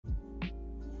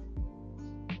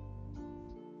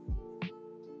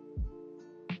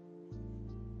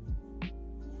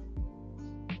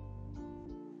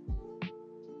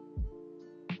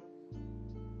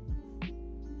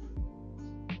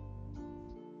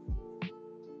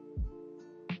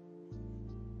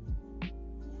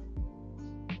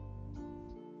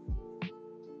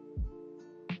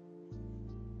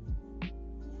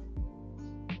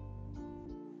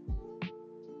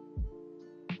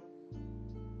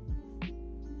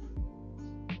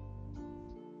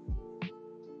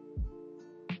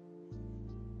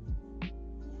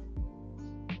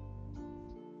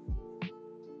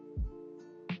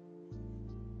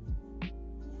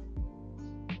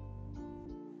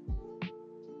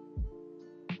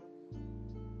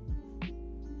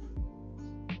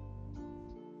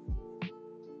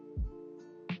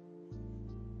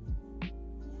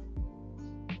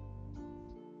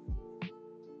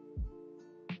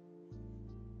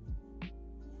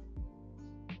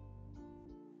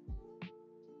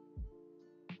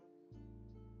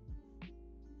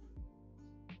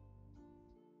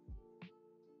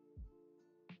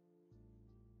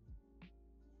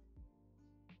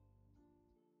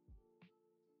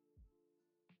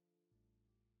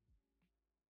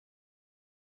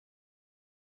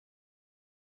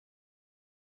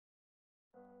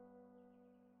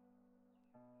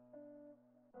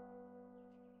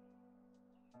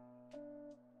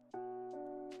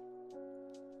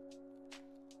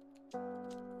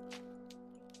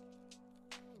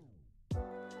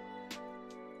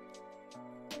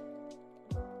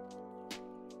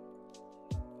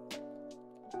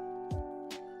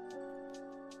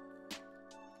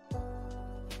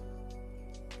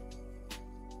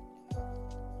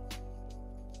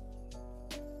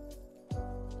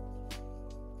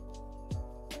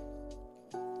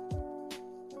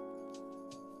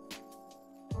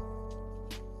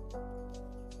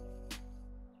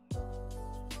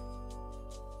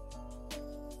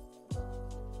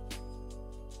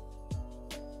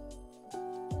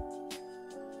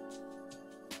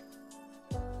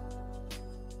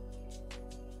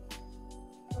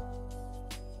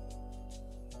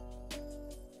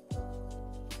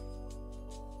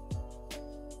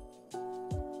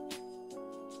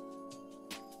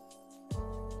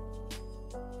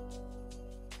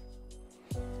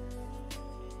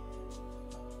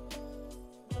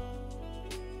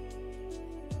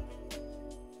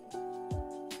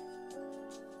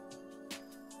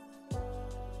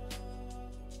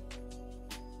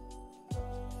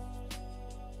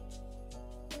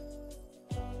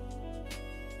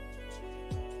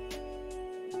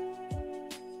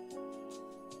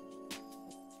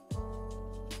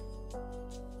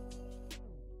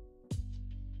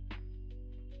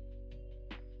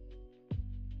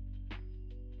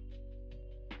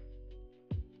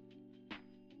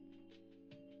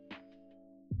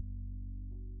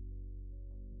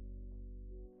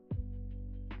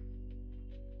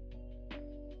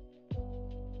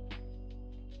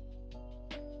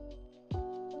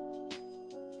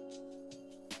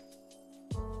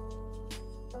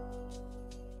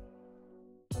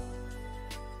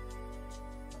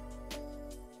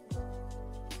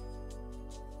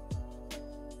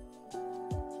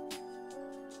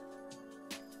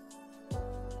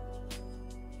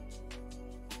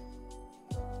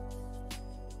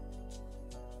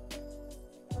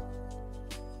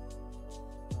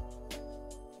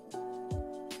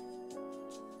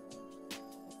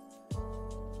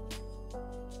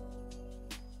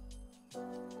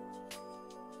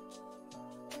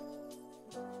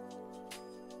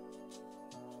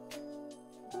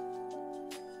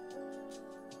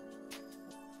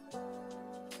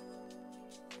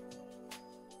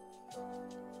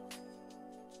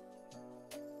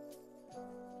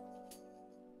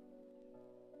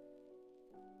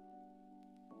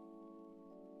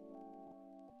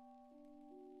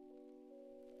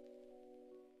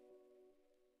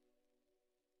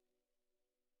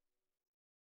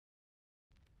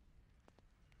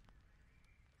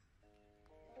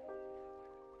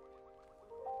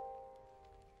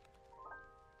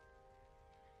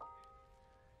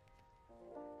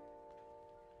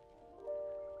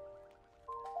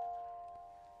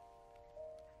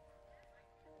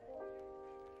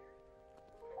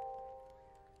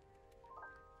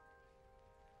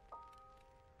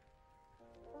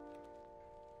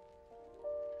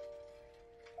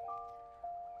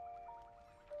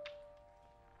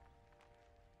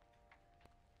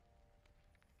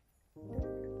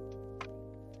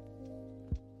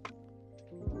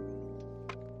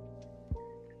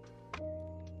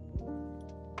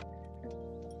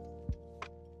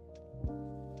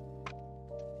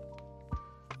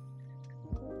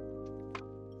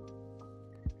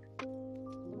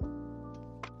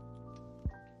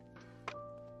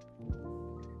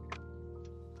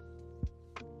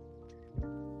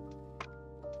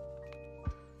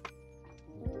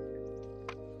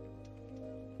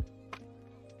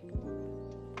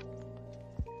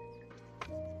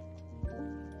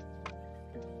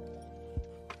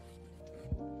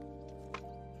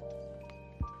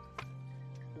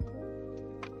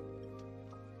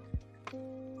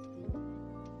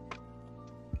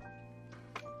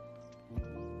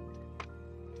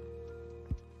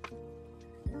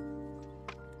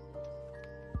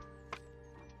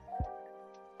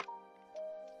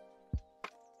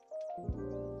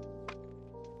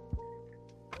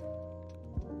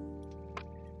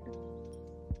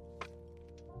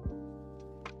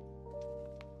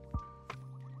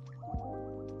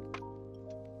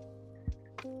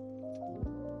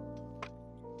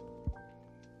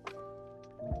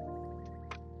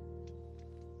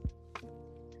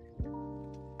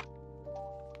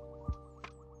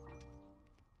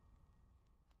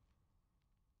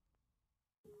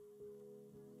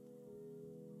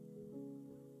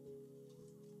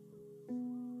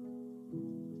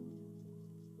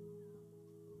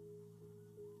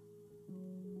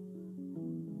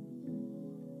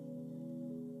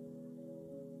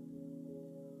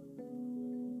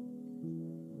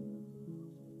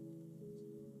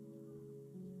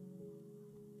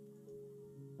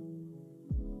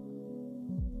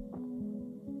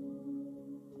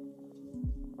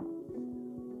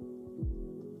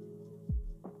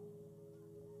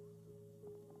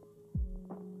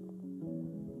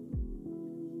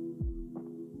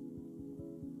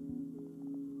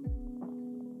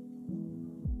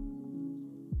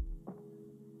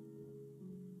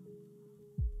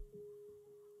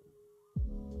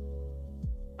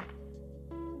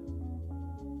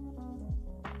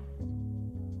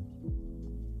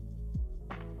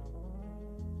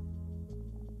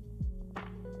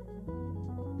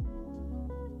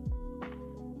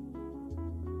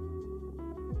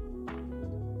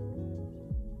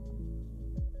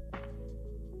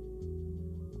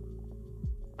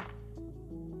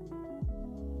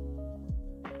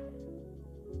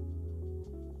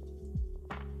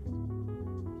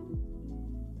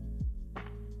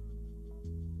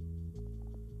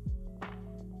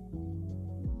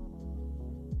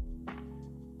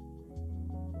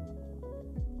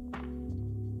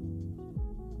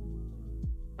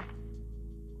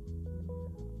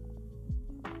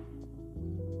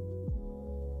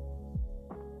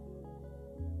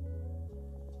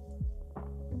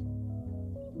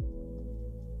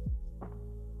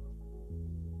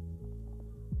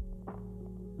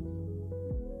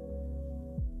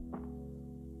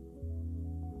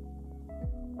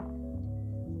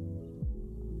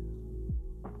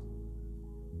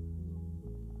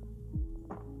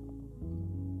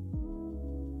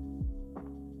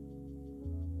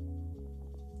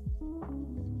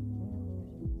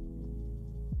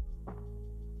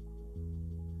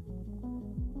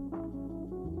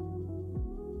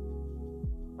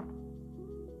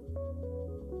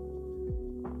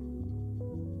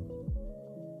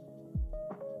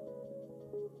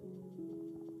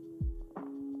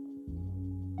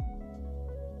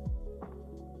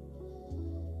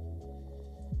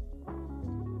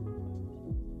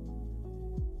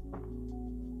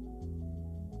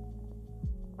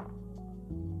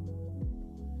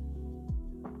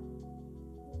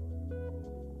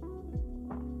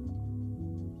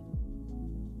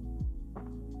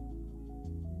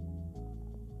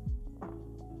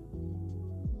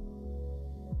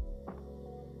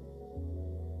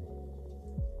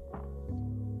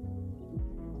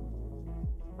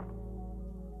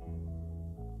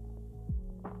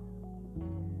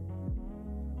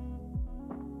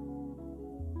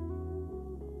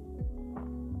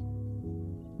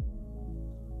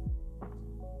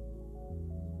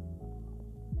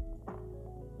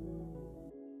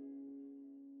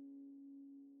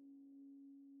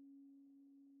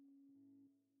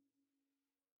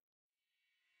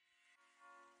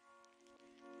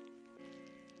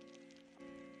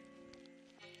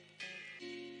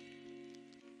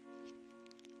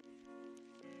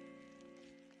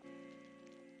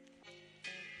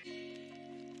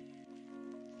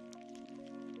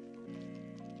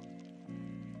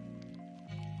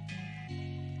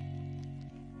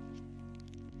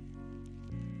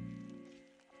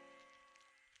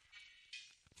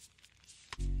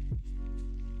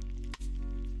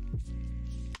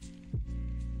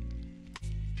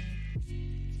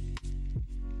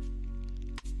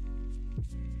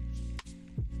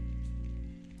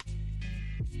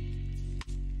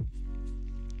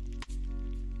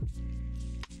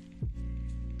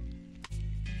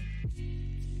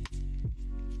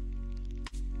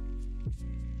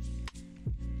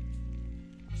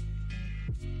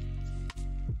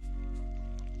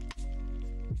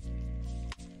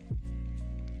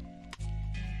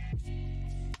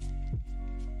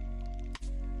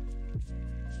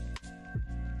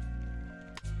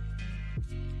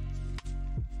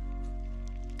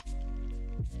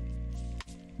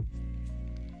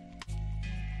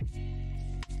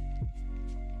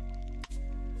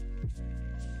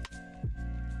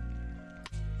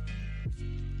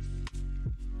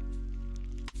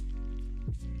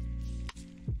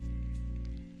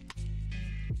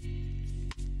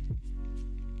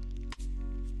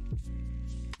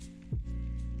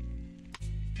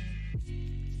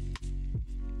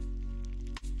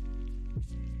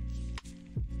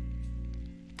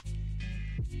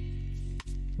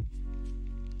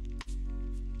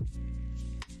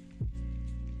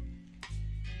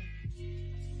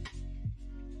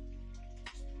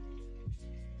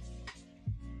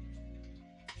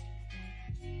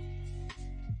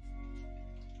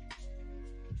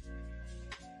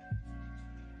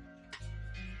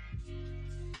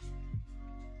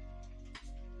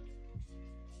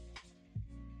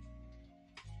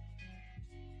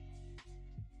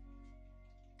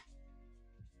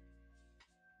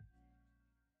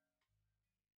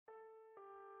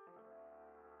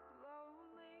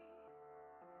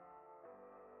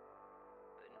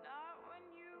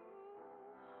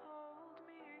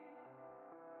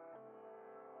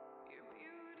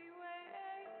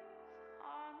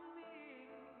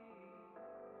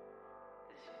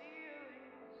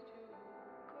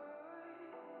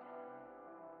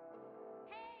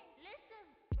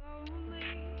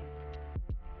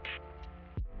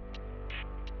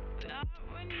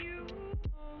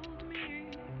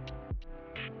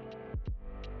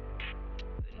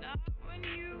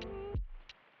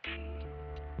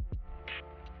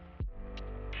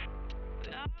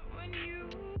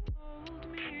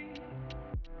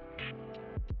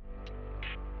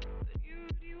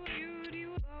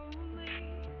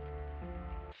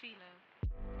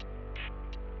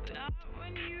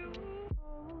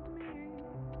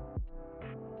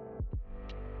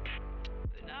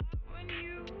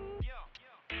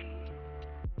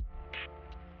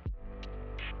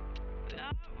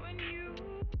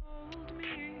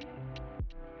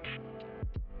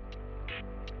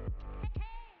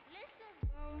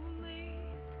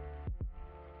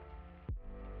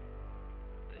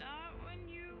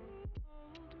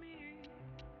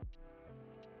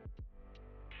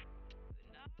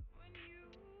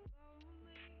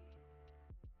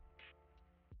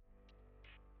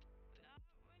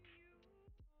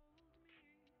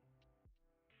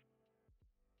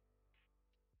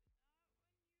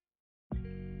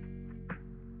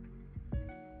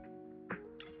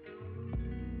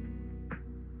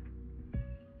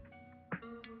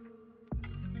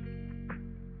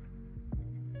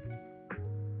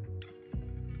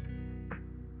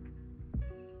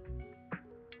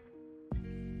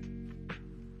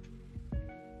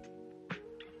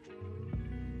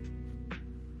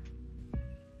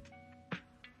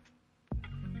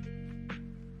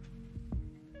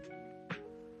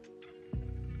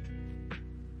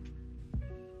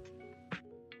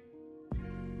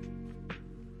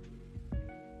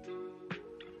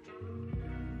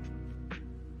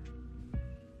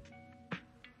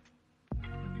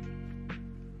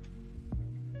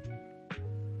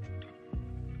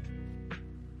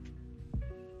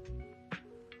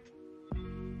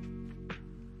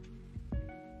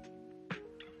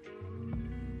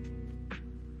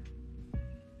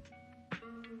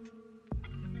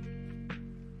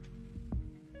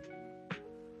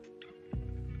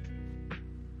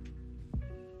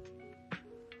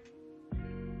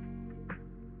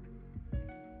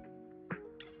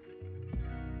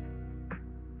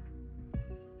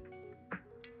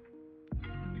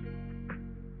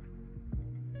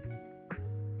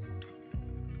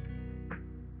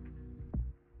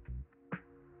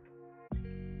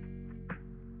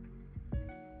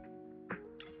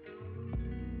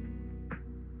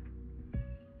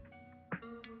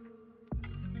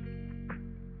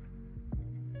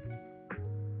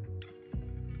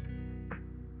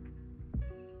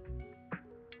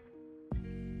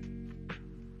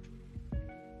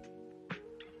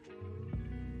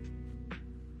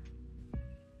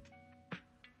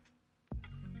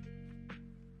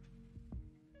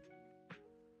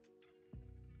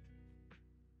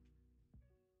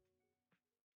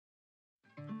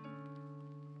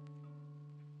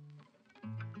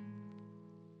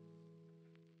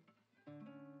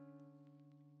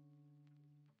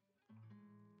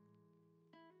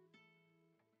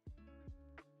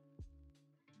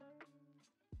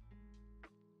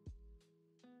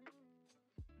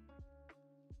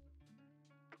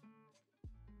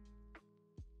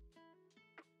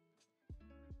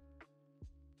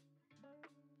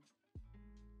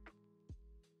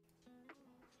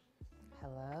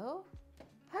Hello?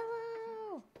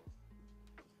 Hello!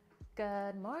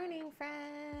 Good morning,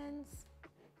 friends.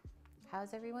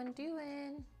 How's everyone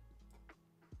doing?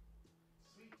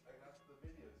 Sweet, I got the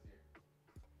videos here.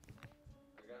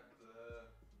 I got the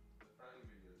frying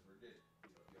videos. We're good.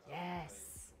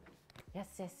 Yes.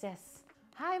 Yes.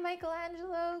 Hi,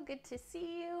 Michelangelo. Good to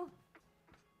see you.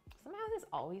 Somehow this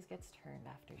always gets turned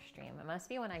after stream. It must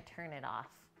be when I turn it off.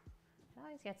 It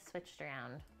always gets switched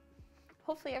around.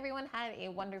 Hopefully everyone had a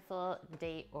wonderful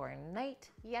day or night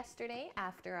yesterday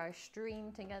after our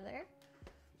stream together.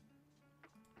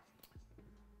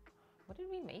 What did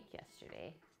we make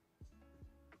yesterday?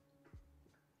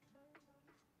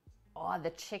 Oh, the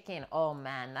chicken. Oh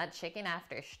man, that chicken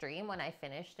after stream when I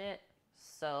finished it,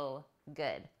 so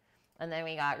good. And then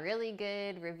we got really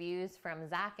good reviews from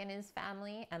Zach and his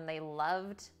family, and they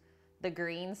loved the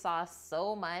green sauce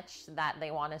so much that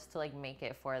they want us to like make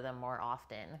it for them more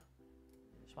often.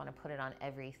 Just want to put it on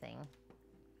everything.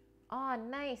 Oh,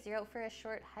 nice. You're out for a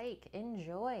short hike.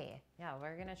 Enjoy. Yeah,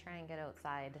 we're going to try and get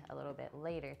outside a little bit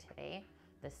later today.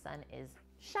 The sun is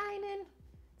shining.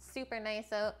 Super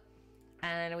nice out.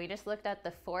 And we just looked at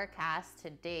the forecast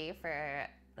today for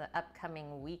the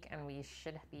upcoming week, and we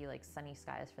should be like sunny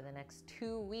skies for the next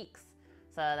 2 weeks.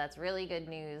 So that's really good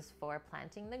news for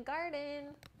planting the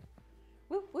garden.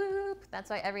 Whoop, whoop. That's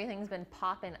why everything's been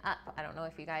popping up. I don't know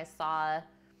if you guys saw,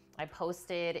 I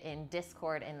posted in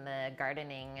Discord in the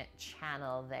gardening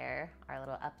channel there, our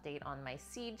little update on my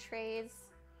seed trays.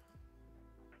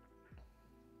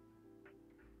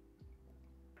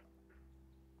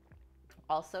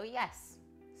 Also, yes,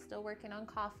 still working on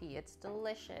coffee. It's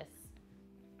delicious.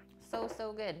 So,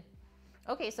 so good.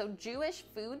 Okay, so Jewish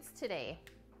foods today.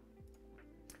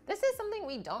 This is something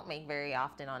we don't make very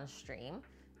often on stream.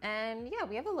 And yeah,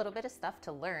 we have a little bit of stuff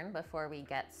to learn before we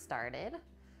get started.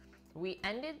 We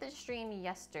ended the stream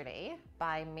yesterday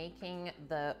by making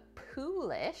the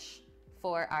poolish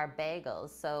for our bagels.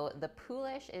 So the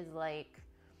poolish is like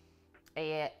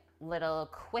a little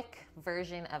quick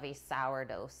version of a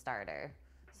sourdough starter.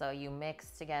 So you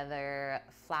mix together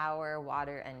flour,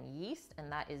 water, and yeast, and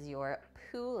that is your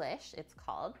poolish, it's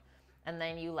called. And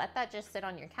then you let that just sit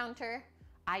on your counter.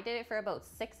 I did it for about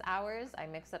 6 hours. I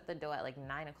mixed up the dough at like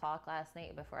 9 o'clock last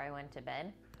night before I went to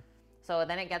bed. So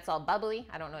then it gets all bubbly.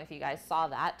 I don't know if you guys saw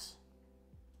that,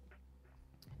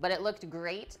 but it looked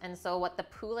great. And so what the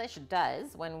poolish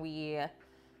does when we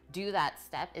do that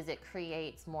step is it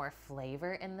creates more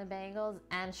flavor in the bagels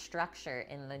and structure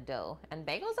in the dough. And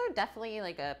bagels are definitely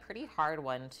like a pretty hard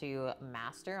one to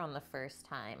master on the first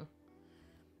time.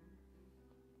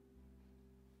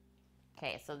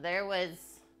 Okay, so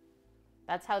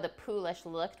that's how the poolish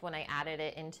looked when I added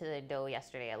it into the dough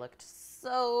yesterday. It looked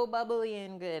so bubbly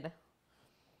and good.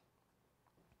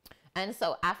 And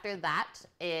so after that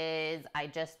is I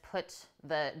just put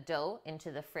the dough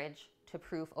into the fridge to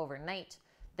proof overnight.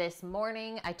 This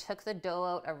morning, I took the dough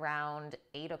out around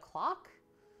 8 o'clock,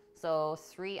 so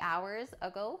 3 hours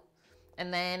ago.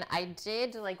 And then I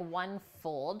did like one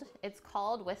fold, it's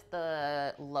called, with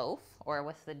the loaf or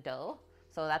with the dough.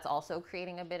 So that's also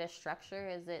creating a bit of structure,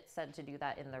 as it said to do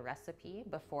that in the recipe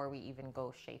before we even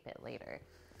go shape it later.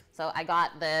 So I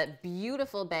got the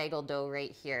beautiful bagel dough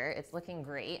right here. It's looking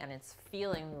great and it's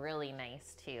feeling really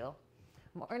nice too.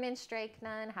 Morning, Strike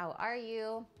Nun, how are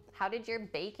you? How did your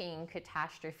baking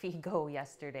catastrophe go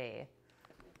yesterday?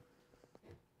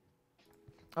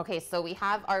 Okay, so we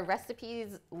have our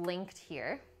recipes linked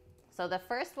here. So the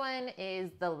first one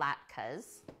is the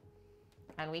latkes.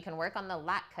 And we can work on the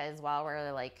latkes while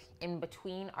we're like in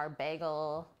between our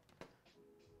bagel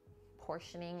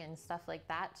portioning and stuff like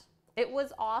that. It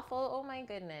was awful. Oh my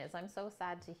goodness. I'm so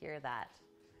sad to hear that.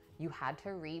 You had to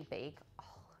rebake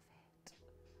all of it.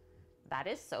 That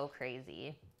is so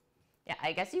crazy. Yeah,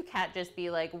 I guess you can't just be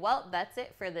like, well, that's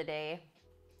it for the day.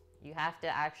 You have to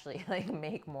actually like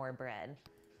make more bread.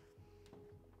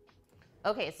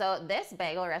 Okay, so this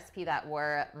bagel recipe that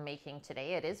we're making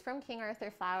today, it is from King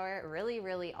Arthur Flour. Really,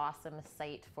 really awesome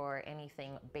site for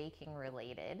anything baking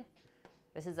related.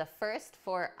 This is a first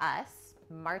for us,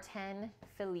 Martin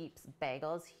Philippe's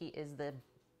Bagels. He is the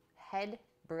head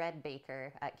bread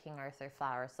baker at King Arthur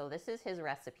Flour. So this is his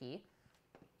recipe.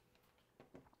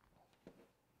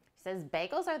 He says,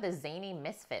 bagels are the zany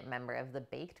misfit member of the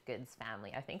baked goods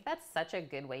family. I think that's such a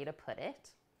good way to put it.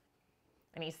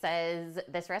 And he says,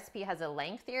 this recipe has a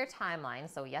lengthier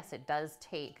timeline. So yes, it does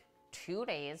take 2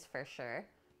 days for sure.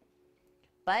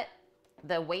 But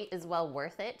the wait is well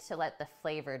worth it to let the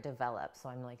flavor develop. So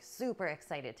I'm like super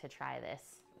excited to try this.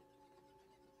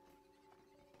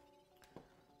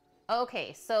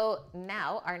 Okay, so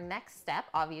now our next step,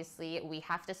 obviously, we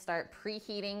have to start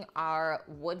preheating our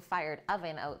wood-fired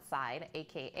oven outside,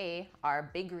 aka our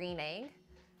big green egg,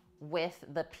 with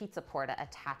the pizza porta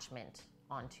attachment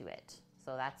onto it.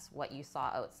 So that's what you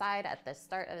saw outside at the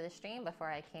start of the stream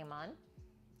before I came on.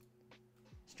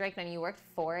 Strike, then you worked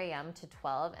 4 a.m. to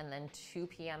 12 and then 2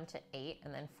 p.m. to 8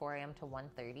 and then 4 a.m. to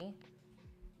 1:30.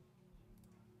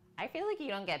 I feel like you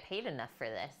don't get paid enough for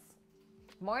this.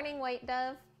 Morning, White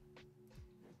Dove.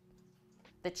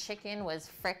 The chicken was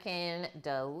frickin'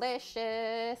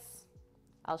 delicious.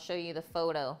 I'll show you the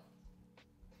photo.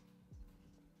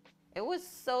 It was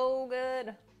so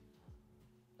good.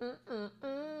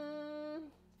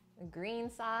 Green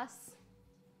sauce.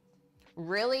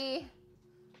 Really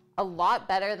a lot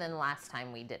better than last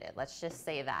time we did it. Let's just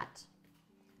say that.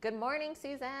 Good morning,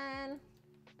 Suzanne.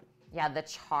 Yeah, the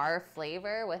char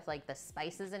flavor with like the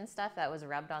spices and stuff that was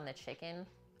rubbed on the chicken.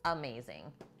 Amazing.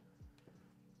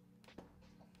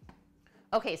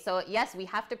 Okay, so yes, we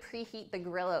have to preheat the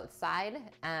grill outside,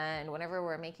 and whenever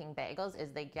we're making bagels is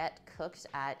they get cooked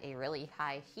at a really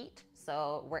high heat.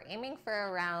 So we're aiming for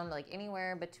around like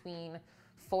anywhere between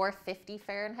 450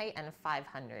 Fahrenheit and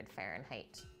 500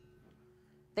 Fahrenheit.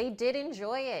 They did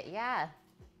enjoy it, yeah.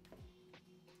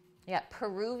 Yeah,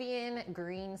 Peruvian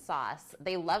green sauce.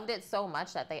 They loved it so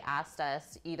much that they asked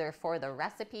us either for the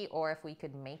recipe or if we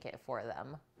could make it for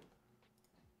them.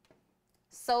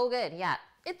 So good, yeah.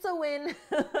 It's a win.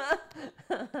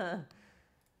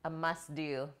 A must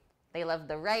do. They loved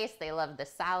the rice, they loved the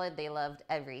salad, they loved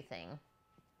everything.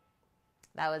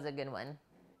 That was a good one.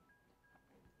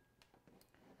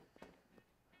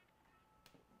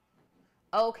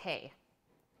 Okay.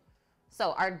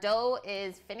 So our dough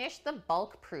is finished the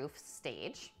bulk proof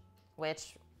stage,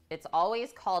 which it's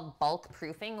always called bulk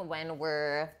proofing when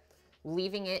we're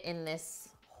leaving it in this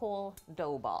whole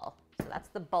dough ball. So that's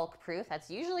the bulk proof. That's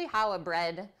usually how a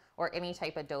bread or any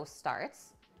type of dough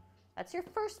starts. That's your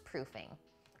first proofing.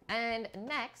 And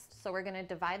next, so we're gonna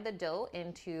divide the dough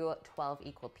into 12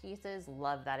 equal pieces.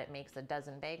 Love that it makes a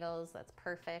dozen bagels. That's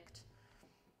perfect.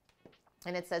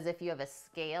 And it says if you have a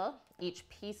scale, each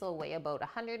piece will weigh about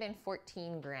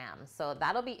 114 grams. So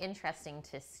that'll be interesting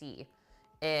to see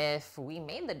if we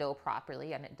made the dough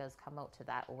properly and it does come out to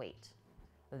that weight.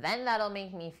 Then that'll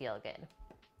make me feel good.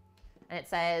 And it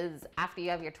says after you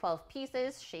have your 12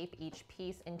 pieces, shape each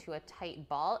piece into a tight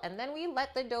ball, and then we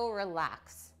let the dough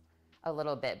relax a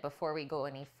little bit before we go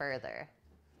any further.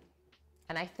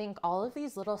 And I think all of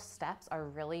these little steps are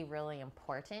really, really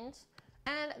important.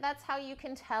 And that's how you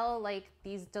can tell like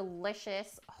these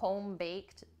delicious home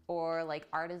baked or like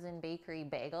artisan bakery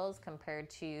bagels compared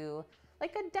to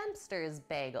like a Dempster's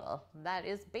bagel that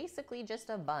is basically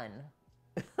just a bun.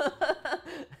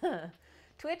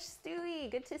 Twitch Stewie,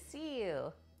 good to see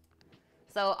you.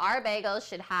 So our bagels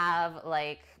should have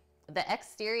like, the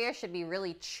exterior should be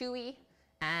really chewy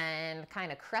and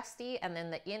kind of crusty, and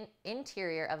then the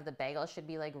interior of the bagel should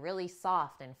be like really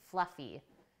soft and fluffy.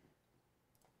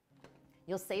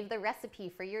 You'll save the recipe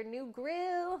for your new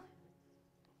grill.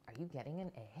 Are you getting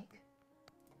an egg?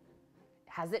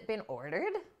 Has it been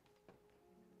ordered?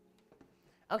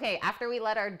 Okay, after we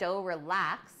let our dough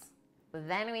relax,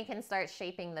 then we can start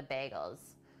shaping the bagels.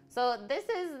 So this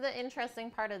is the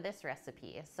interesting part of this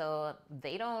recipe. So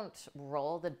they don't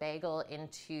roll the bagel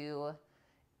into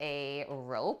a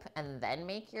rope and then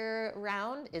make your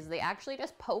round, is they actually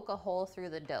just poke a hole through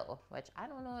the dough, which I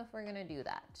don't know if we're gonna do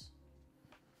that.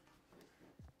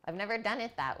 I've never done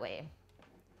it that way.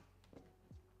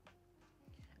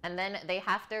 And then they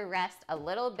have to rest a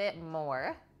little bit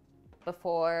more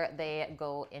before they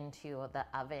go into the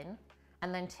oven.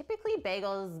 And then typically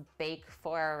bagels bake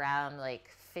for around like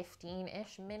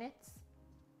 15-ish minutes.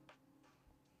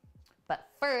 But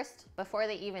first, before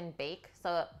they even bake,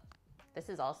 so this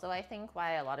is also, I think,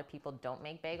 why a lot of people don't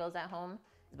make bagels at home.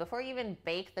 Before you even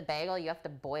bake the bagel, you have to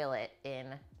boil it in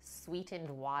sweetened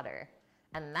water.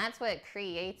 And that's what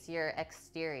creates your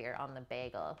exterior on the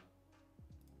bagel.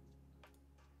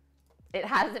 It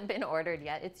hasn't been ordered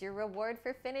yet. It's your reward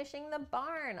for finishing the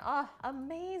barn. Oh,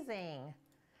 amazing.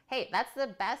 Hey, that's the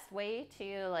best way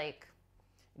to like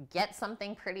get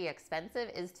something pretty expensive,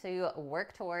 is to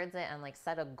work towards it and like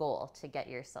set a goal to get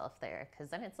yourself there, because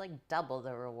then it's like double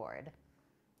the reward.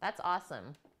 That's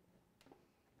awesome.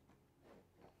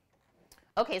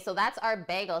 Okay, so that's our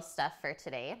bagel stuff for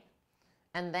today.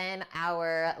 And then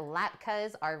our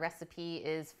latkes, our recipe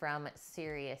is from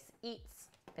Serious Eats.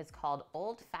 It's called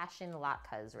Old Fashioned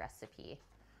Latkes recipe.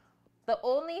 The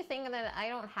only thing that I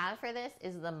don't have for this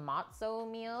is the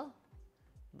matzo meal,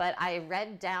 but I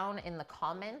read down in the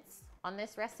comments on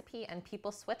this recipe and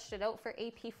people switched it out for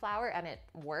AP flour and it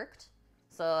worked.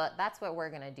 So that's what we're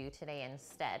gonna do today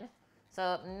instead.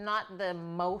 So not the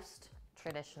most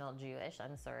traditional Jewish,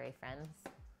 I'm sorry friends,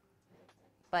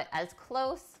 but as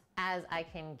close as I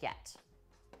can get.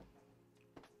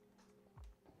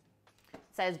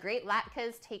 It says great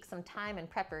latkes take some time and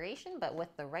preparation, but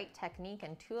with the right technique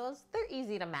and tools, they're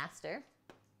easy to master.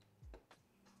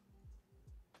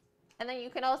 And then you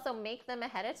can also make them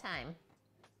ahead of time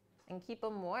and keep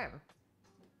them warm.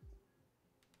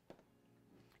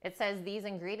 It says these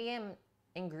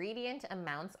ingredient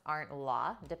amounts aren't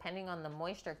law. Depending on the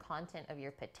moisture content of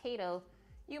your potato,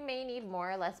 you may need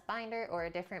more or less binder or a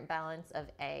different balance of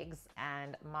eggs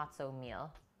and matzo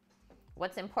meal.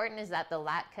 What's important is that the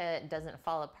latke doesn't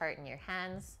fall apart in your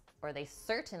hands, or they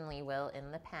certainly will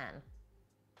in the pan.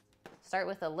 Start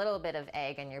with a little bit of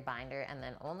egg in your binder and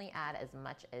then only add as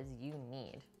much as you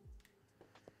need.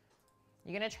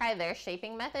 You're gonna try their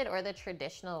shaping method or the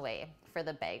traditional way for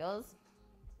the bagels.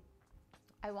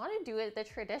 I wanna do it the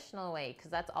traditional way because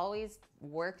that's always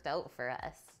worked out for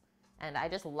us. And I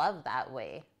just love that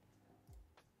way.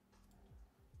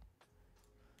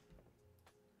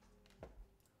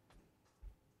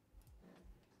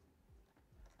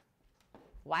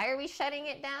 Why are we shutting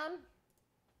it down?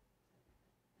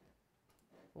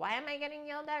 Why am I getting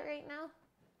yelled at right now?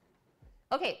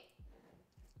 Okay.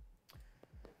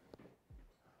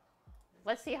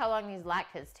 Let's see how long these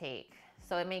latkes take.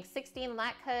 So it makes 16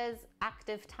 latkes,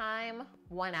 active time,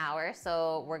 1 hour.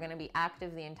 So we're gonna be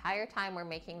active the entire time we're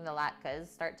making the latkes,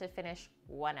 start to finish,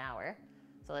 1 hour.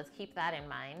 So let's keep that in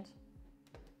mind.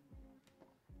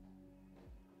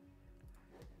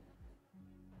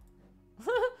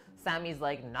 Sammy's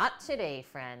like, not today,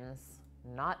 friends,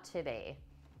 not today.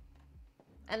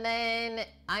 And then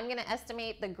I'm gonna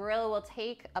estimate the grill will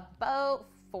take about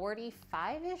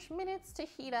 45-ish minutes to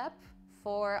heat up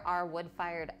for our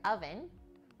wood-fired oven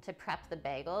to prep the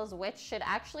bagels, which should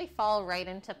actually fall right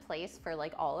into place for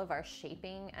like all of our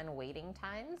shaping and waiting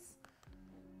times.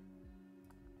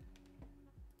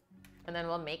 And then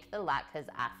we'll make the latkes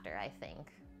after, I think.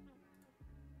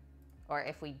 Or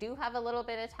if we do have a little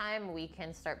bit of time, we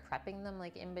can start prepping them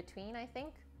like in between, I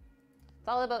think. It's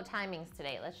all about timings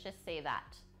today, let's just say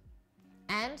that.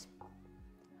 And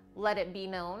let it be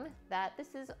known that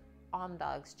this is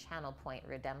OnDog's channel point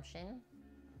redemption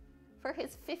for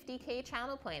his 50K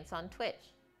channel points on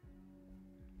Twitch.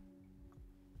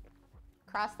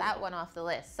 Cross that one off the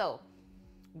list. So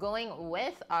going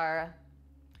with our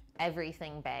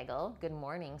everything bagel, good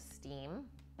morning Steam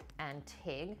and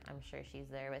Tig, I'm sure she's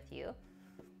there with you.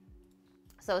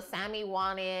 So Sammy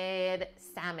wanted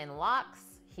salmon lox,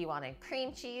 he wanted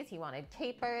cream cheese, he wanted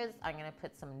capers. I'm gonna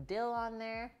put some dill on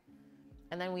there.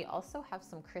 And then we also have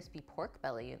some crispy pork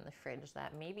belly in the fridge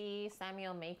that maybe Sammy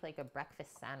will make like a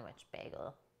breakfast sandwich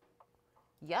bagel.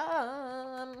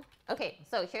 Yum! Okay,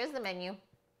 so here's the menu.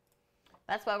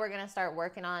 That's what we're gonna start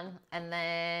working on. And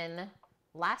then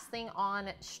last thing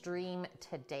on stream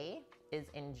today is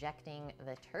injecting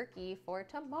the turkey for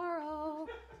tomorrow.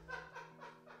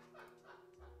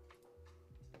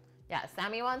 Yeah,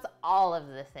 Sammy wants all of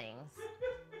the things.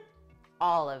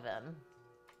 All of them.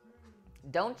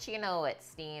 Don't you know it,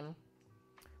 Steam?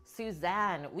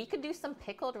 Suzanne, we could do some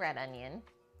pickled red onion.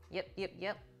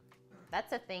 Yep.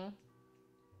 That's a thing.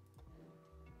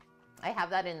 I have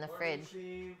that in the fridge.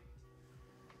 Steam.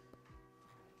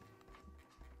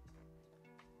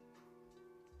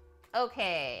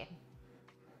 Okay.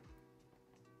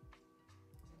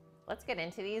 Let's get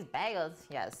into these bagels.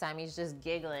 Yeah, Sammy's just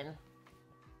giggling.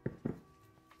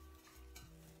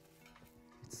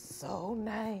 It's so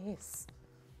nice.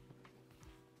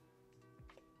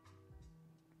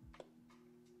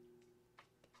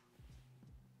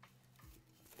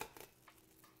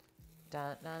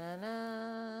 Da, da, da,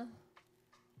 da.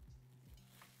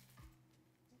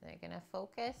 They're gonna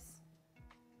focus.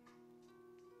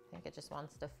 I think it just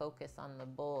wants to focus on the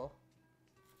bowl.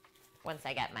 Once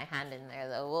I get my hand in there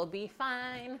though, we'll be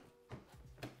fine.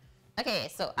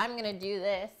 Okay, so I'm gonna do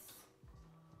this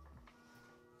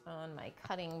on my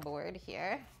cutting board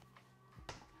here.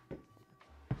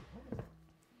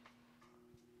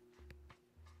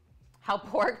 How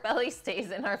pork belly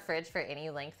stays in our fridge for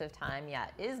any length of time, yeah,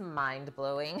 is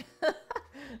mind-blowing.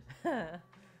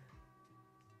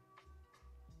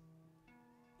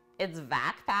 It's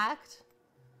vac packed.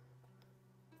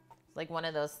 It's like one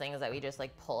of those things that we just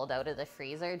like pulled out of the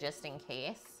freezer just in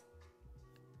case.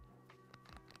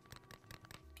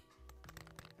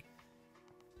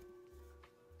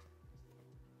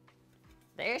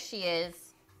 There she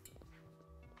is.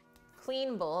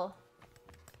 Clean bowl.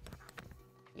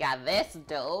 Yeah, this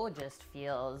dough just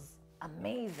feels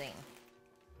amazing.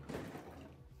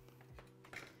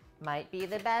 Might be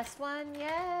the best one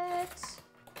yet.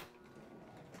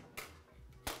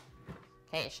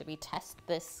 Okay, should we test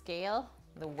this scale?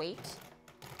 The weight?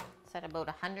 It's at about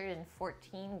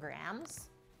 114 grams.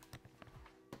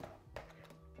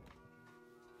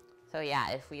 So yeah,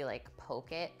 if we like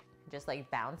poke it, it just like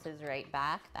bounces right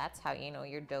back. That's how you know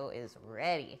your dough is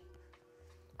ready.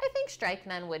 I think Strike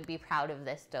None would be proud of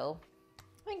this dough.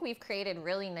 I think we've created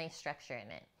really nice structure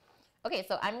in it. Okay,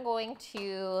 so I'm going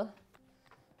to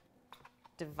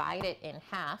divide it in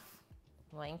half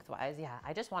lengthwise. Yeah,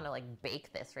 I just want to like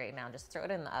bake this right now. Just throw it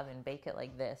in the oven, bake it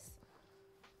like this.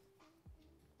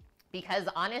 Because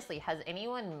honestly, has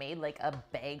anyone made like a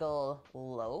bagel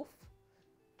loaf?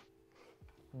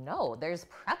 No, there's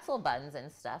pretzel buns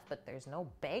and stuff, but there's no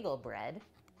bagel bread.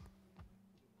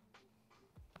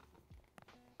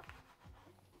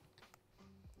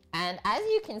 And as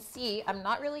you can see, I'm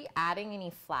not really adding any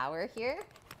flour here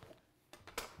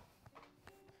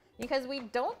because we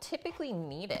don't typically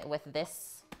need it with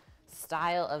this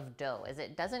style of dough, as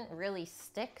it doesn't really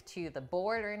stick to the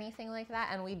board or anything like that.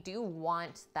 And we do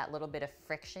want that little bit of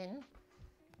friction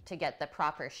to get the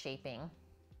proper shaping.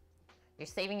 You're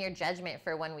saving your judgment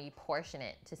for when we portion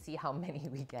it to see how many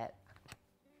we get.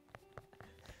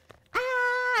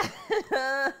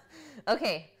 Ah!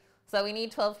 Okay, so we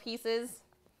need 12 pieces.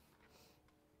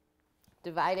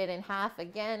 Divide it in half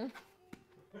again.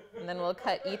 And then we'll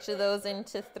cut each of those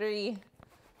into 3. Are you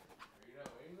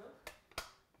not weighing them?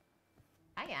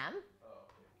 I am. Oh,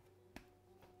 okay.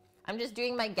 I'm just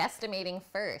doing my guesstimating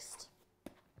first.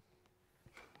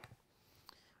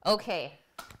 Okay.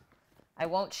 I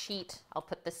won't cheat. I'll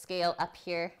put the scale up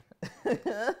here.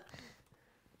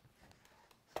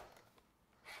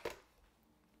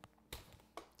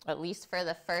 At least for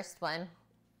the first one.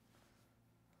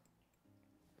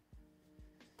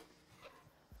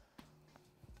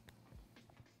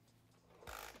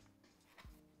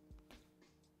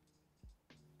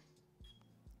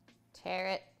 Tear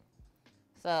it.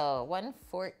 So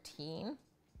 114.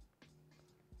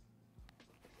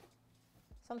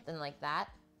 Something like that.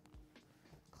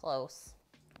 Close.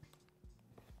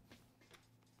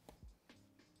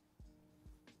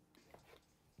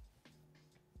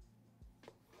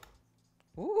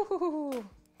 Ooh.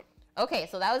 Okay,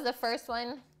 so that was the first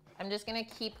one. I'm just gonna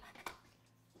keep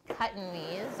cutting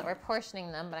these or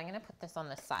portioning them, but I'm gonna put this on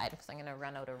the side because I'm gonna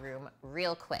run out of room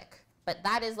real quick. But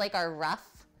that is like our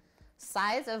rough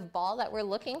size of ball that we're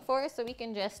looking for, so we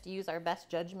can just use our best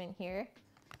judgment here.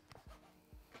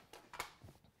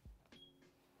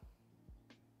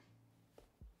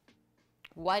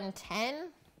 $110,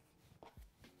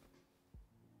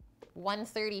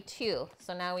 $132.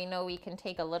 So now we know we can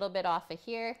take a little bit off of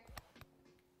here.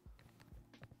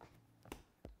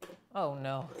 Oh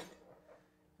no.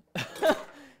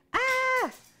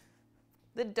 Ah!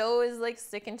 The dough is like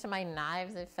sticking to my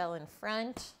knives. It fell in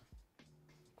front.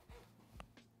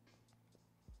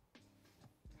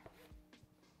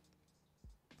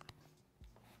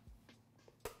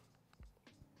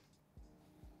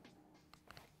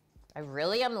 I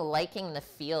really am liking the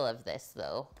feel of this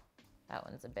though. That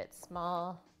one's a bit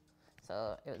small.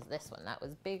 So it was this one that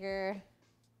was bigger.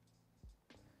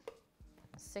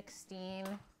 16.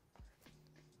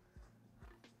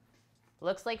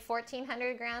 Looks like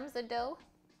 1,400 grams of dough.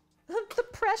 The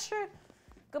pressure.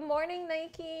 Good morning,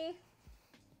 Nike.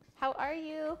 How are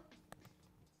you?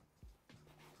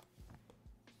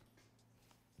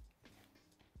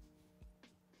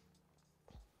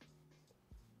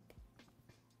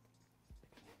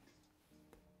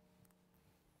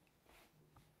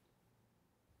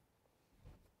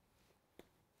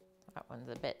 That one's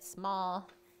a bit small.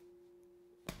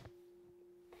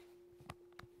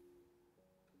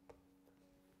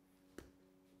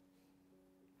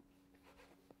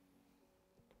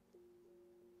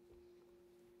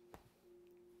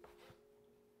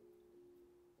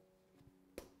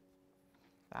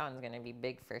 That one's gonna be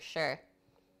big for sure.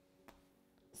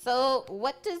 So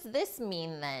what does this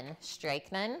mean then,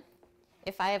 Strikenon?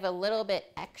 If I have a little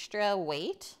bit extra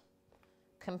weight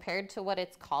compared to what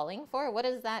it's calling for, what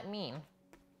does that mean?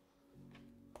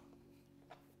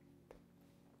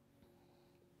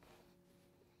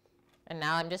 And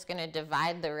now I'm just gonna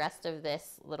divide the rest of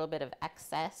this little bit of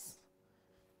excess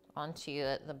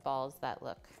onto the balls that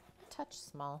look a touch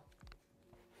small.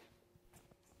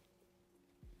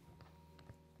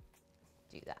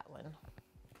 Do that one.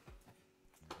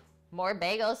 More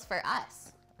bagels for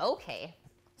us. Okay.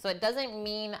 So it doesn't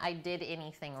mean I did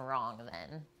anything wrong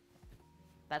then.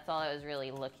 That's all I was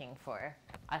really looking for.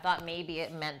 I thought maybe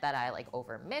it meant that I like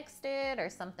overmixed it or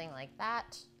something like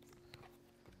that.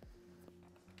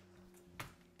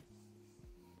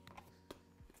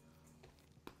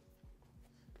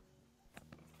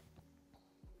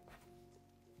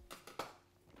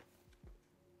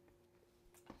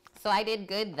 So I did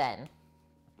good then.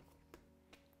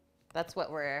 That's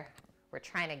what we're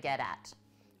trying to get at.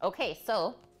 Okay,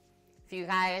 so if you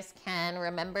guys can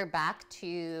remember back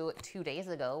to 2 days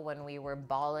ago when we were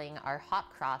balling our hot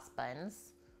cross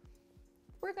buns,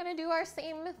 we're gonna do our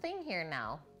same thing here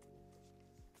now.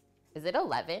 Is it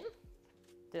 11?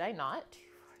 Did I not? 2,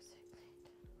 4, 6,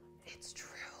 8. It's true.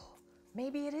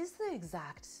 Maybe it is the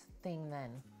exact thing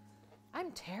then.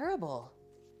 I'm terrible.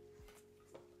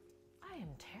 I am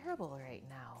terrible right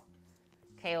now.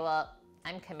 Okay, well,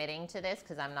 I'm committing to this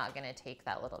because I'm not gonna take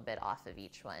that little bit off of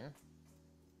each one.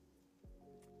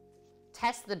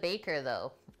 Test the baker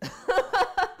though.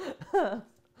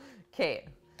 Okay.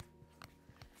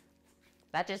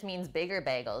 That just means bigger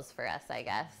bagels for us, I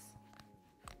guess.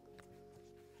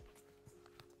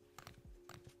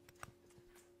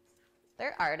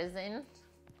 They're artisan.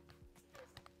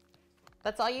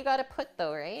 That's all you gotta put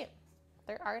though, right?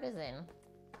 They're artisan.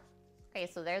 Okay,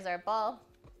 so there's our ball.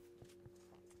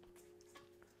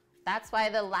 That's why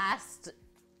the last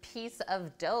piece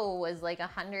of dough was like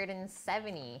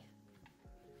 170.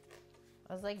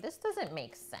 I was like, this doesn't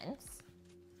make sense.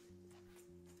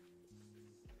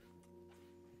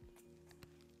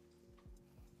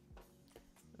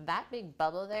 That big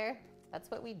bubble there That's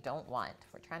what we don't want.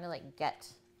 We're trying to like get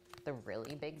the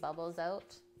really big bubbles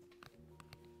out.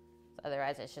 So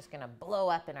otherwise it's just gonna blow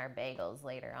up in our bagels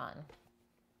later on.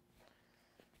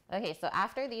 Okay, so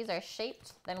after these are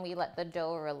shaped, then we let the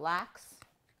dough relax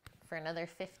for another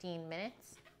 15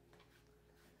 minutes.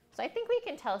 So I think we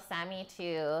can tell Sammy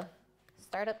to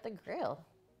start up the grill.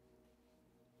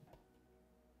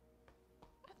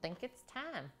 I think it's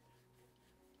time.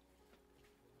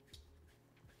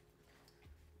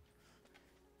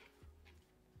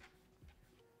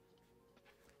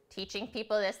 Teaching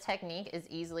people this technique is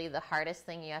easily the hardest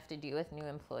thing you have to do with new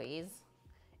employees.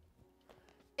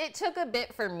 It took a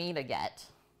bit for me to get,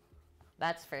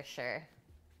 that's for sure.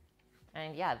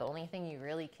 And yeah, the only thing you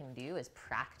really can do is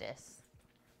practice.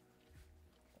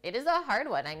 It is a hard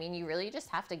one. I mean, you really just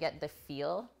have to get the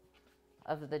feel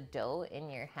of the dough in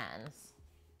your hands.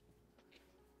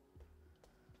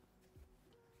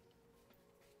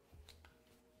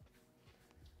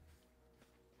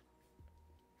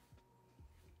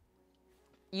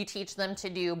 You teach them to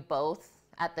do both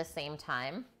at the same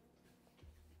time.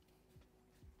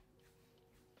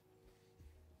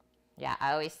 Yeah,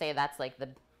 I always say that's like the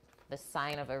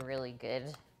sign of a really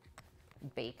good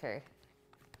baker.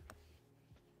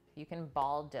 You can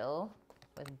ball dough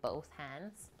with both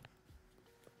hands.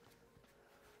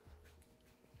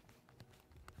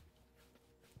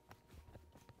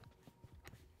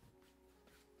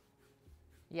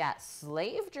 Yeah,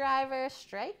 slave driver,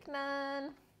 strike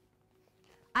none.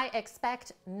 I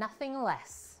expect nothing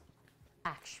less,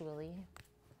 actually.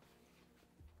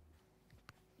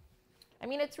 I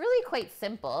mean, it's really quite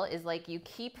simple, is like you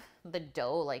keep the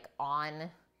dough like on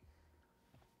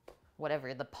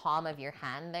whatever, the palm of your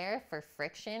hand there for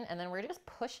friction. And then we're just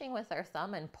pushing with our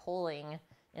thumb and pulling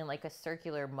in like a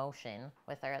circular motion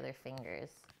with our other fingers.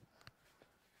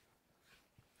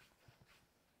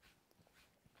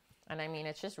 And I mean,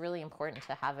 it's just really important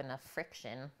to have enough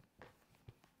friction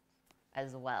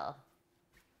as well.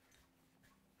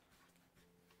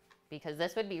 Because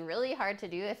this would be really hard to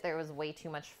do if there was way too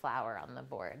much flour on the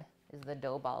board, is the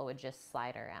dough ball would just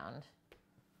slide around.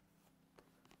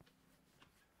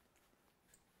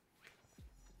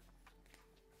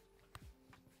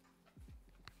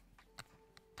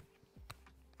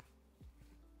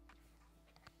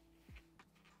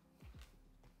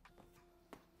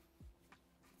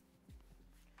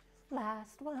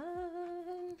 Last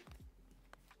one.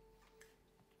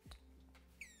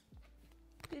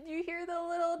 Did you hear the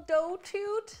little dough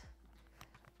toot?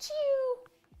 Chew.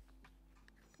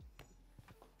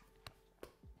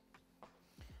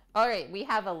 All right, we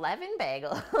have 11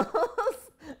 bagels.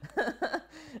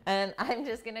 And I'm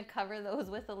just gonna cover those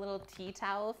with a little tea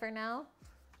towel for now.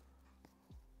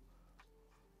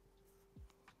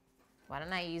 Why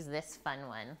don't I use this fun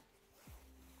one?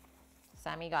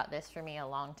 Sammy got this for me a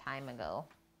long time ago.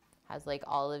 Has like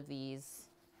all of these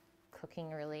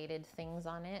cooking related things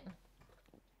on it.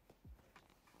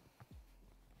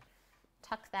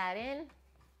 Tuck that in.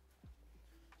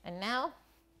 And now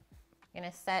I'm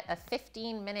gonna set a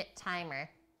 15-minute timer.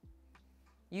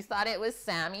 You thought it was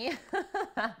Sammy?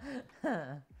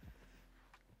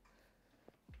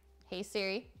 Hey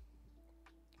Siri,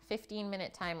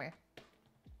 15-minute timer.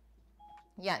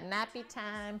 Yeah, nappy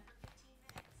time.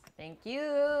 Thank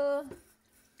you.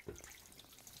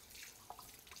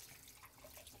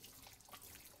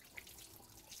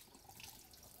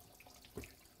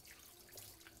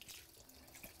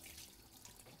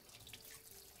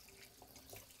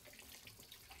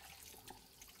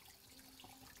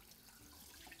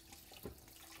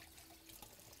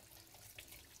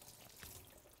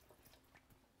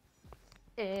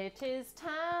 It is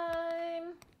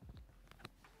time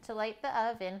to light the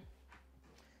oven.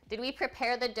 Did we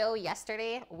prepare the dough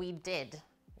yesterday? We did.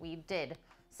 We did.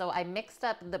 So I mixed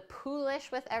up the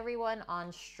poolish with everyone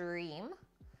on stream.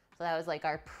 So that was like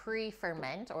our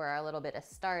pre-ferment or our little bit of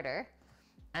starter.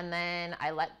 And then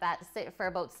I let that sit for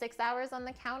about 6 hours on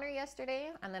the counter yesterday.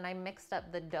 And then I mixed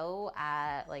up the dough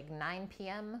at like 9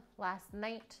 p.m. last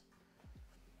night.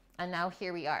 And now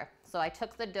here we are. So I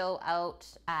took the dough out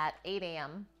at 8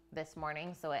 a.m. this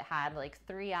morning. So it had like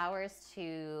 3 hours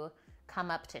to come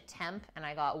up to temp, and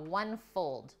I got one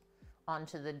fold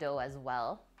onto the dough as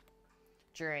well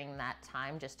during that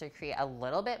time just to create a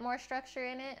little bit more structure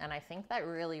in it. And I think that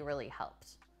really, really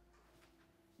helped.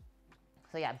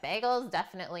 So yeah, bagels,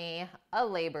 definitely a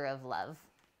labor of love.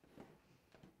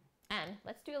 And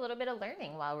let's do a little bit of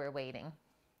learning while we're waiting.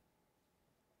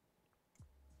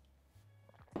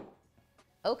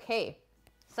 Okay,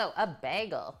 so a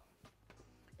bagel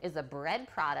is a bread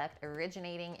product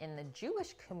originating in the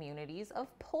Jewish communities of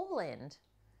Poland.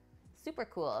 Super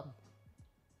cool.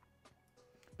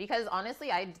 because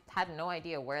honestly, I had no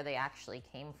idea where they actually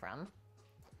came from.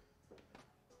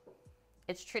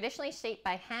 It's traditionally shaped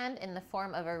by hand in the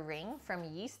form of a ring from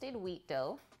yeasted wheat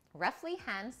dough, roughly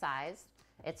hand-sized.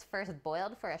 It's first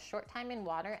boiled for a short time in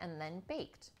water and then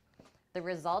baked. The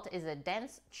result is a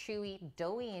dense, chewy,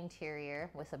 doughy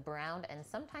interior with a browned and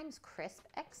sometimes crisp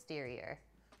exterior.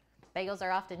 Bagels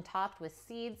are often topped with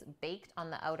seeds baked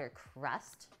on the outer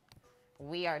crust.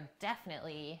 We are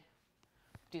definitely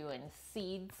doing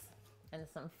seeds and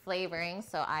some flavoring,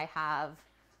 so I have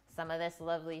some of this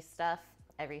lovely stuff,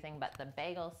 everything but the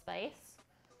bagel spice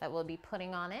that we'll be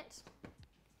putting on it.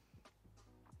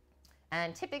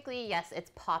 And typically, yes,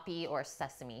 it's poppy or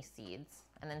sesame seeds.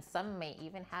 And then some may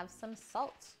even have some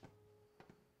salt.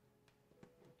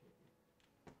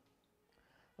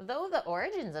 Though the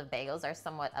origins of bagels are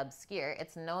somewhat obscure,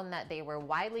 it's known that they were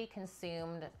widely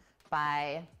consumed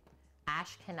by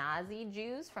Ashkenazi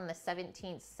Jews from the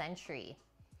 17th century.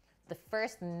 The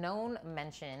first known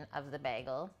mention of the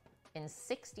bagel in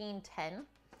 1610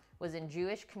 was in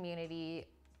Jewish community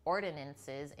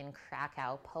ordinances in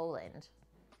Krakow, Poland.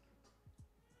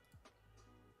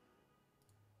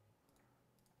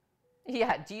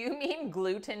 Yeah, do you mean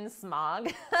gluten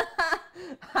smog?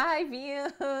 Hi,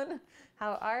 Bune.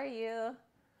 How are you?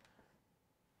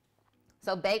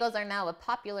 So bagels are now a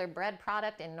popular bread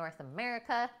product in North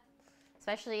America,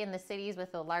 especially in the cities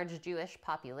with a large Jewish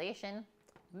population,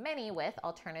 many with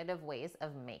alternative ways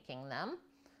of making them.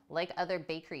 Like other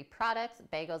bakery products,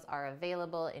 bagels are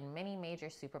available in many major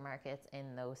supermarkets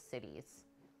in those cities.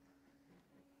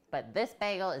 But this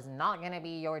bagel is not going to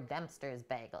be your Dempster's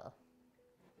bagel.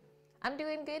 I'm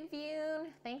doing good, Bune.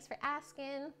 Thanks for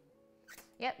asking.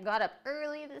 Yep, got up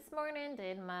early this morning,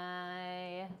 did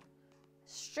my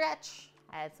stretch.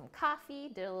 I had some coffee,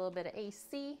 did a little bit of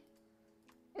AC.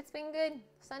 It's been good.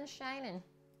 Sun's shining.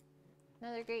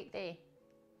 Another great day.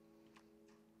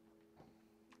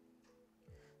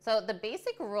 So the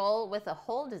basic roll with a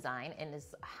hole design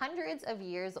is hundreds of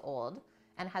years old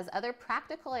and has other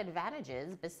practical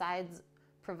advantages besides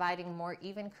providing more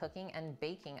even cooking and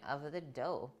baking of the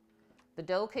dough. The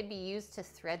dough could be used to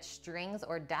thread strings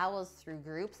or dowels through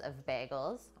groups of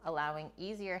bagels, allowing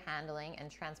easier handling and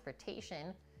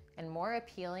transportation and more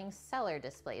appealing cellar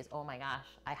displays. Oh my gosh,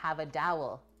 I have a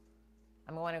dowel.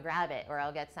 I'm going to grab it, or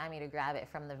I'll get Sammy to grab it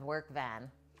from the work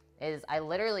van. I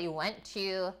literally went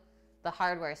to the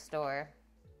hardware store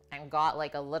and got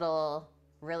like a little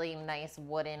really nice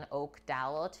wooden oak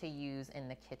dowel to use in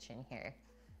the kitchen here.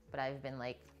 But I've been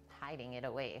like hiding it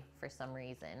away for some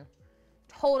reason.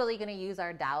 Totally gonna use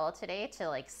our dowel today to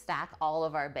like stack all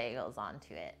of our bagels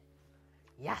onto it.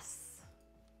 Yes.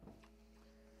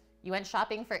 You went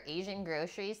shopping for Asian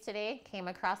groceries today, came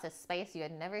across a spice you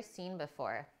had never seen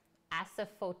before.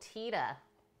 Asafoetida.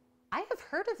 I have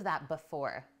heard of that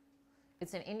before.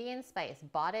 It's an Indian spice.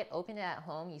 Bought it, opened it at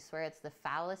home. You swear it's the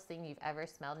foulest thing you've ever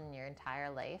smelled in your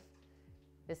entire life.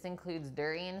 This includes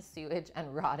durian, sewage,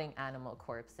 and rotting animal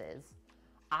corpses.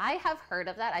 I have heard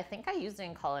of that. I think I used it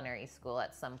in culinary school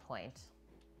at some point.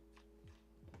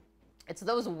 It's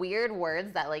those weird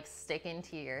words that like stick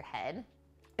into your head.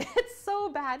 It's so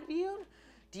bad, Bune.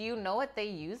 Do you know what they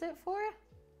use it for?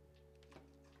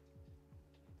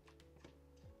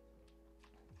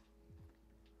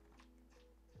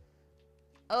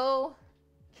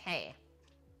 Okay.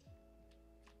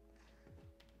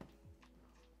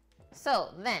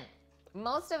 So then,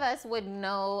 most of us would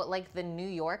know like the New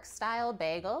York style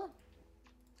bagel.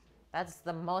 That's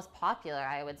the most popular,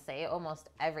 I would say, almost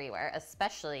everywhere,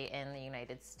 especially in the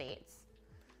United States.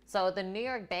 So the New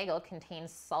York bagel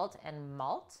contains salt and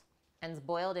malt and is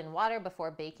boiled in water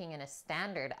before baking in a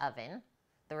standard oven.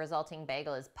 The resulting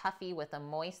bagel is puffy with a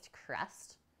moist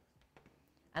crust.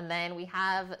 And then we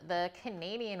have the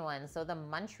Canadian one, so the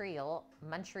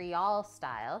Montreal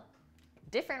style.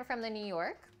 Different from the New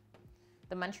York.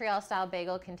 The Montreal style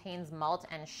bagel contains malt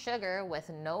and sugar with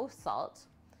no salt.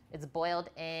 It's boiled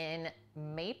in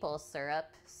maple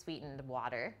syrup sweetened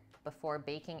water before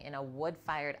baking in a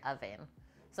wood-fired oven.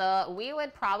 So we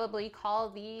would probably call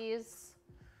these,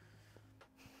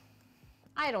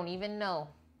 I don't even know,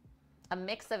 a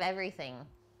mix of everything,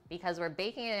 because we're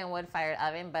baking it in a wood-fired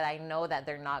oven, but I know that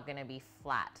they're not gonna be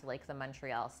flat like the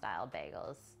Montreal style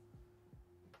bagels.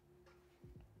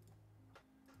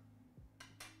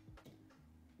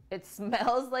 It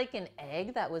smells like an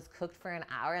egg that was cooked for an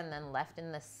hour and then left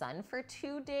in the sun for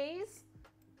 2 days.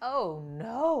 Oh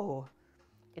no.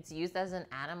 It's used as an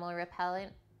animal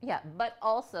repellent. Yeah, but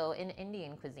also in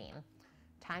Indian cuisine.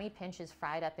 Tiny pinch is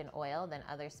fried up in oil, then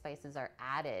other spices are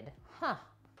added. Huh,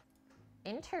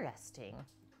 interesting.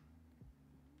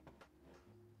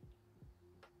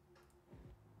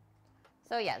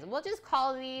 So yes, we'll just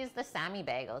call these the Sammy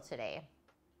bagel today.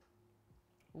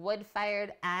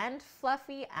 Wood-fired and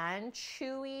fluffy and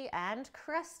chewy and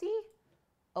crusty?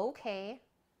 Okay.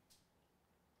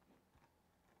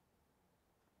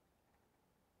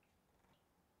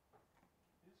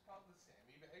 You just call it the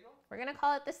Sammy bagel? We're gonna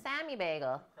call it the Sammy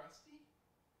bagel. Crusty?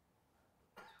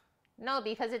 No,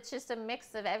 because it's just a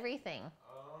mix of everything.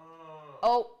 Oh.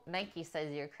 Oh, Nike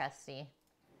says you're crusty.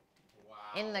 Wow.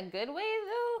 In the good way,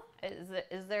 though?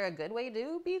 Is there a good way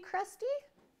to be crusty?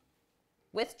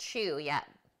 With chew, yeah.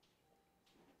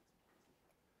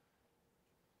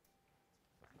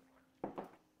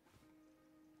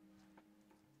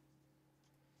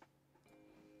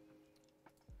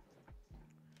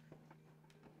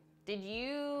 Did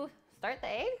you start the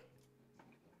egg?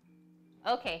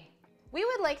 Okay. We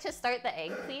would like to start the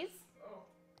egg, please. Oh.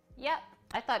 Yep.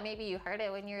 I thought maybe you heard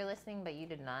it when you were listening, but you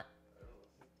did not.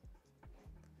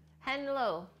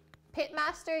 Hello.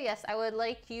 Pitmaster, yes, I would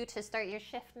like you to start your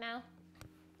shift now.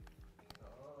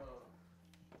 Oh.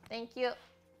 Thank you.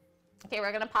 Okay,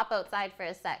 we're gonna pop outside for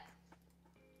a sec.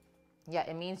 Yeah,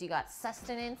 it means you got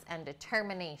sustenance and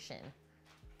determination.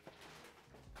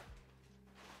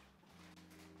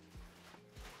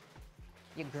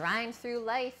 You grind through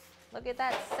life. Look at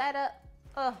that setup.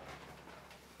 Oh,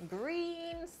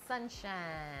 green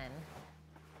sunshine.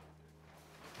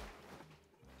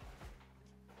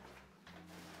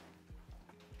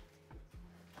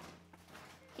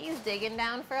 He's digging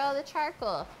down for all the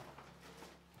charcoal.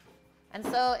 And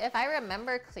so if I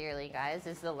remember clearly, guys,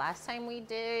 is the last time we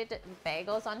did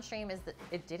bagels on stream is that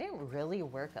it didn't really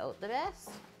work out the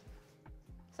best.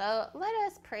 So let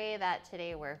us pray that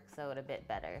today works out a bit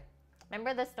better.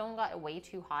 Remember the stone got way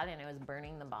too hot and it was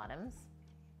burning the bottoms?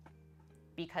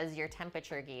 Because your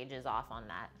temperature gauge is off on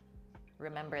that.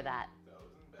 Remember that. That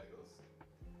wasn't bagels.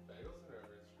 Bagels are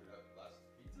never screwed up. Last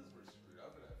pizzas were screwed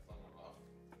up and I flung them off.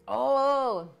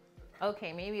 Oh,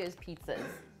 okay, maybe it was pizzas.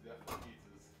 It's definitely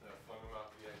pizzas. I flung them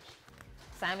off the edge.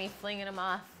 Sammy flinging them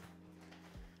off.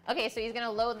 Okay, so he's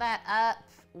gonna load that up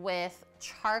with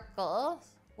charcoal.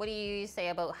 What do you say,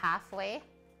 about halfway?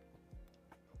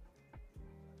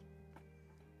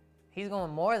 He's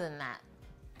going more than that.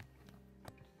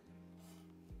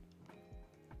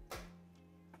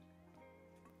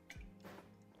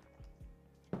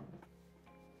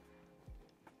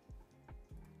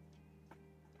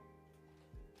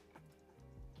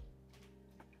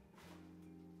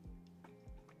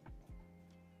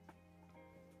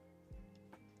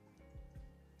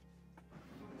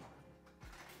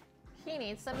 He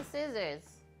needs some scissors.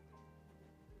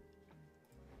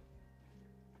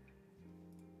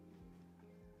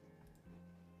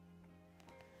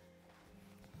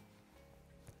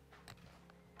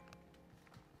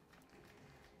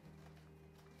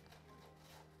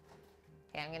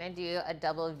 Okay, I'm gonna do a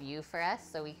double view for us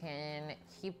so we can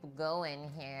keep going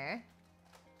here.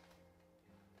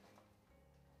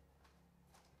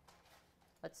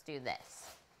 Let's do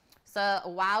this. So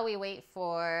while we wait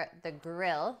for the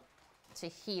grill to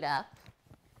heat up,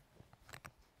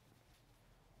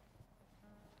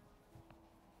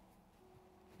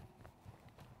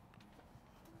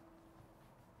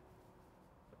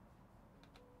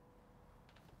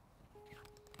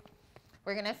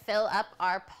 we're gonna fill up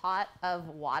our pot of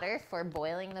water for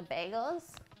boiling the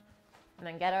bagels and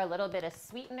then get our little bit of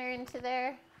sweetener into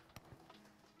there.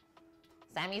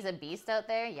 Sammy's a beast out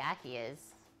there. Yeah, he is.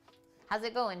 How's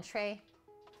it going, Trey?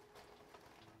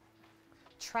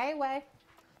 Trey way.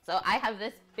 So I have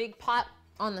this big pot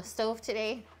on the stove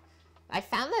today. I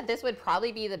found that this would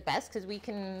probably be the best because we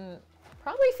can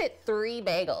probably fit 3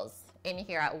 bagels in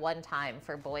here at one time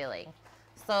for boiling.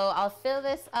 So I'll fill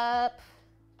this up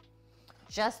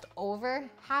just over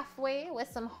halfway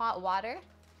with some hot water.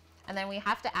 And then we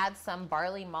have to add some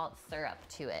barley malt syrup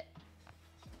to it.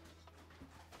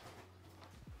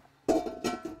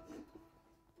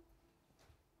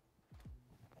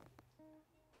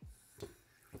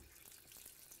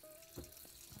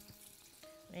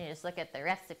 Let me just look at the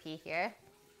recipe here.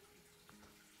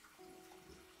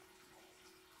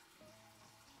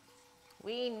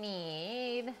 We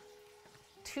need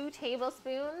 2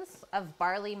 tablespoons of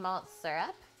barley malt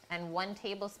syrup and 1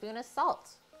 tablespoon of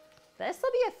salt. This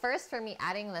will be a first for me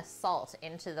adding the salt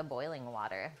into the boiling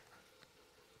water.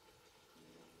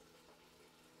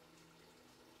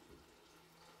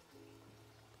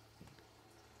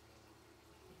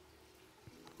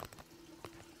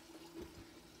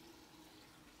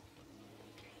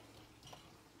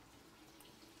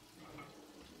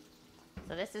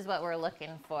 So this is what we're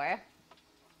looking for. I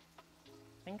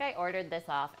think I ordered this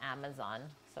off Amazon.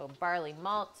 So barley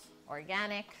malt,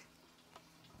 organic.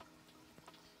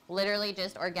 Literally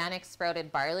just organic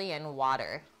sprouted barley and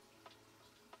water.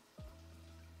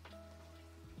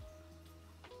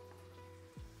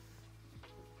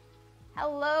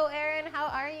 Hello, Aaron. How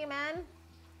are you, man?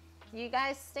 You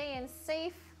guys staying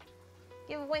safe?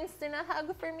 Give Winston a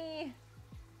hug for me.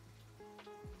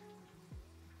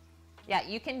 Yeah,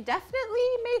 you can definitely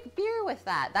make beer with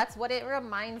that. That's what it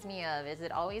reminds me of, is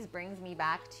it always brings me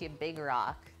back to Big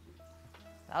Rock.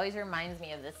 It always reminds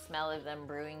me of the smell of them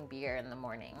brewing beer in the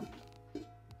morning.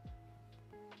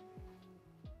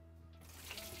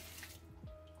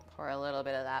 Pour a little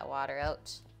bit of that water out.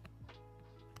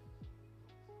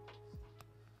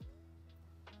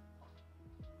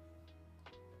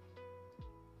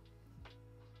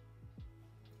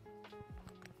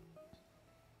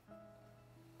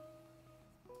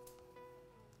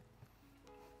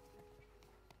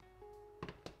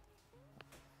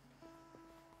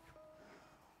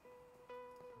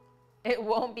 It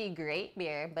won't be great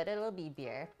beer, but it'll be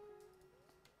beer.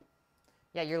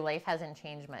 Yeah, your life hasn't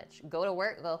changed much. Go to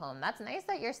work, go home. That's nice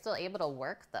that you're still able to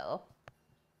work, though.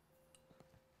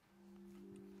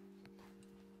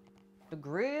 The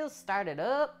grill started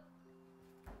up.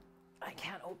 I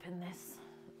can't open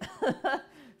this.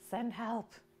 Send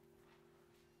help.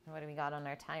 What do we got on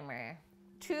our timer?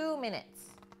 2 minutes.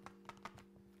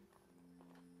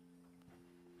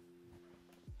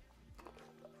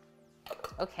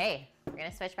 Okay, we're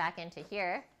gonna switch back into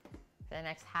here for the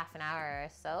next half an hour or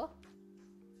so.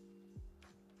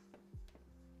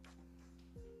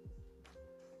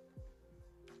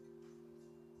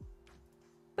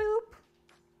 Boop.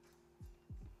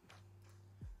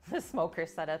 The smoker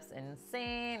setup's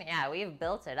insane. Yeah, we've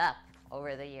built it up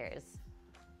over the years.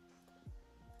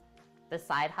 The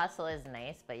side hustle is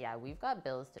nice, but yeah, we've got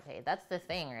bills to pay. That's the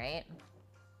thing, right?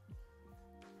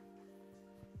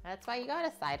 That's why you got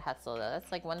a side hustle, though.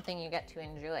 That's like one thing you get to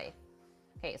enjoy.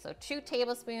 Okay, so 2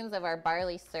 tablespoons of our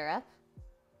barley syrup.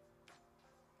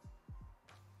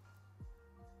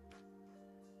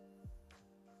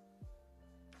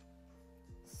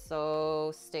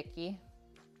 So sticky.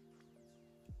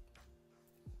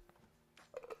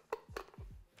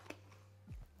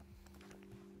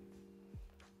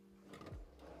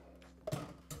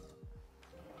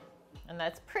 And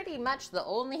that's pretty much the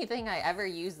only thing I ever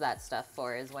use that stuff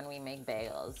for, is when we make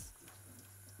bagels.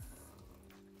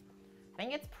 I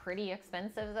think it's pretty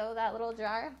expensive though, that little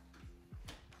jar.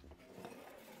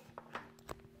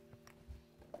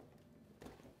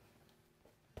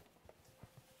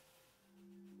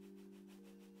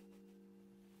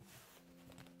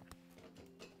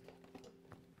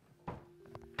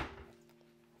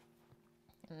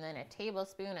 And then a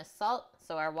tablespoon of salt.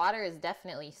 So our water is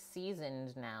definitely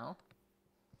seasoned now.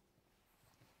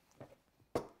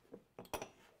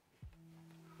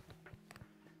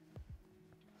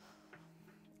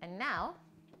 And now,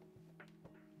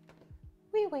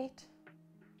 we wait.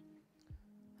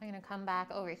 I'm gonna come back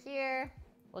over here.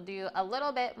 We'll do a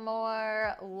little bit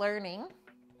more learning.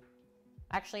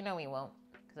 Actually, no, we won't,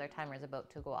 because our timer is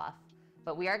about to go off.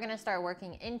 But we are gonna start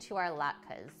working into our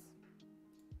latkes.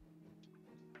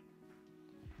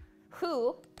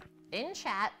 Who, in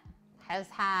chat, has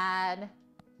had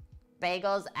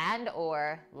bagels and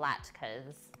or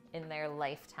latkes in their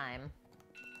lifetime?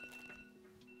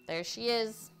 There she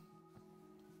is.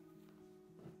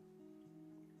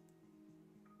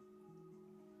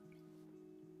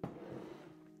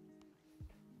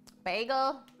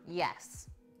 Bagel, yes.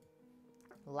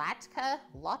 Latke?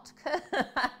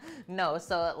 No,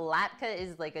 so latke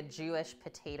is like a Jewish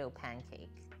potato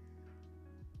pancake.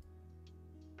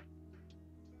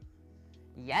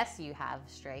 Yes, you have,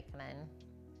 Strikeman.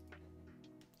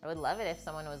 I would love it if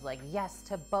someone was like, yes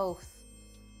to both.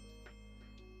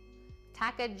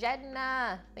 Taka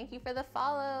Jedna, thank you for the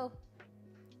follow.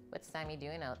 What's Sammy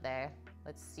doing out there?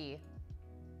 Let's see.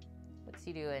 What's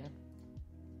he doing?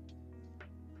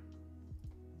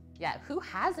 Yeah, who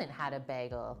hasn't had a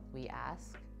bagel, we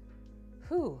ask?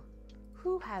 Who?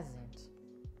 Who hasn't?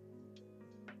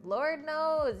 Lord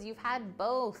knows, you've had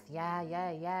both.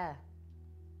 Yeah.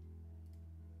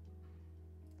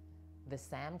 The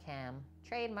Sam Cam,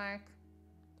 trademark.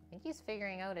 I think he's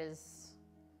figuring out his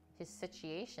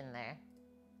situation there.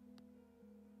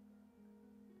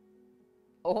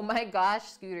 Oh my gosh,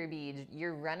 Scooter Beach,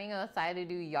 you're running outside to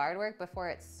do yard work before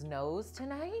it snows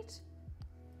tonight?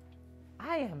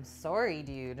 I am sorry,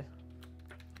 dude.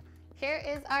 Here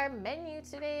is our menu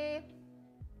today.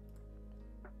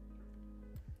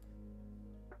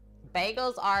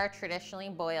 Bagels are traditionally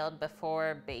boiled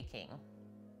before baking.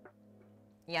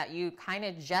 Yeah, you kind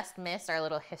of just missed our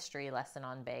little history lesson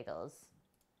on bagels.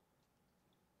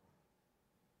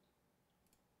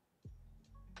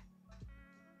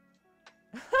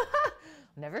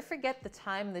 Never forget the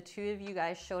time the two of you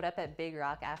guys showed up at Big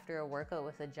Rock after a workout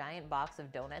with a giant box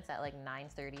of donuts at like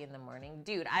 9:30 in the morning.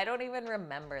 Dude, I don't even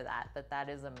remember that, but that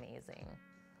is amazing.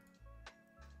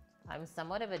 I'm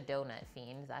somewhat of a donut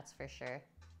fiend, that's for sure.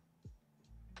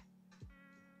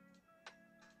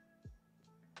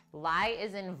 Lye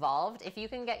is involved if you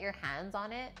can get your hands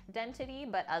on it, Dentity,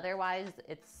 but otherwise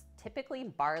it's typically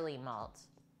barley malt.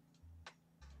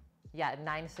 Yeah,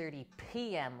 9:30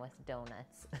 p.m. with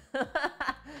donuts.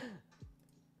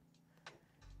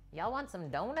 Y'all want some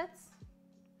donuts?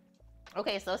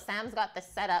 Okay, so Sam's got the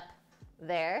setup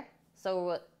there.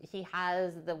 So he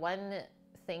has the one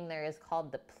thing there is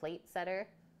called the plate setter.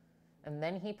 And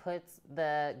then he puts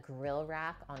the grill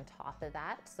rack on top of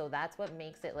that. So that's what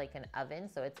makes it like an oven.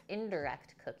 So it's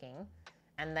indirect cooking.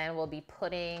 And then we'll be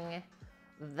putting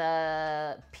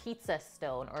the pizza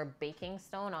stone or baking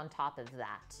stone on top of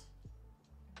that.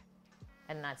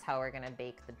 And that's how we're gonna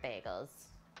bake the bagels.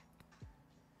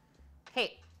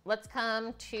 Okay, let's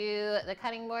come to the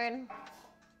cutting board.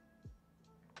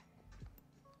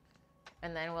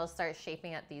 And then we'll start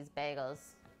shaping up these bagels,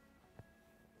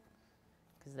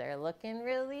 because they're looking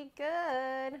really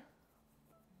good.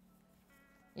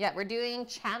 Yeah, we're doing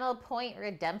channel point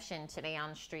redemption today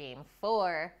on stream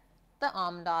for the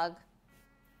Dog.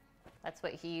 That's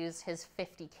what he used his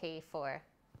 50K for.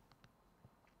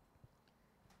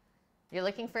 You're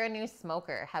looking for a new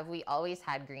smoker. Have we always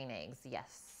had green eggs?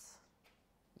 Yes.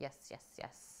 Yes, yes,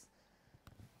 yes.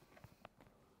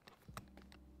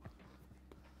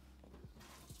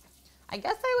 I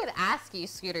guess I would ask you,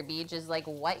 Scooter Beach, is like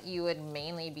what you would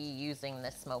mainly be using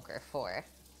the smoker for.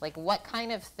 Like what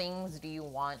kind of things do you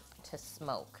want to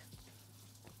smoke?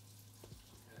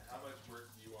 And how much work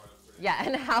do you want to put in? Yeah,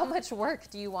 and how much work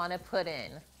do you want to put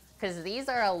in? Because these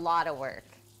are a lot of work.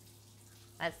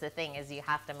 That's the thing, is you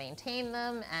have to maintain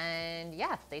them, and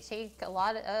yeah, they take a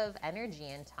lot of energy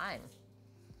and time.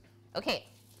 Okay,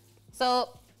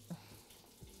 so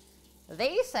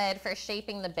they said for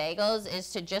shaping the bagels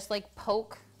is to just like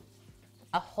poke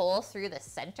a hole through the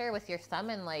center with your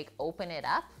thumb and like open it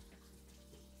up.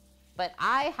 But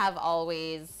I have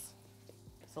always,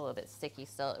 it's a little bit sticky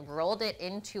still, rolled it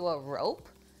into a rope,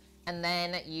 and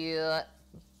then you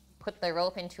put the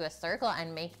rope into a circle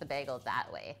and make the bagel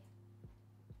that way.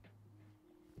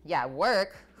 Yeah,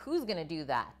 work. Who's gonna do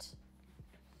that?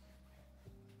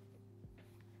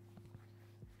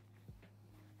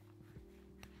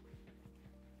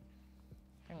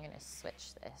 I'm gonna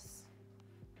switch this,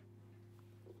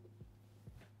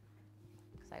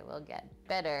 because I will get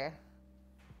better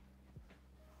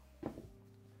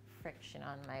friction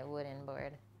on my wooden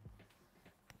board.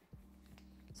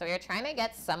 So we're trying to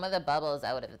get some of the bubbles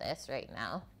out of this right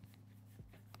now.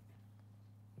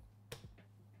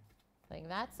 Like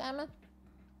that, Emma?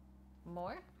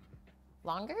 More?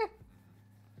 Longer?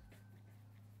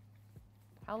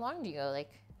 How long do you go?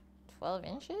 Like 12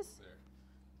 inches? There.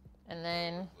 And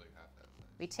then Like half that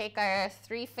size. we take our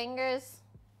 3 fingers,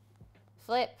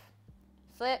 flip,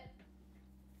 flip,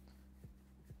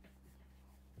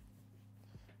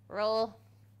 roll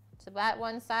to that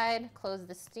one side, close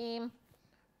the steam,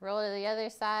 roll to the other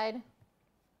side.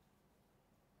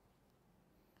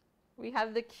 We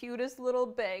have the cutest little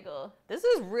bagel. This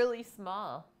is really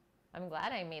small. I'm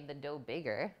glad I made the dough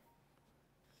bigger.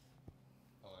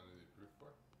 How long is it proof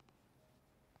for?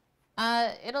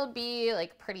 It'll be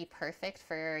like pretty perfect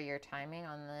for your timing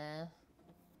on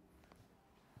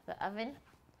the oven.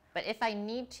 But if I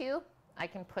need to, I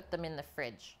can put them in the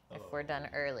fridge if we're done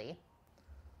early.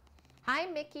 Hi,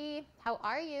 Mickey. How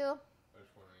are you? I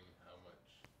was wondering how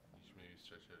much you should maybe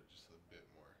stretch out just a bit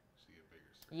more so you get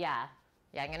bigger circles. Yeah.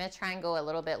 Yeah, I'm going to try and go a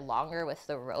little bit longer with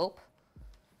the rope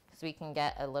so we can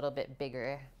get a little bit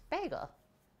bigger bagel.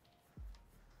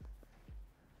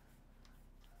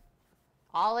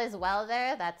 All is well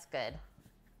there? That's good.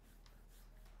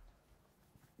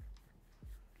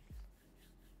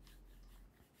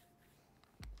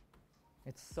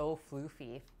 It's so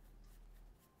floofy.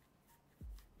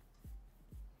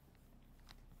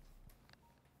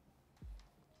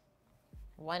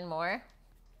 One more.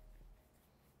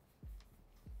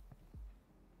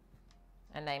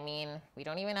 And I mean, we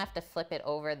don't even have to flip it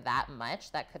over that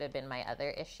much. That could have been my other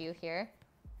issue here,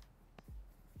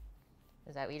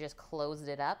 is that we just closed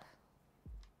it up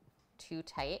too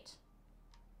tight.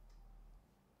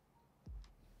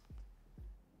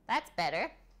 That's better.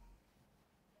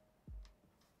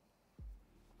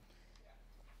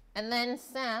 And then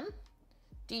Sam,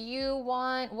 what do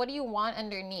you want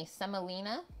underneath?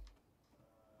 Semolina?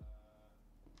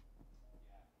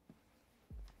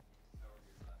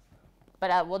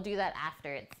 But we'll do that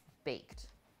after it's baked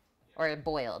or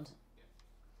boiled.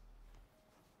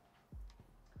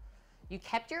 You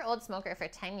kept your old smoker for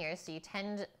 10 years, so you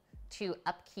tend to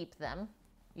upkeep them.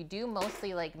 You do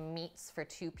mostly like meats for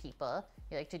 2 people.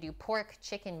 You like to do pork,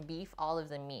 chicken, beef, all of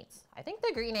the meats. I think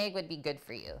the green egg would be good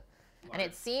for you. Large. And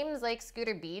it seems like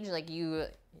Scooter Beach, like you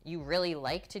really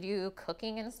like to do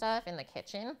cooking and stuff in the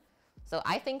kitchen. So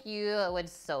I think you would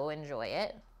so enjoy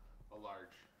it. A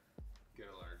large. Get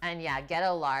a large. And yeah, get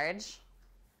a large.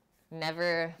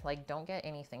 Never, like, don't get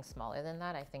anything smaller than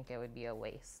that. I think it would be a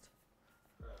waste.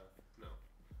 No.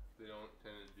 They don't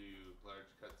tend to do large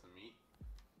cuts of meat.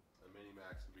 A mini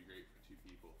max would be great for 2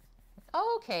 people.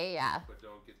 Oh, okay, yeah. But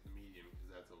don't get the medium because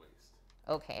that's a waste.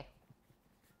 Okay.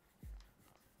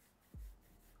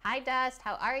 Hi, Dust.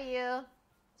 How are you?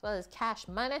 As well as Cash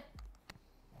Money.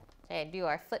 Today I do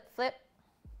our flip.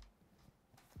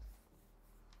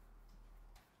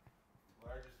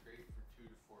 Large is great for 2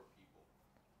 to 4 people.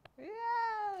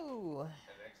 Yo!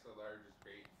 An extra large is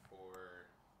great for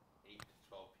 8 to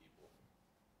 12 people.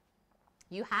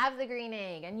 You have the green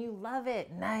egg and you love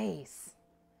it. Nice.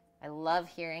 I love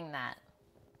hearing that.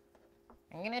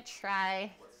 I'm gonna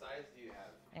try What size do you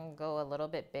have? and go a little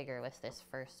bit bigger with this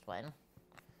first one.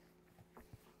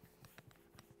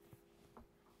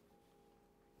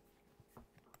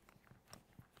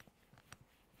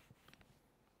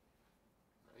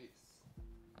 Nice.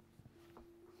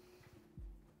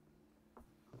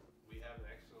 We have an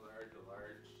extra large, a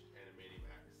large, and a mini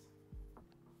max.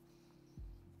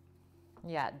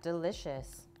 Yeah,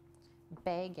 delicious.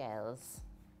 Bagels.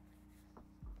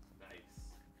 Nice.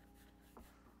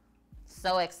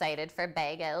 So excited for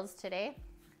bagels today.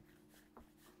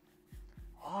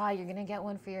 Oh, you're gonna get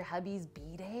one for your hubby's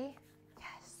B-Day?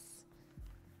 Yes.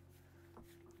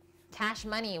 Cash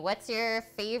Money, what's your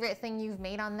favorite thing you've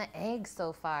made on the egg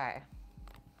so far?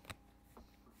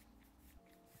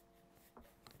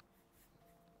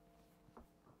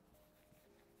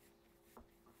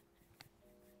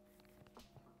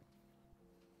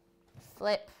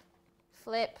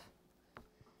 Flip,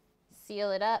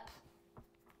 seal it up.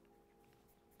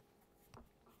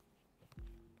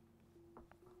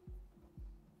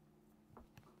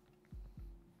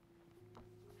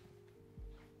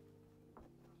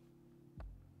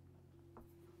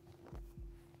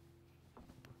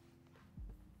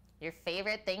 Your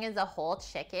favorite thing is a whole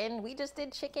chicken? We just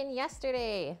did chicken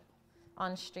yesterday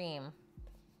on stream.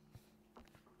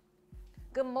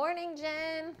 Good morning,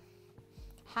 Jen.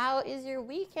 How is your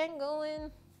weekend going?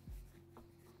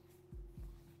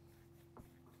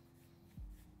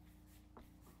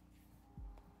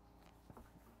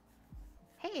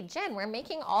 Hey, Jen, we're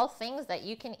making all things that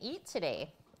you can eat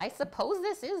today. I suppose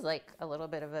this is like a little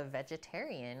bit of a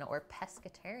vegetarian or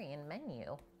pescatarian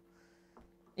menu.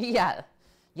 Yeah,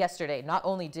 yesterday, not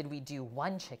only did we do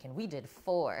 1 chicken, we did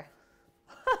 4.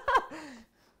 If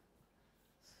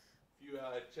you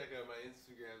check out my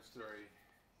Instagram story,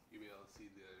 you'll be able to see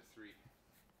the other 3.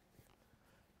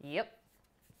 Yep.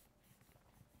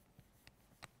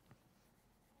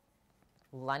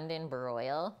 London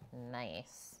broil,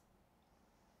 nice.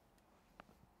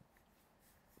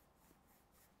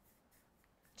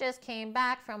 Just came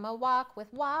back from a walk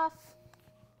with Waff.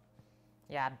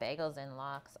 Yeah, bagels and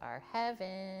lox are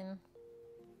heaven.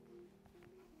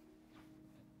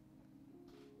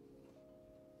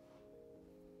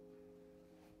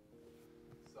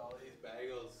 Sally's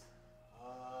bagels.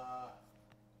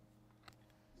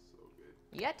 So good.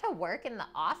 You had to work in the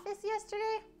office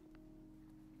yesterday?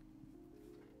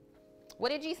 What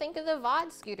did you think of the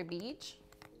VOD, Scooter Beach?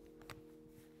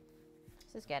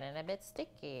 This is getting a bit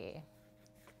sticky.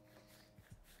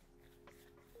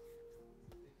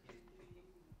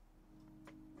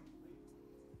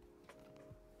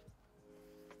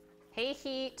 Hey,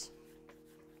 Heat.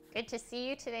 Good to see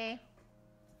you today.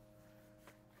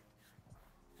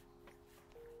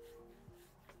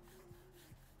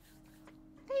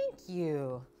 Thank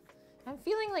you. I'm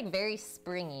feeling like very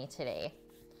springy today.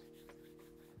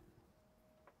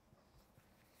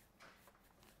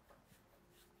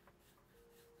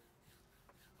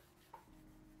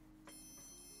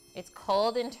 It's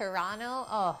cold in Toronto.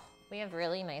 Oh, we have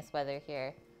really nice weather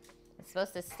here. It's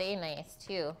supposed to stay nice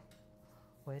too,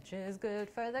 which is good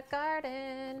for the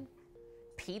garden.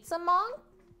 Pizza Mom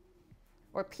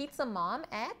or Pizza Mom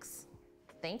X?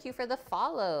 Thank you for the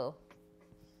follow.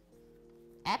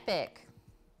 Epic.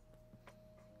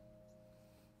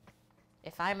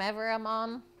 If I'm ever a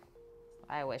mom,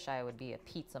 I wish I would be a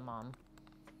pizza mom.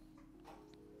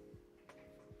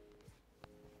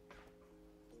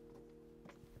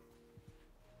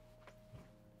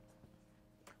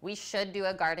 We should do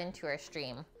a garden tour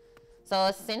stream.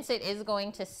 So since it is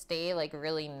going to stay like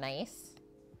really nice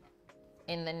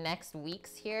in the next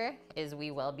weeks here is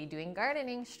we will be doing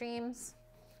gardening streams,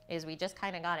 is we just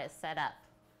kind of got it set up.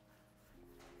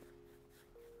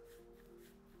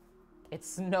 It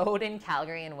snowed in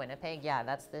Calgary and Winnipeg. Yeah,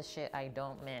 that's the shit I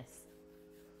don't miss.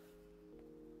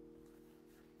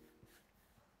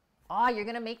 Oh, you're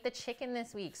gonna make the chicken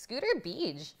this week. Scooter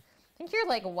Beach. I think you're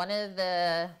like one of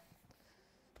the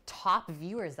top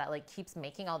viewers that like keeps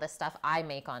making all this stuff I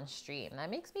make on stream. That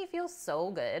makes me feel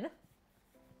so good.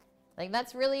 Like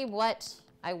that's really what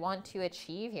I want to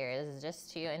achieve here, is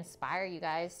just to inspire you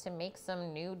guys to make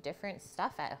some new different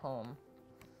stuff at home.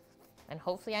 And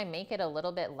hopefully I make it a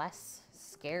little bit less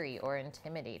scary or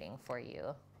intimidating for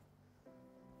you.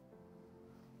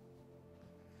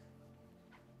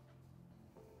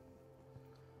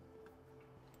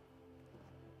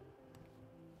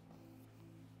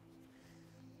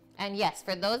 And yes,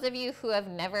 for those of you who have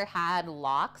never had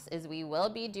lox, is we will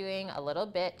be doing a little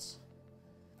bit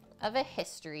of a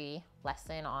history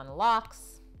lesson on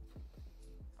lox.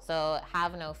 So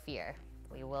have no fear.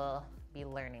 We will be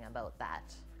learning about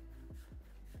that.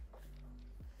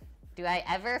 Do I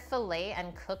ever fillet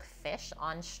and cook fish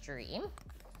on stream?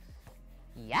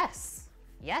 Yes.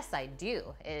 Yes, I do.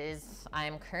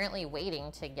 I'm currently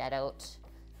waiting to get out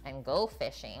and go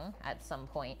fishing at some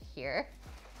point here.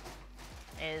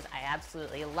 I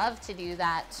absolutely love to do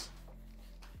that.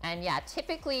 And yeah,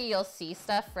 typically you'll see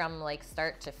stuff from like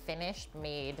start to finish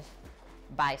made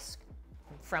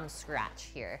from scratch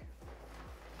here.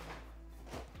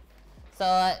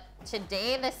 So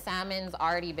today the salmon's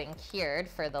already been cured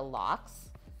for the lox,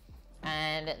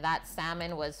 and that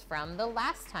salmon was from the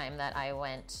last time that I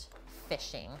went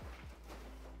fishing.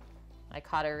 I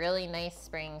caught a really nice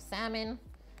spring salmon,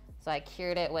 so I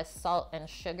cured it with salt and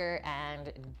sugar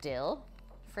and dill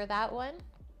for that one.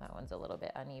 That one's a little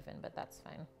bit uneven, but that's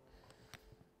fine.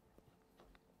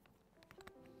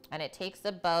 And it takes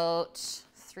about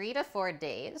 3 to 4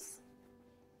 days.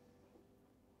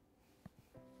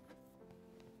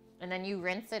 And then you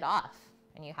rinse it off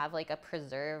and you have like a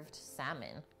preserved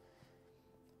salmon.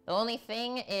 The only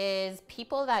thing is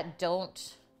people that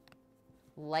don't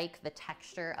like the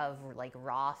texture of like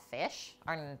raw fish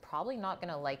are probably not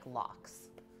gonna like lox.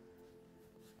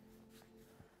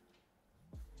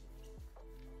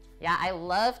 Yeah, I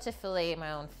love to fillet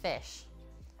my own fish.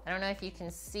 I don't know if you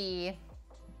can see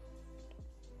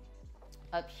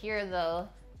up here though,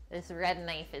 this red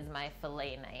knife is my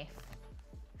fillet knife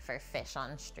for fish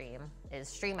on stream.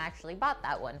 Stream actually bought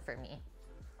that one for me.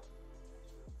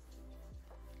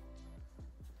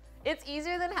 It's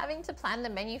easier than having to plan the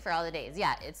menu for all the days.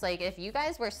 Yeah, it's like if you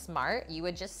guys were smart, you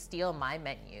would just steal my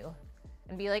menu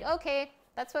and be like, okay,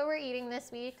 that's what we're eating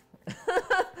this week.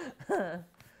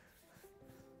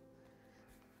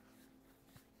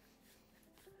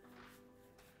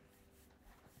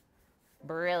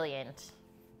 Brilliant.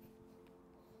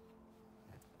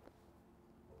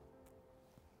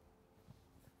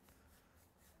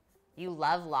 You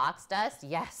love lox dust?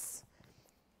 Yes.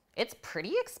 It's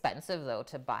pretty expensive though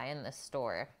to buy in the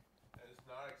store. And it's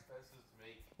not expensive to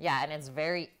make. Yeah, and it's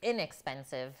very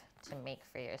inexpensive to make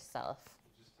for yourself.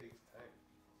 It just takes time.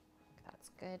 That's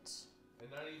good.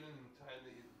 And not even time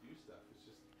that you do stuff. It's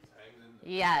just time in the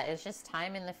Yeah, it's just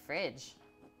time in the fridge.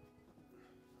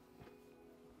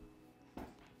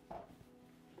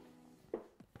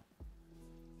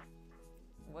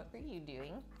 What were you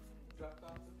doing? dropped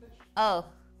off the fish. Oh.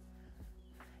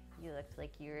 You looked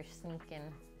like you were sneaking.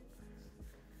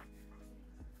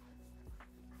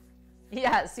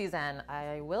 Yeah, Suzanne,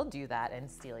 I will do that and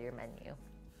steal your menu.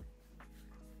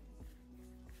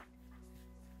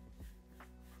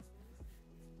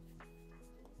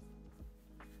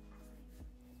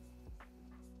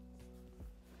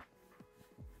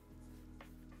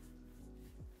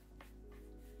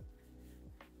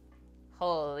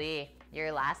 Holy,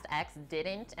 your last ex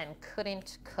didn't and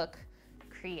couldn't cook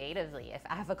creatively. If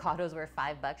avocados were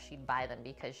 $5, she'd buy them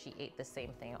because she ate the same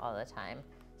thing all the time.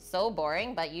 So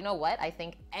boring, but you know what? I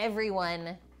think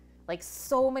everyone, like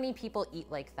so many people eat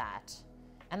like that.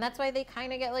 And that's why they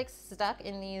kind of get like stuck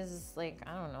in these like,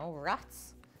 I don't know,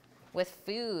 ruts with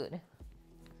food.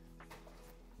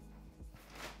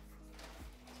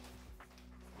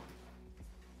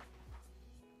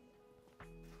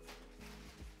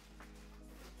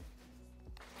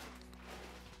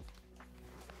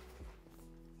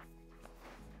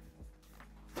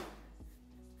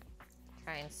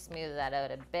 Try and smooth that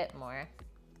out a bit more.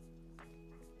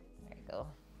 There you go.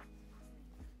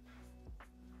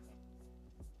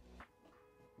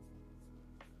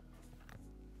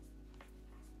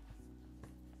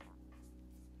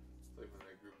 It's like when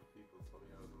that group of people told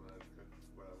me I wasn't allowed to cook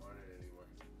what I wanted anymore.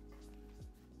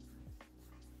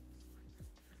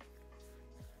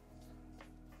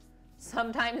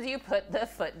 Sometimes you put the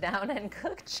foot down and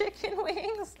cook chicken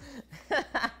wings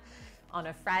on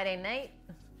a Friday night.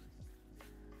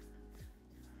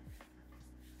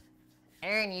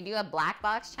 Erin, you do a black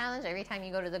box challenge every time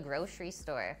you go to the grocery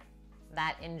store.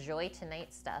 That enjoy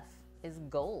tonight stuff is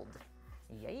gold.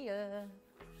 Yeah.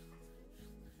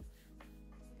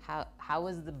 How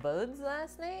was the buds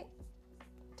last night?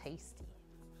 Tasty.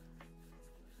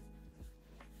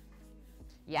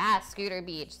 Yeah, Scooter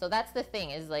Beach. So that's the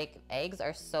thing is like eggs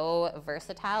are so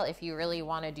versatile if you really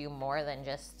want to do more than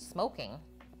just smoking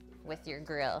with your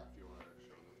grill. If you want to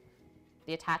show them.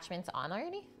 The attachment's on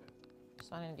already?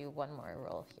 Just want to do one more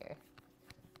roll here.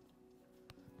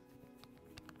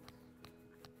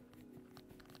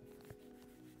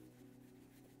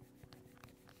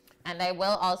 And I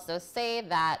will also say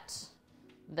that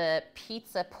the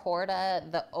Pizza Porta,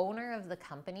 the owner of the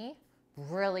company,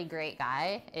 really great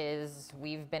guy,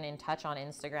 we've been in touch on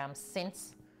Instagram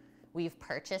since we've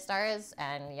purchased ours.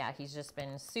 And yeah, he's just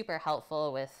been super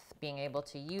helpful with being able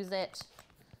to use it.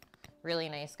 Really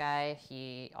nice guy.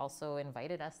 He also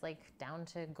invited us like down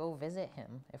to go visit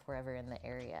him if we're ever in the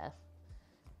area.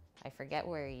 I forget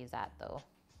where he's at though.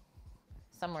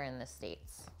 Somewhere in the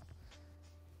States.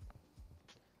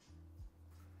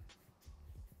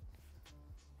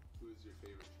 Who is your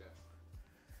favorite chef?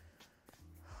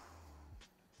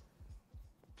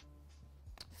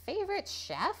 Favorite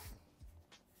chef?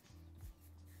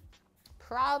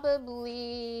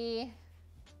 Probably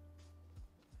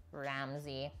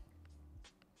Ramsay.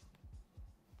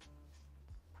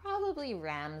 Probably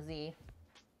Ramsay.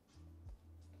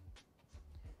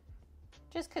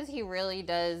 Just because he really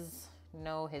does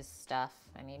know his stuff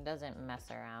and he doesn't mess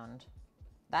around.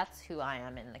 That's who I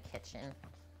am in the kitchen.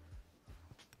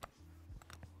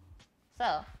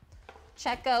 So,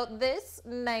 check out this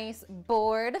nice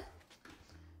board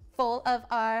full of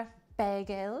our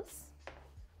bagels.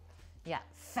 Yeah,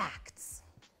 facts.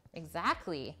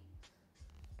 Exactly.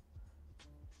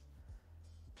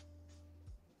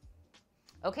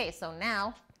 Okay, so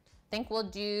now I think we'll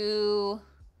do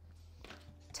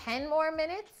 10 more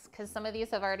minutes because some of these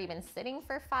have already been sitting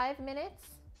for 5 minutes.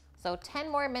 So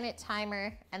 10 more minute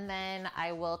timer, and then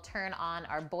I will turn on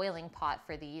our boiling pot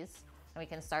for these and we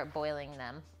can start boiling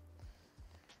them.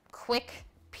 Quick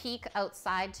peek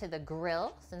outside to the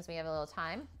grill since we have a little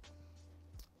time.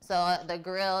 So the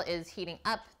grill is heating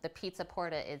up. The Pizza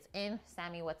Porta is in.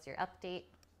 Sammy, what's your update?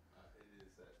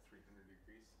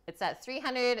 It is at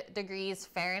 300 degrees. It's at 300 degrees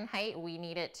Fahrenheit. We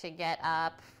need it to get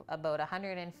up about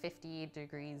 150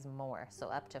 degrees more, so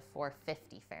up to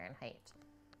 450 Fahrenheit.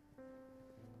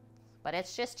 But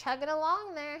it's just chugging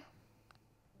along there.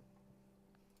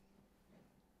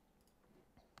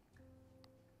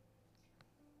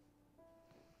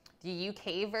 The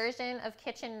UK version of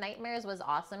Kitchen Nightmares was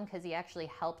awesome because he actually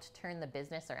helped turn the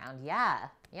business around. Yeah,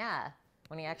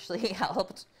 when he actually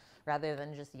helped rather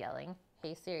than just yelling.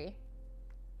 Hey Siri,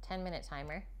 10-minute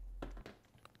timer.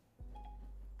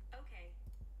 Okay,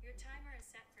 your timer is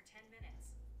set for 10 minutes.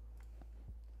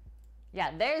 Yeah,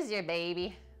 there's your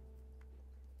baby.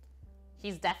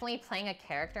 He's definitely playing a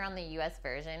character on the US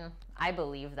version. I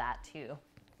believe that too.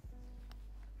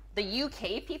 The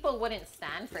UK people wouldn't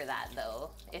stand for that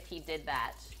though. If he did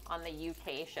that on the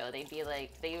UK show, they'd be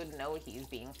like, they would know he's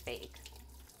being fake.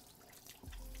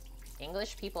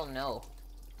 English people know.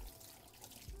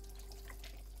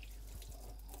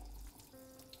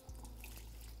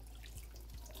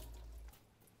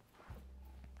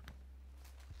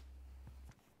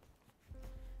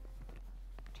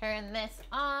 Turn this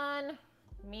on,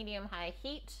 medium-high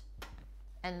heat,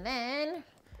 and then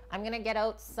I'm gonna get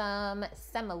out some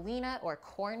semolina or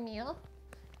cornmeal.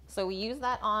 So we use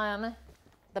that on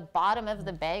the bottom of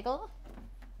the bagel.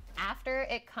 After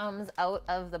it comes out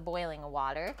of the boiling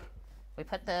water, we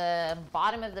put the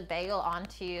bottom of the bagel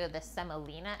onto the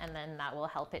semolina, and then that will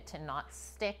help it to not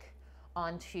stick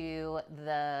onto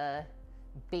the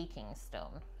baking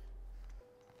stone.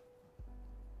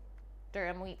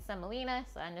 Durum wheat semolina,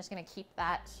 so I'm just gonna keep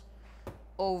that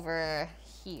over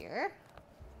here.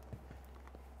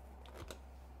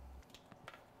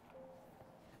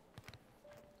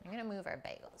 I'm gonna move our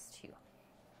bagels too.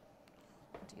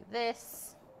 Do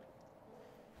this.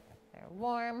 They're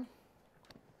warm.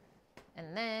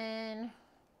 And then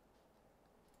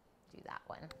do that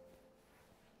one.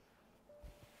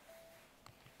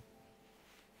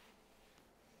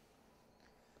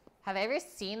 Have I ever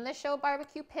seen the show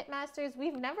Barbecue Pitmasters?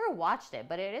 We've never watched it,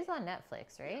 but it is on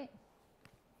Netflix, right?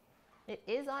 It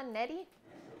is on Netty.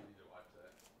 Still need to watch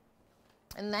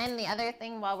that. And then the other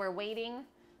thing while we're waiting,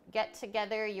 get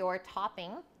together your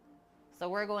topping. So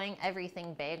we're going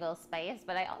everything bagel spice,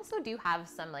 but I also do have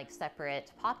some like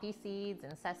separate poppy seeds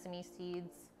and sesame seeds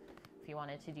if you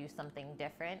wanted to do something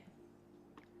different.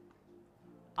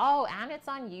 Oh, and it's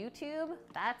on YouTube?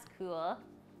 That's cool.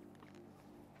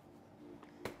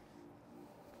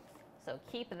 So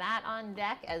keep that on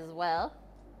deck as well.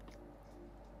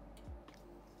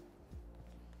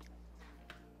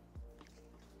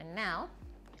 And now,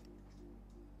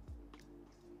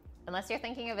 unless you're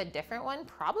thinking of a different one,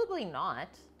 probably not.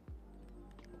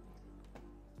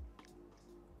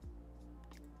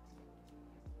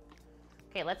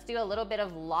 Okay, let's do a little bit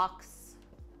of lox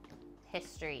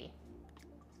history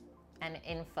and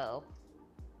info.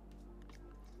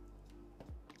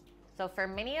 So for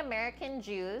many American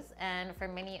Jews and for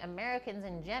many Americans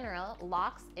in general,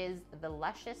 lox is the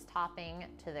luscious topping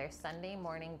to their Sunday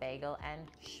morning bagel and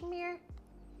schmear.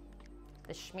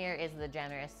 The schmear is the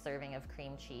generous serving of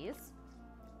cream cheese.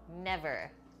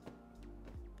 Never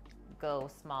go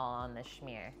small on the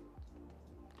schmear.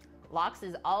 Lox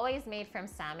is always made from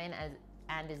salmon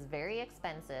and is very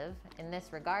expensive. In this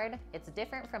regard, it's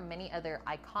different from many other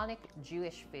iconic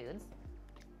Jewish foods,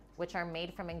 which are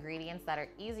made from ingredients that are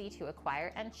easy to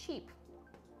acquire and cheap.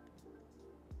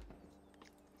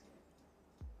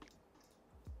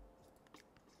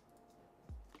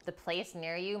 The place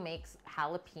near you makes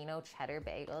jalapeno cheddar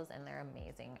bagels and they're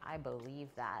amazing. I believe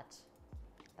that.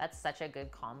 That's such a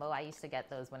good combo. I used to get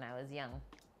those when I was young.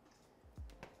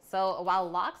 So while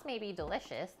lox may be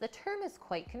delicious, the term is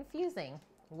quite confusing.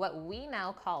 What we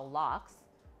now call lox,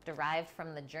 derived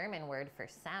from the German word for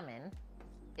salmon,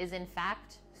 is in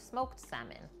fact smoked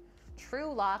salmon.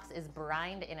 True lox is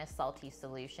brined in a salty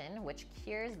solution, which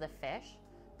cures the fish,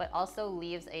 but also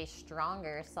leaves a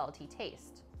stronger salty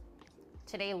taste.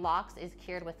 Today, lox is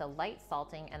cured with a light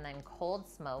salting and then cold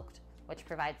smoked, which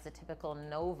provides the typical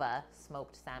Nova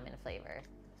smoked salmon flavor.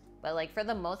 But like for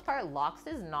the most part, lox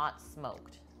is not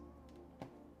smoked.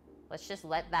 Let's just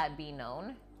let that be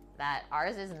known that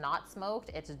ours is not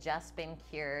smoked. It's just been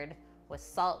cured with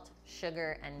salt,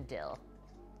 sugar, and dill.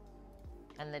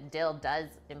 And the dill does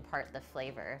impart the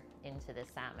flavor into the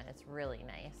salmon. It's really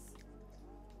nice.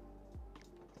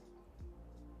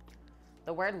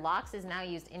 The word lox is now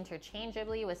used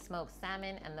interchangeably with smoked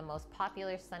salmon, and the most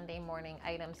popular Sunday morning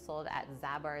item sold at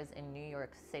Zabar's in New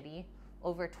York City,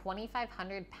 over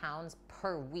 2,500 pounds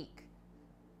per week.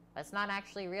 That's not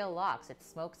actually real lox, it's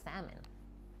smoked salmon.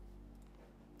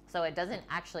 So it doesn't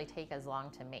actually take as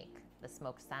long to make the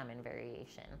smoked salmon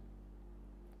variation.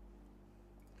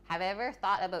 Have I ever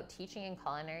thought about teaching in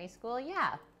culinary school?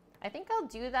 Yeah, I think I'll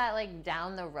do that like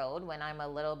down the road when I'm a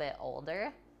little bit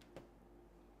older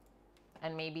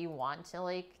and maybe want to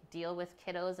like deal with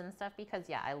kiddos and stuff, because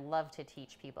yeah, I love to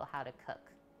teach people how to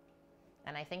cook.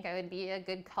 And I think I would be a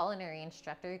good culinary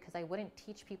instructor because I wouldn't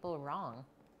teach people wrong.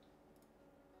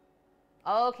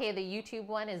 Okay, the YouTube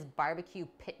one is Barbecue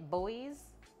Pit Boys.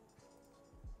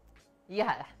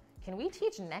 Yeah, can we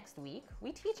teach next week?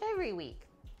 We teach every week.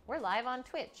 We're live on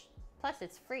Twitch, plus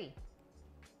it's free.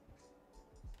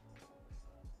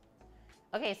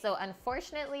 Okay, so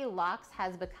unfortunately, lox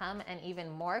has become an even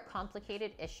more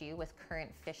complicated issue with current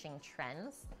fishing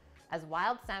trends. As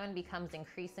wild salmon becomes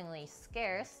increasingly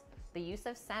scarce, the use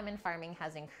of salmon farming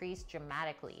has increased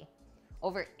dramatically.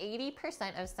 Over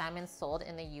 80% of salmon sold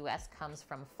in the US comes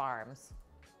from farms.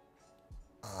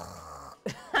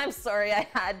 I'm sorry, I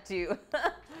had to.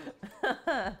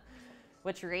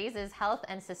 Which raises health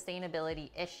and sustainability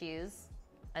issues.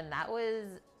 And that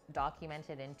was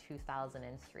documented in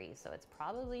 2003, so it's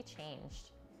probably changed.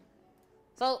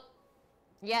 So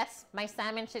yes, my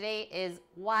salmon today is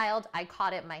wild. I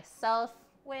caught it myself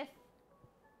with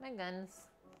my guns.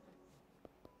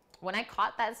 When I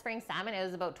caught that spring salmon, it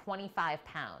was about 25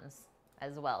 pounds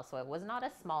as well, so it was not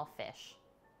a small fish.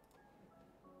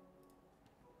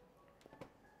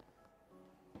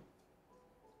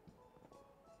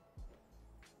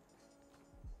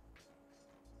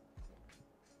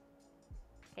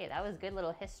 Okay, that was good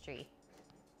little history.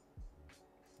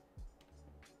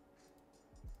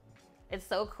 It's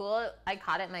so cool. I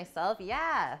caught it myself.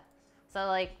 Yeah. So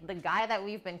like the guy that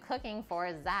we've been cooking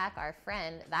for, Zach, our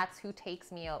friend, that's who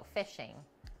takes me out fishing.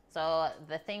 So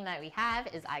the thing that we have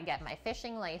is I get my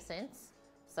fishing license.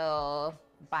 So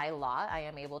by law, I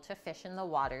am able to fish in the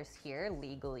waters here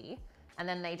legally. And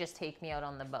then they just take me out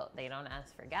on the boat. They don't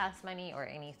ask for gas money or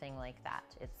anything like that.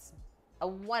 It's a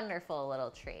wonderful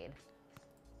little trade.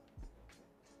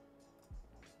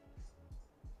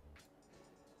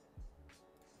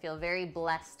 Feel very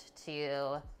blessed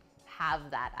to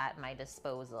have that at my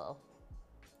disposal.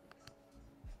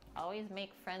 Always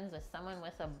make friends with someone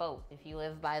with a boat if you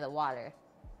live by the water.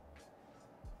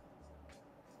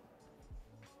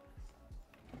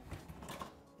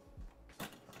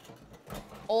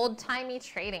 old-timey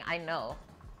trading. I know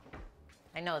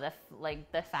the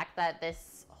fact that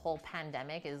this whole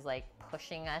pandemic is like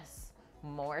pushing us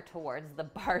more towards the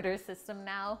barter system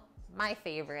now. My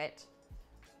favorite.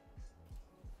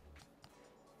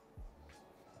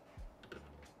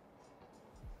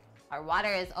 Our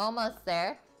water is almost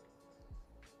there.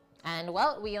 And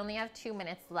well, we only have 2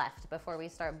 minutes left before we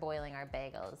start boiling our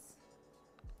bagels.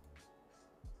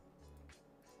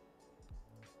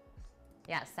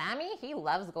 Yeah, Sammy, he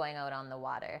loves going out on the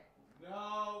water.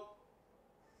 No.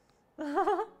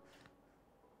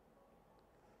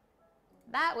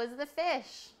 That was the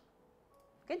fish.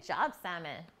 Good job,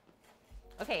 Salmon.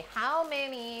 Okay, how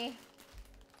many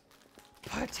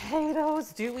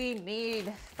potatoes do we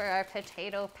need for our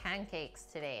potato pancakes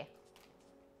today?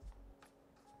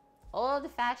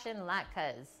 Old-fashioned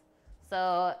latkes.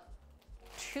 So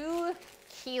 2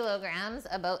 kilograms,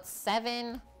 about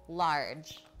 7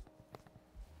 large.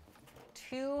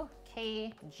 2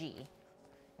 kg. I'm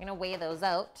gonna weigh those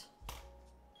out.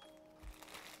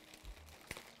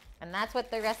 And that's what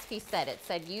the recipe said. It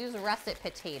said use russet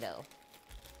potato.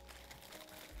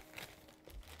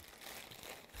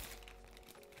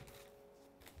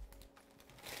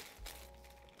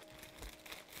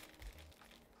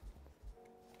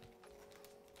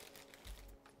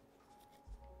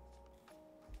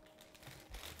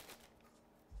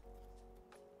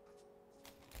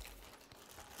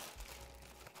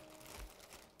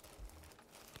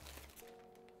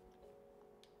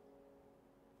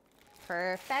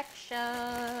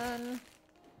 Perfection.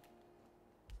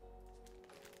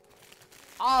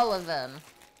 All of them.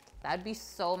 That'd be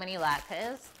so many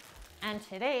latkes. And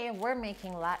today we're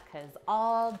making latkes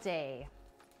all day.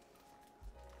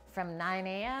 From 9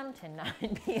 a.m. to 9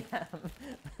 p.m.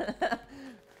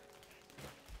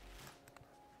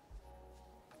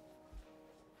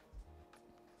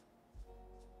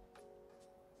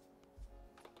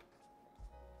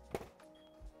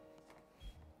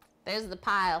 There's the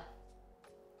pile.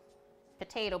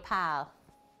 Potato pile.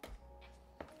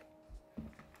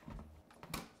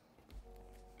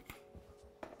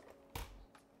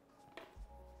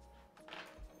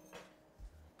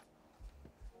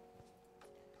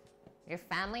 Your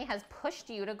family has pushed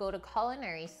you to go to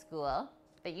culinary school,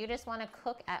 but you just want to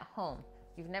cook at home.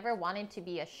 You've never wanted to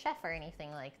be a chef or anything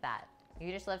like that.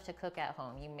 You just love to cook at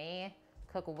home. You may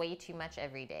cook way too much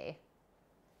every day,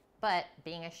 but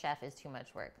being a chef is too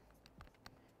much work.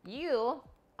 You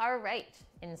are right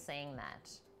in saying that.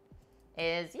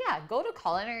 Yeah, go to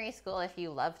culinary school if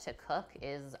you love to cook.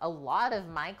 Is a lot of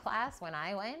my class when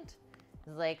I went,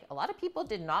 like a lot of people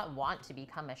did not want to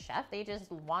become a chef. They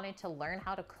just wanted to learn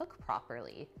how to cook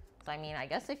properly. So I mean, I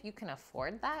guess if you can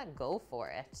afford that, go for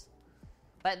it.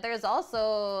 But there's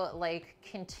also like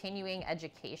continuing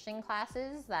education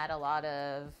classes that a lot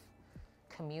of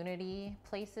community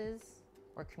places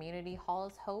or community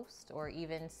halls host, or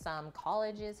even some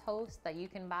colleges host that you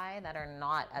can buy that are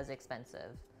not as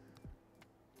expensive.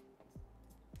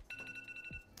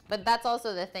 But that's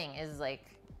also the thing is like,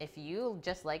 if you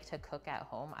just like to cook at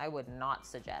home, I would not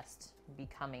suggest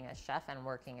becoming a chef and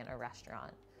working in a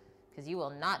restaurant because you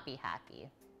will not be happy.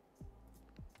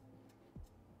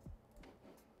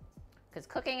 Because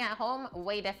cooking at home,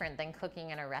 way different than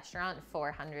cooking in a restaurant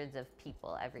for hundreds of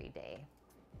people every day.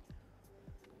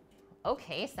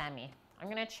 Okay, Sammy, I'm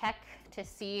gonna check to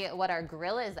see what our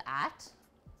grill is at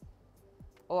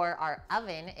or our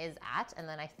oven is at, and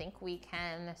then I think we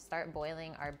can start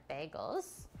boiling our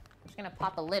bagels. I'm just gonna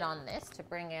pop a lid on this to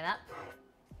bring it up.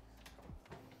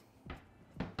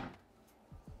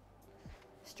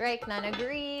 Strike None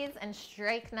agrees, and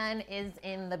Strike None is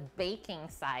in the baking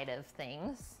side of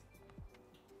things.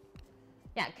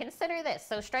 Yeah, consider this.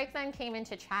 So Strike None came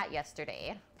into chat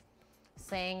yesterday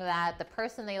saying that the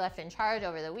person they left in charge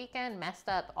over the weekend messed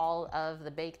up all of the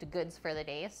baked goods for the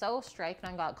day. So Strike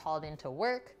None got called into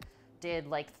work, did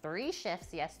like 3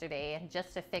 shifts yesterday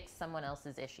just to fix someone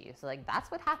else's issue. So like that's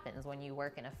what happens when you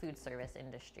work in a food service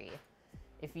industry.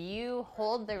 If you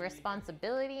hold the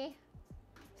responsibility,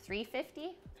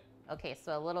 350? Okay,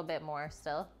 so a little bit more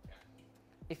still.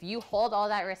 If you hold all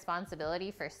that responsibility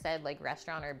for said like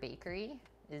restaurant or bakery,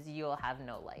 is you'll have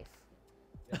no life.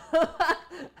 Yeah.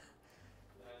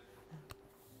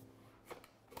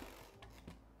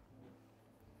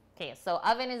 Okay, so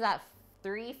oven is at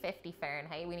 350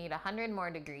 Fahrenheit. We need 100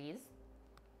 more degrees.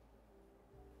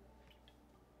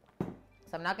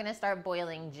 So I'm not gonna start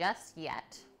boiling just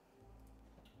yet.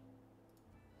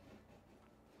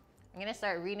 I'm gonna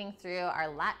start reading through our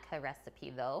latke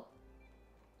recipe though.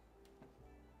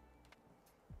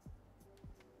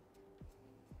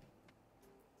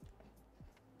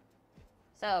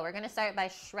 So we're gonna start by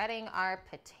shredding our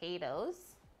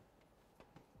potatoes.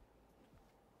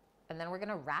 And then we're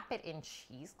gonna wrap it in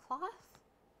cheesecloth.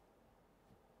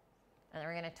 And then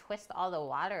we're gonna twist all the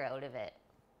water out of it.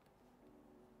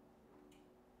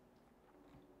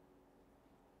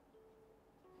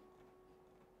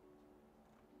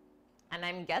 And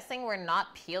I'm guessing we're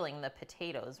not peeling the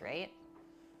potatoes, right?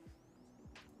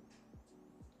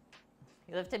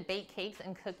 You love to bake cakes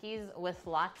and cookies with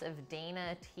lots of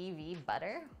Dana TV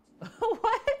butter?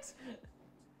 What?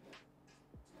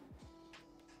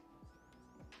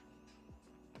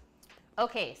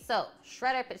 Okay, so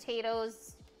shred our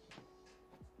potatoes,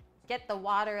 get the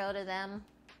water out of them.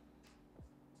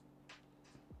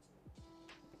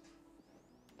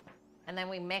 And then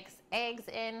we mix eggs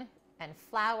in and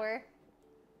flour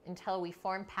until we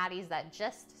form patties that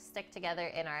just stick together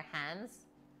in our hands.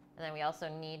 And then we also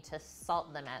need to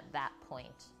salt them at that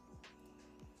point.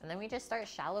 And then we just start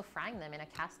shallow frying them in a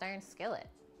cast iron skillet.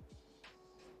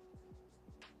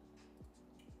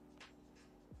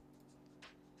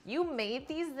 You made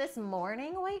these this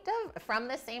morning, White Dove, from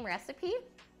the same recipe?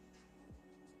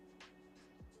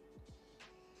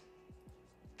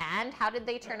 And how did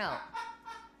they turn out?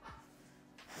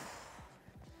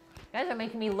 You guys are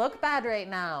making me look bad right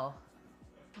now.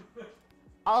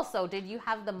 Also, did you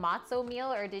have the matzo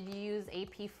meal or did you use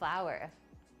AP flour?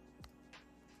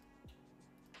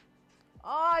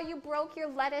 Oh, you broke your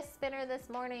lettuce spinner this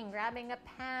morning grabbing a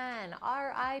pan.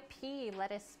 R.I.P.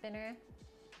 lettuce spinner.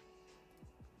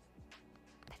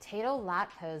 Potato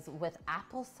latkes with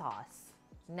applesauce.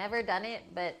 Never done it,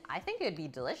 but I think it would be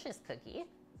delicious, Cookie.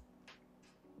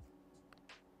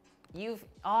 You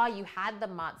had the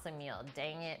matzo meal.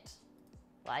 Dang it.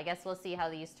 Well, I guess we'll see how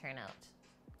these turn out.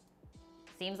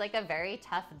 Seems like a very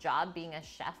tough job being a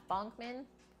chef, Bonkman.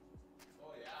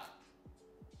 Oh, yeah.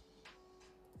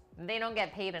 They don't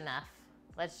get paid enough.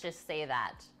 Let's just say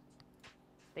that.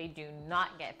 They do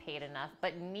not get paid enough,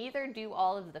 but neither do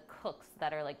all of the cooks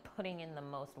that are like putting in the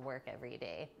most work every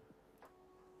day.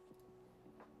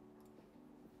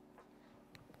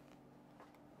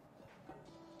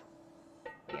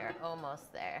 We are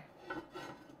almost there.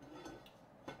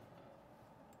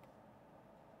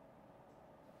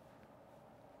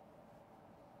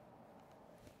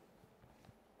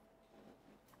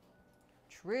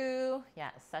 True. Yeah,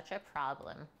 such a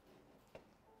problem.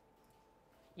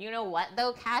 You know what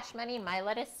though, Cash Money? My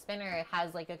lettuce spinner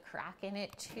has like a crack in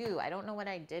it too. I don't know what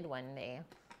I did one day.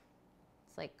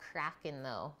 It's like cracking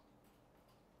though.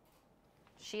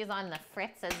 She's on the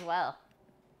fritz as well.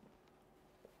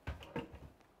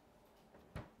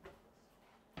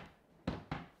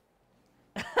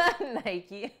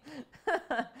 Nike.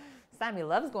 Sammy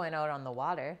loves going out on the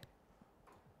water.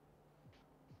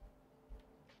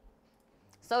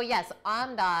 So yes,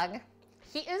 Dog,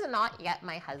 he is not yet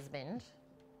my husband.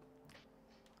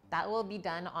 That will be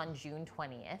done on June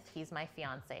 20th. He's my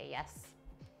fiance, yes.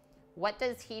 What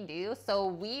does he do? So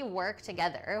we work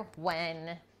together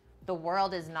when the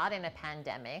world is not in a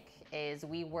pandemic.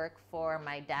 We work for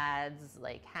my dad's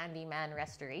like handyman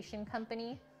restoration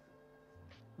company.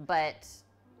 But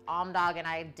Dog and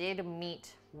I did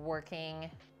meet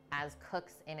working as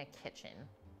cooks in a kitchen.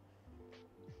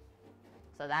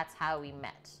 So that's how we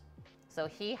met. So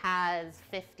he has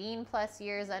 15 plus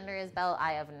years under his belt.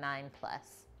 I have 9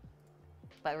 plus.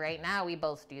 But right now we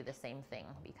both do the same thing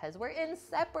because we're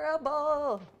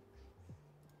inseparable.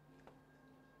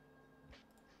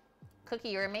 Cookie,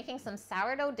 you were making some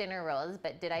sourdough dinner rolls,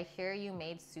 but did I hear you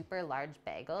made super large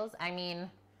bagels? I mean,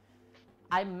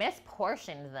 I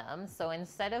misportioned them. So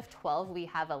instead of 12, we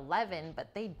have 11,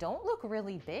 but they don't look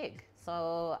really big.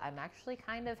 So I'm actually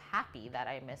kind of happy that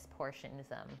I misportioned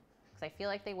them because I feel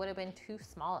like they would have been too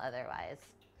small otherwise.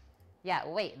 Yeah,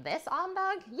 wait, this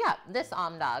Dog? Yeah, this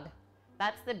Dog.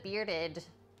 That's the bearded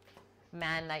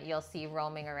man that you'll see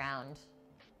roaming around.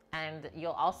 And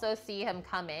you'll also see him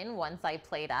come in once I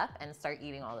plate up and start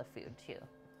eating all the food too.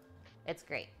 It's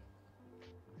great.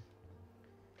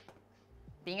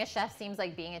 Being a chef seems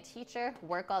like being a teacher,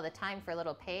 work all the time for a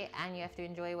little pay, and you have to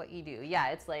enjoy what you do. Yeah,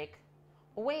 it's like,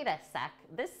 wait a sec,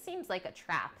 this seems like a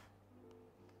trap.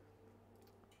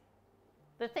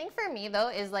 The thing for me though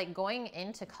is like going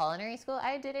into culinary school,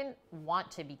 I didn't want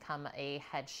to become a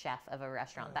head chef of a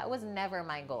restaurant. That was never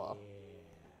my goal.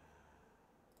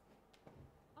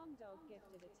 Dog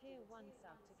gifted a tier 1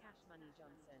 sub to Cash Money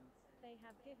Johnson. They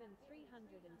have given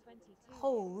 322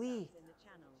 Holy. subs in the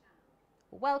channel.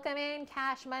 Welcome in,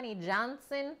 Cash Money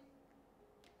Johnson.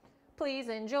 Please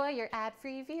enjoy your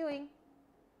ad-free viewing.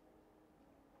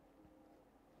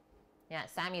 Yeah,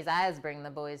 Sammy's eyes bring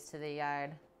the boys to the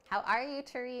yard. How are you,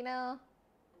 Torino?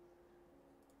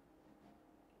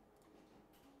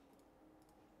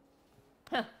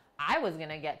 I was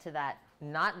gonna get to that.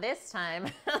 Not this time.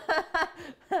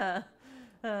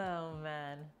 Oh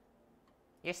man.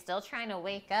 You're still trying to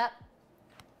wake up?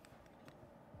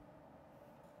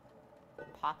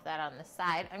 Pop that on the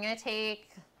side. I'm gonna take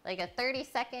like a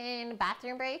 30-second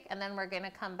bathroom break, and then we're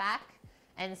gonna come back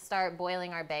and start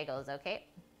boiling our bagels, okay?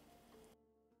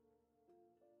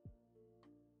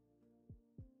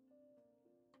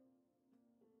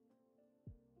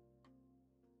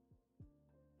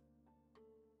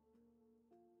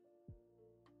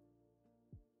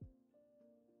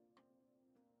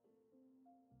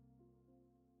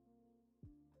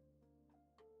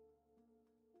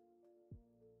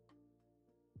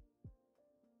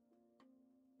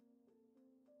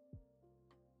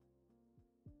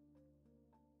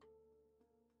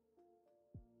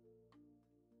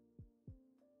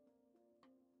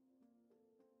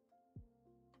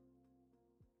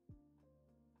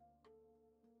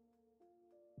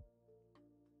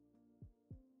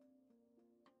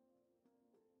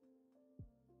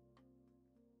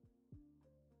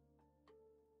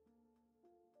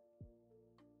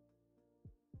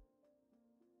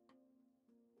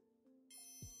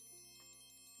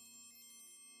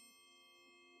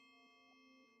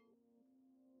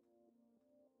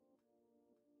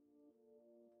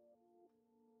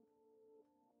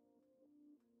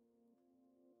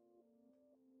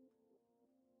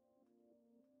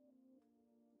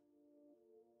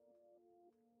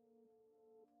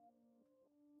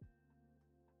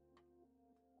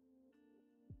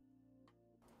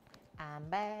 I'm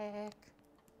back.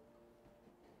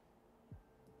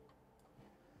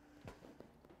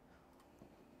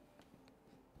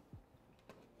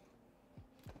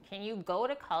 Can you go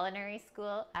to culinary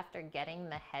school after getting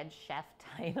the head chef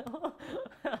title?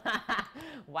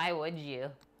 Why would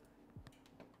you?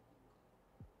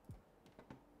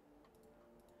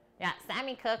 Yeah,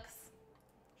 Sammy cooks.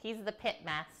 He's the pit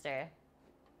master.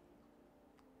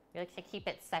 We like to keep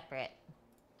it separate.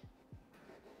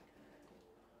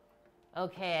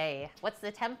 Okay, what's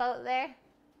the temp out there? I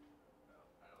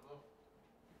don't know.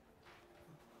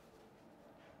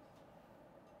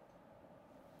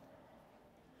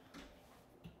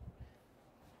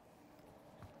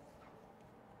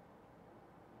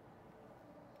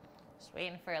 Just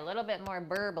waiting for a little bit more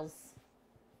burbles.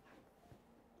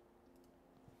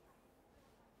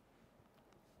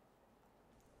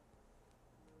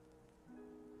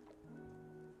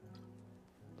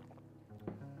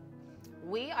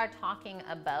 We are talking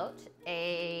about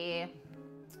a,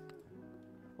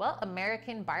 well,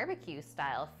 American barbecue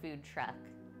style food truck.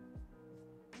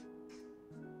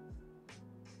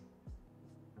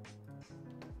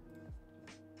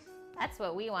 That's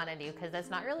what we want to do, because that's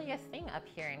not really a thing up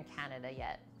here in Canada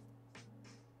yet.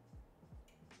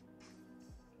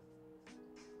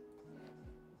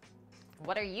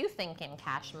 What are you thinking,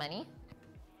 Cash Money?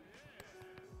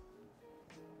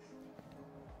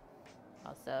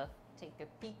 Also, take a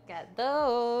peek at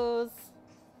those.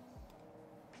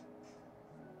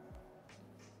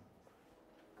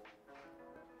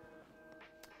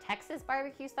 Texas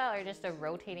barbecue style or just a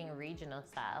rotating regional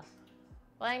style?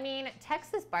 Well, I mean,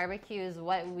 Texas barbecue is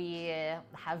what we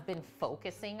have been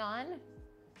focusing on.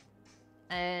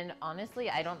 And honestly,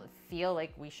 I don't feel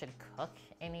like we should cook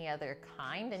any other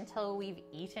kind until we've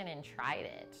eaten and tried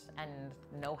it and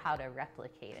know how to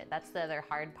replicate it. That's the other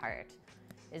hard part,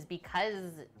 is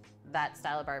because that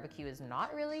style of barbecue is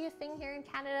not really a thing here in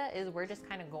Canada, is we're just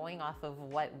kind of going off of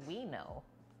what we know.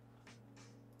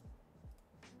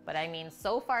 But I mean,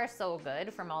 so far so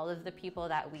good from all of the people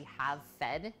that we have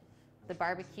fed the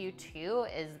barbecue to,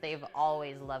 is they've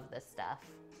always loved this stuff.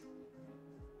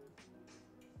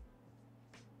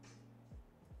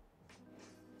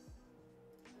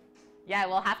 Yeah,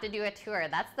 we'll have to do a tour.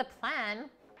 That's the plan.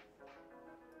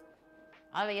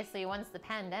 Obviously, once the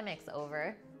pandemic's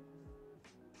over.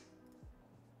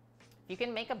 If you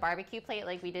can make a barbecue plate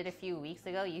like we did a few weeks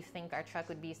ago, you think our truck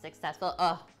would be successful?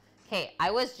 Oh, okay,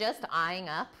 I was just eyeing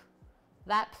up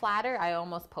that platter. I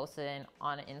almost posted it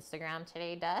on Instagram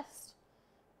today, Dust.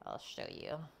 I'll show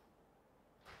you.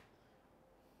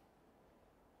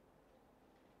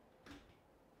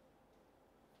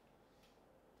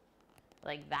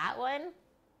 Like that one.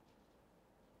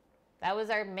 That was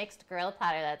our mixed grill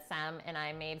platter that Sam and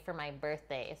I made for my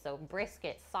birthday. So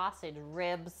brisket, sausage,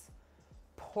 ribs,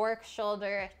 pork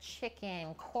shoulder,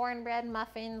 chicken, cornbread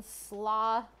muffins,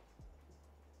 slaw.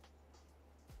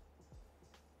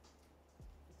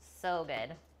 So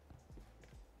good.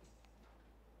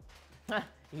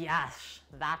 Yes,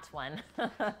 that one.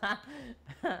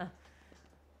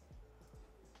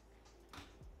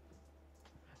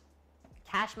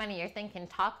 Cash Money, you're thinking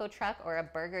taco truck or a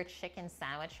burger chicken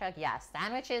sandwich truck? Yeah,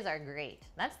 sandwiches are great.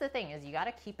 That's the thing, is you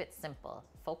gotta keep it simple.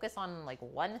 Focus on like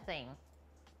one thing.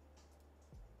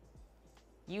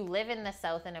 You live in the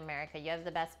South in America. You have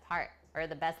the best part, or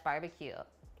the best barbecue.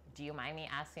 Do you mind me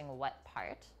asking what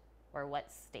part or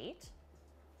what state?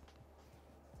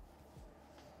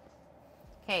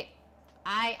 Okay,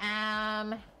 I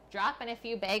am dropping a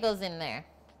few bagels in there.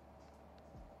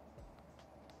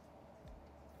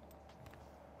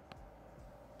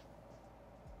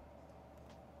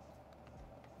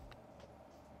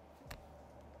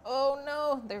 Oh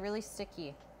no, they're really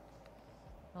sticky.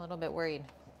 I'm a little bit worried.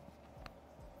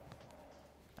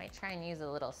 Might try and use a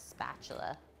little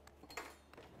spatula.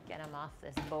 Get them off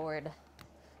this board.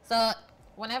 So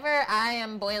whenever I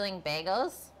am boiling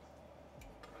bagels,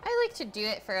 I like to do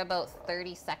it for about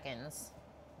 30 seconds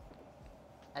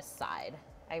aside.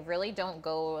 I really don't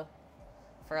go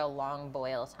for a long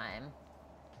boil time.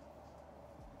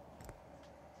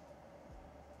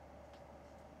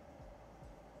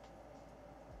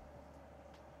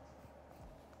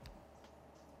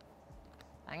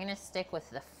 I'm gonna stick with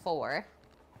the 4.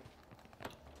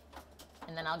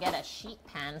 And then I'll get a sheet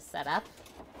pan set up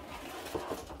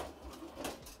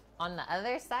on the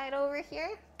other side over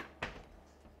here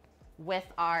with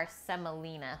our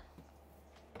semolina.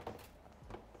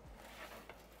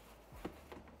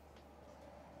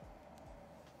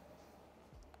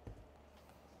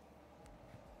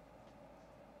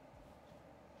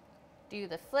 Do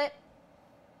the flip.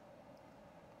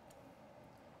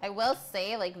 I will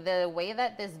say, like, the way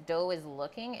that this dough is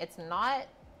looking, it's not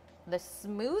the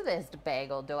smoothest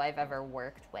bagel dough I've ever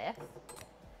worked with.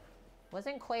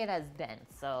 Wasn't quite as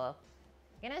dense, so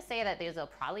I'm gonna say that these will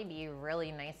probably be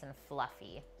really nice and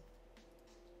fluffy.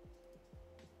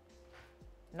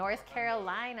 North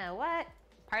Carolina, what?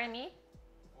 Pardon me?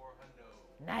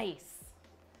 400. Nice.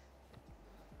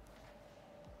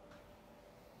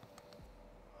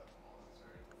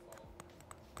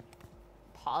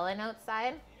 Pollen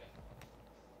outside? Yeah.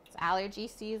 It's allergy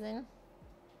season.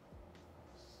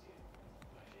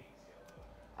 My egg's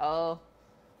yellow. Oh.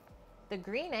 The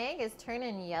green egg is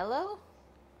turning yellow?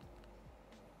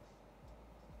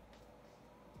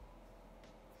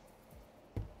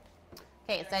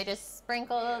 Okay, so I just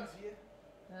sprinkled a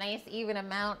nice even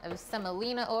amount of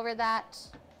semolina over that.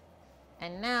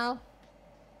 And now,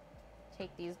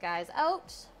 take these guys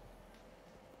out.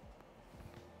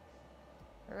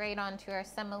 Right onto our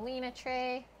semolina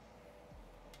tray.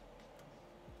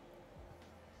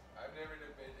 I've never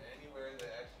been anywhere that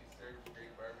actually serves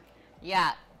great barbecue.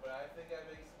 Yeah. But I think I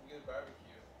make some good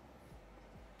barbecue.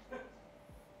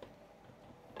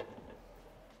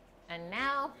 And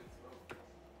now, Good smoke.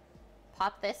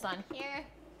 pop this on here.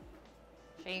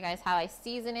 Show you guys how I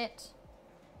season it.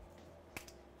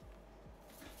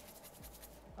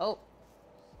 Oh.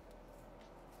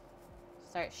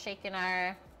 Start shaking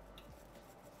our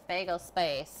bagel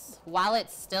spice while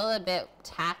it's still a bit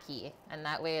tacky, and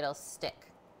that way it'll stick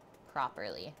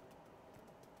properly.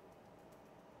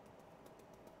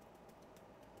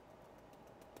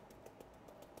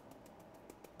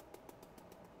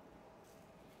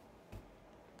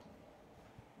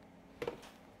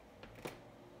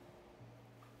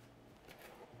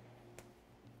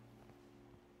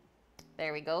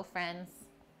 There we go, friends.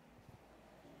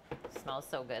 Smells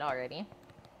so good already.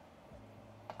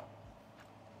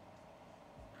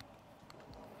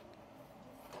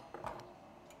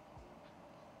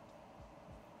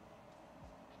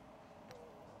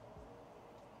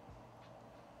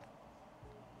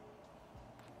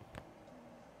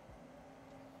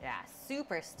 Yeah,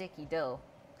 super sticky dough.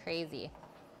 Crazy.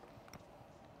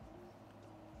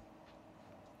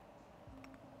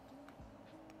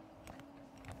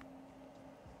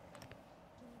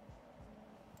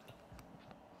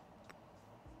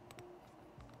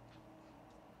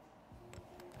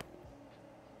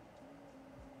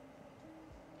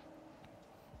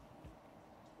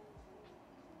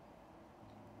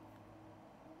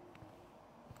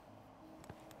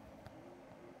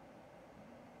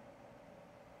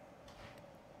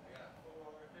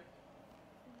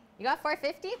 You got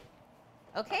 450?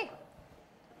 Okay.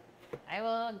 I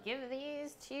will give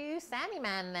these to Sammy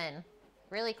Man then.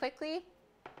 Really quickly.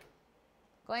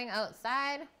 Going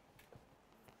outside.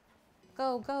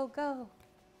 Go, go, go.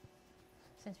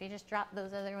 Since we just dropped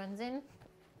those other ones in.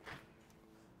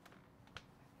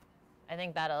 I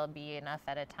think that'll be enough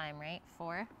at a time, right?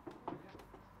 4.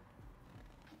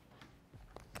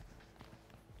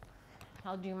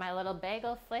 I'll do my little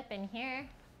bagel flip in here.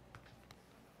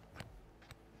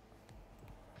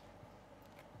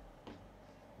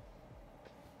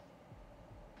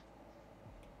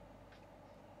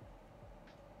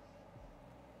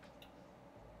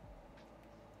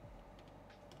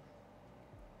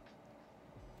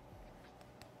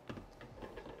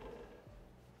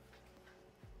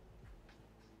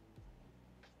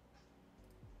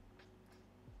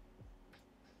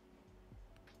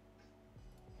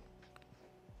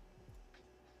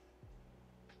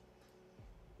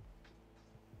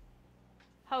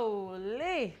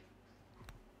 Holy.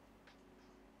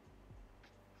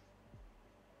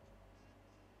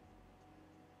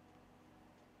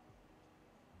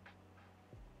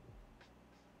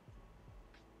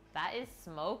 That is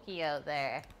smoky out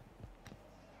there.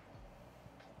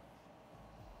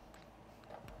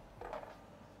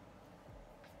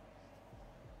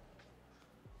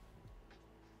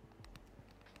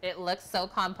 It looks so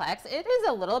complex. It is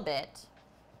a little bit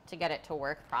to get it to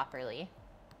work properly.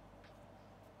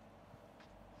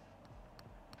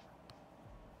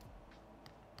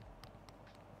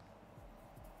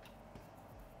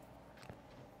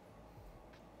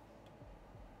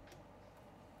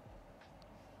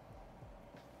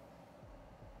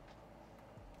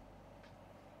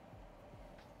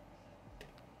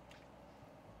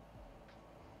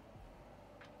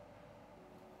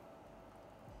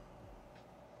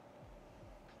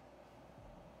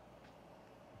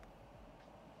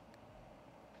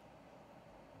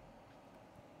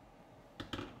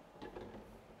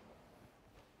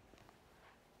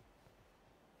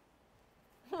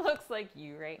 Looks like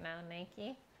you right now,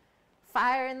 Nike.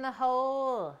 Fire in the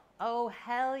hole. Oh,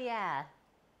 hell yeah.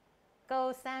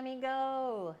 Go, Sammy,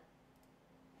 go.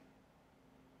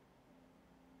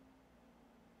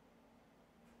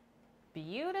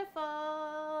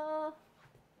 Beautiful.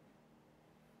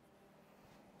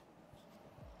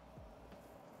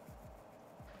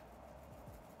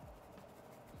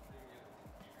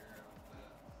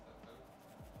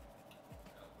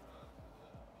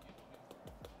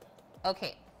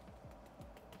 Okay.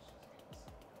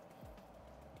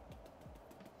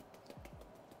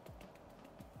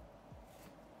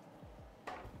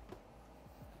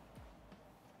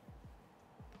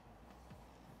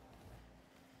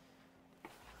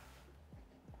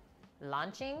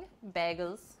 Launching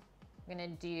bagels. I'm gonna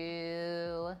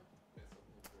do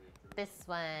this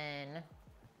one.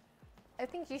 I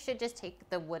think you should just take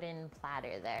the wooden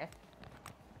platter there.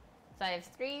 So I have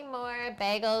 3 more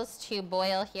bagels to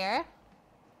boil here.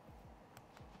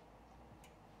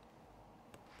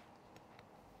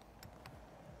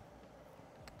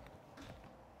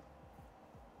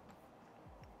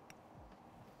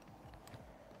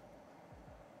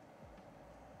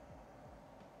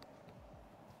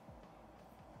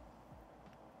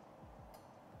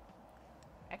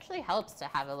 Actually helps to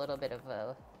have a little bit of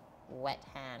a wet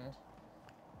hand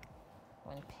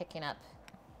when picking up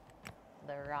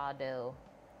the raw dough.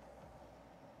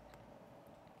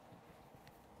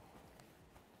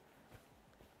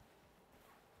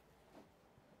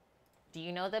 Do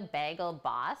you know the bagel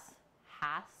boss,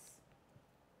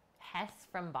 Hess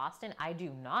from Boston? I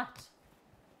do not.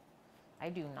 I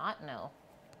do not know.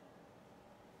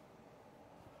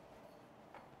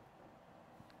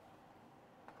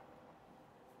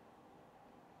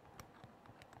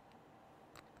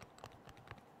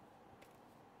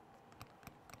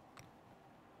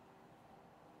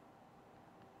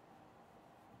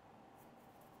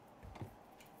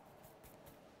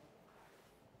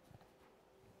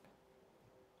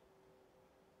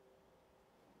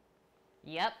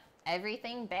 Yep,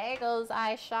 everything bagels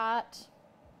I shot.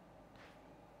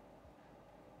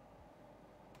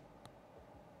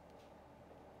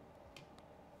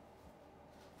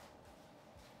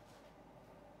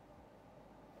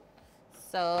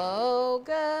 So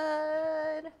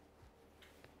good.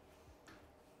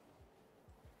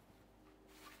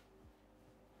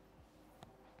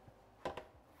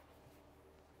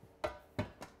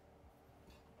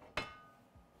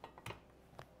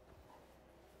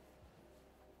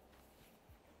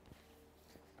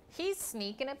 He's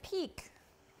sneaking a peek.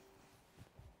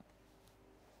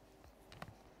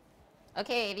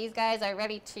 Okay, these guys are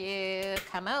ready to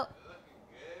come out.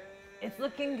 It's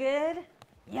looking good.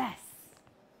 Yes.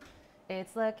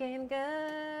 It's looking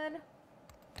good.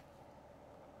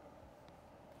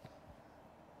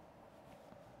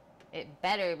 It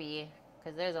better be,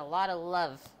 because there's a lot of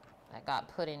love that got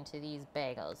put into these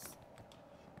bagels.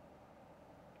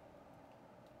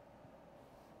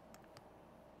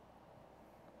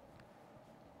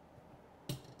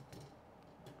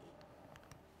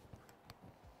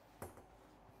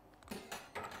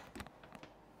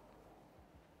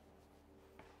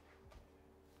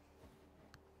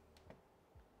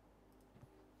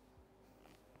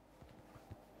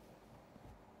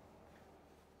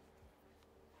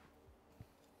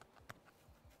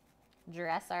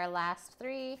 Dress our last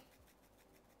 3.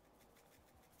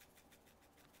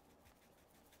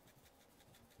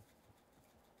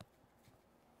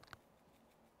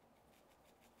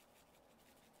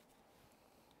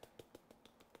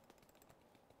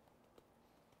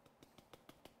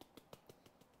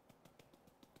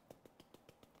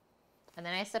 And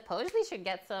then I suppose we should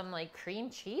get some like cream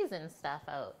cheese and stuff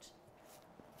out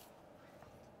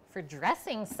for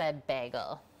dressing said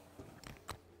bagel.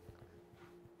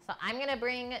 So I'm gonna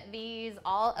bring these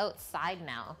all outside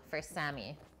now for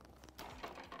Sammy.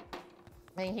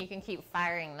 And he can keep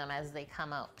firing them as they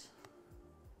come out.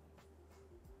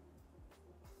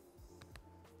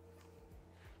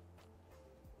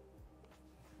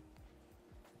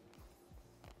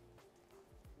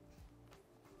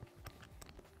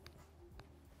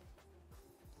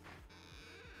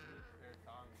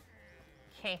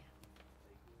 Okay.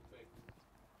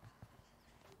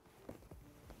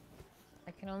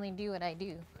 I can only do what I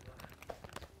do.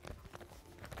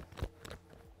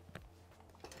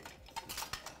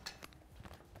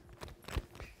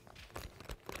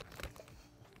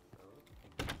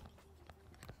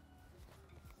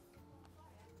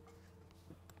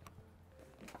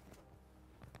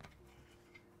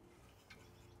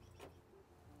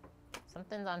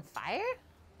 Something's on fire?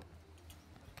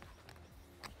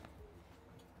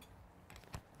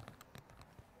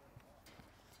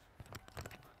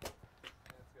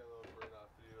 It's got a little burn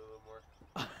off to do a little more.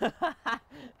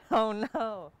 Oh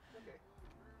no. Okay.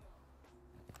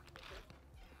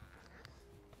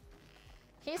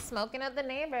 He's smoking up the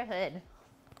neighborhood.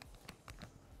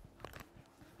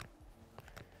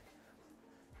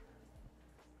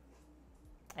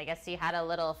 I guess he had a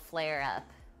little flare up.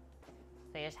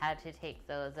 So you just had to take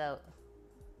those out.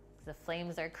 The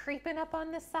flames are creeping up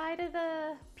on the side of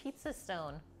the pizza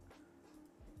stone.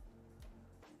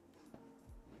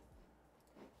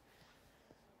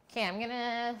 Okay, I'm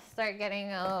gonna start getting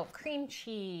cream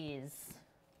cheese,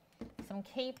 some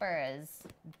capers,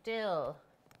 dill,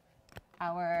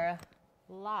 our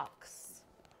lox.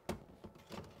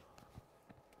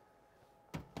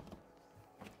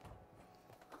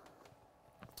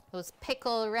 Those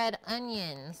pickle red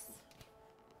onions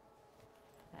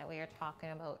that we were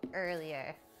talking about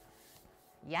earlier.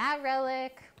 Yeah,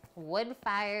 Relic,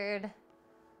 wood-fired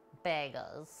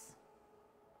bagels.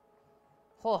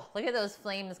 Oh, look at those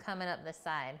flames coming up the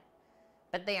side.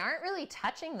 But they aren't really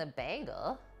touching the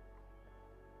bagel.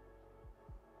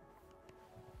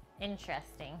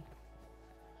 Interesting.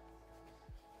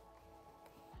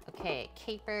 Okay,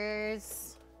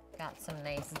 capers. Got some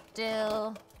nice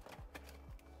dill.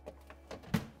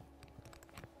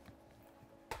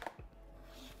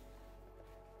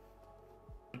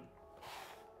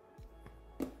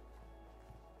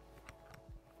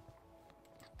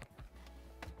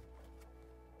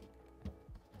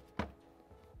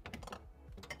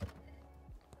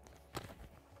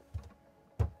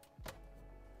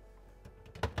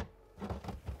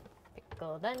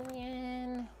 Pickled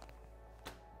onion.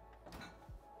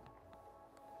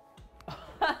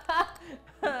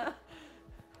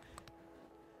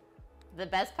 The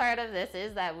best part of this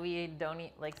is that we don't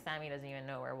like Sammy doesn't even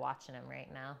know we're watching him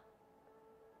right now.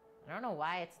 I don't know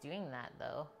why it's doing that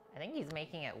though. I think he's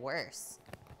making it worse.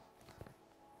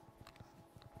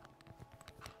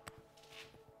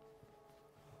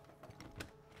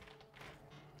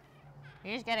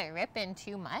 You just get it ripping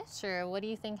too much, or what do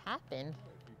you think happened?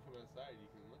 If you come outside, you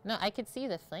can look. No, I could see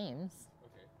the flames.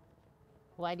 Okay.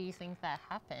 Why do you think that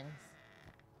happens?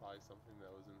 Probably something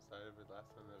that was inside of it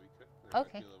last time that we cooked. There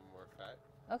Okay. might be a little more fat,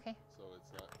 Okay. so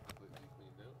it's not completely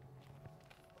cleaned out.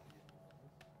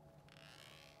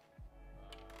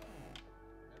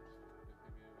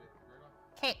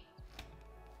 Okay.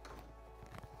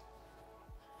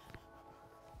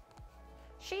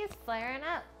 She's flaring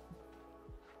up.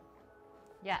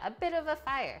 Yeah, a bit of a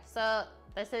fire. So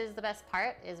this is the best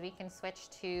part, is we can switch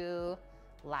to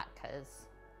latkes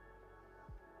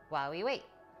while we wait.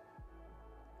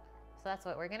 So that's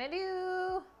what we're gonna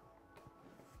do.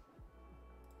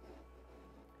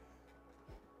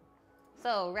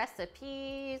 So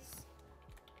recipes.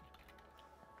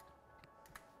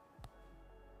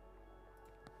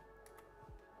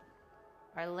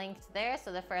 Are linked there.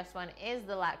 So the first one is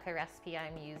the latke recipe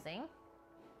I'm using.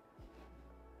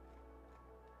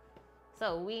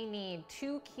 So we need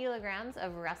 2 kilograms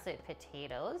of russet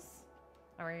potatoes.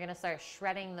 And we're gonna start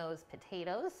shredding those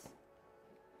potatoes.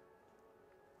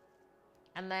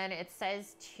 And then it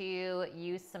says to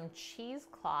use some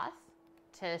cheesecloth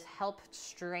to help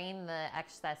strain the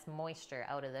excess moisture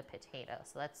out of the potato.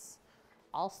 So let's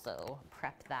also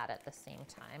prep that at the same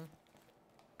time.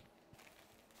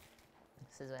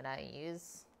 This is what I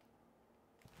use.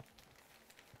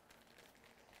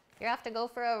 You're off to go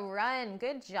for a run.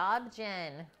 Good job,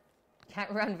 Jen.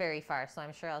 Can't run very far, so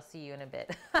I'm sure I'll see you in a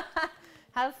bit.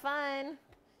 Have fun.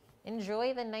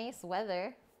 Enjoy the nice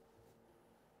weather.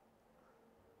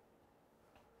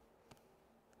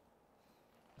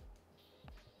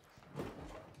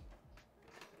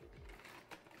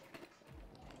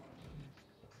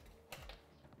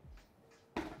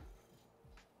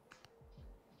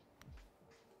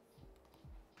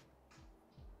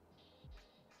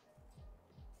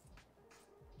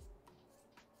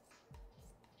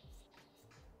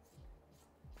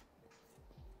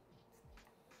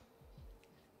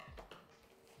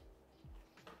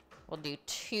 We'll do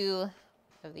 2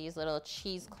 of these little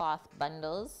cheesecloth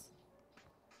bundles.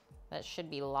 That should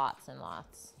be lots and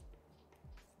lots.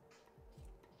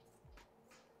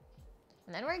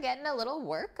 And then we're getting a little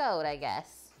workout, I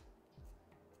guess.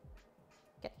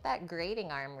 Get that grating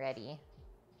arm ready.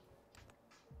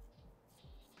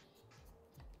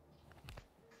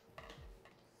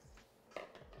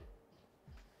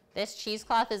 This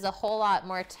cheesecloth is a whole lot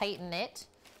more tight knit.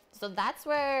 So that's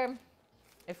where,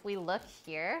 if we look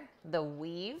here, the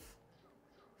weave,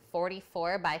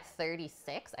 44 by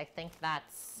 36, I think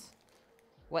that's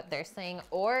what they're saying.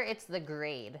 Or it's the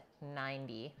grade,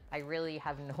 90. I really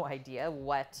have no idea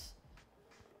what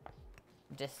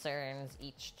discerns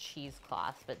each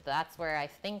cheesecloth, but that's where I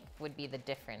think would be the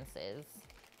differences.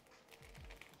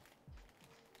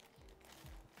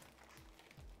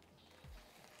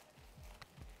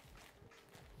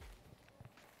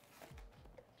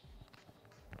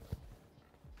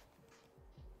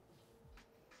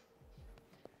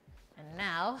 And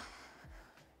now,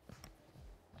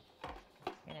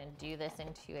 I'm gonna do this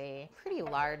into a pretty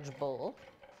large bowl.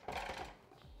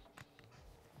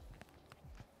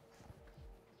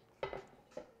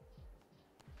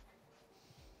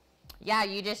 Yeah,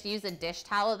 you just use a dish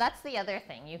towel. That's the other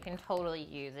thing you can totally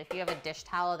use. If you have a dish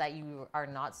towel that you are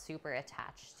not super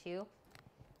attached to,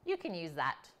 you can use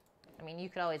that. I mean, you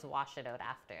could always wash it out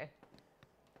after.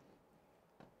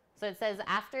 So it says,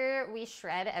 after we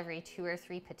shred every 2 or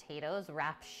 3 potatoes,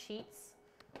 wrap sheets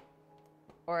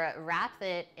or wrap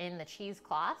it in the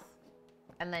cheesecloth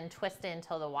and then twist it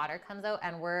until the water comes out.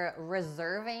 And we're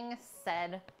reserving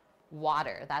said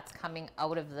water that's coming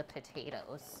out of the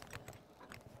potatoes.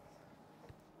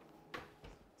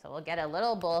 So we'll get a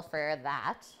little bowl for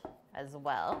that as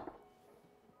well.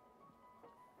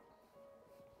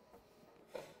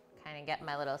 Kind of get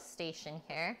my little station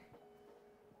here.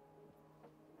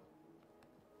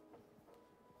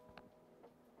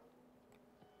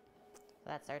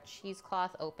 That's our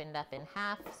cheesecloth opened up in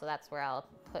half. So that's where I'll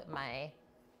put my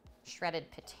shredded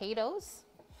potatoes.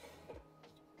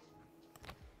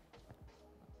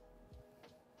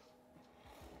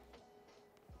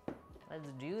 Let's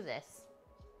do this.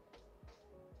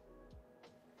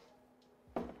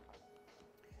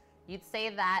 You'd say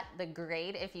that the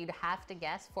grade, if you'd have to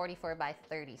guess, 44 by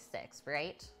 36,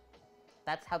 right?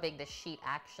 That's how big the sheet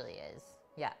actually is.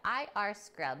 Yeah, IR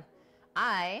scrub.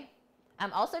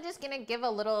 I'm also just gonna give a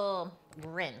little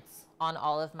rinse on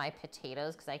all of my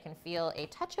potatoes because I can feel a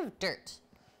touch of dirt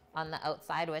on the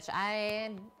outside, which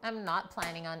I am not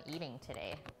planning on eating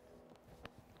today.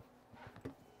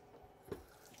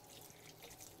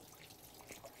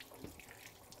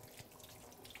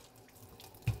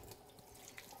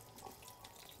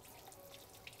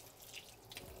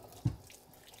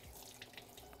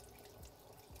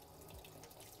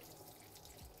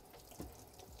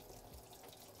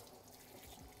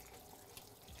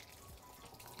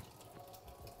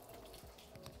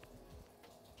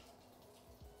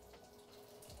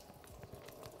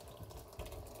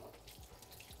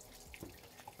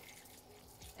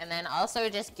 And then also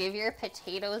just give your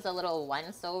potatoes a little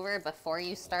once over before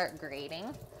you start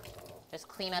grating. Just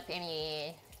clean up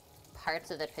any parts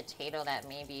of the potato that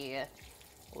maybe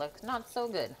look not so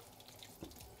good.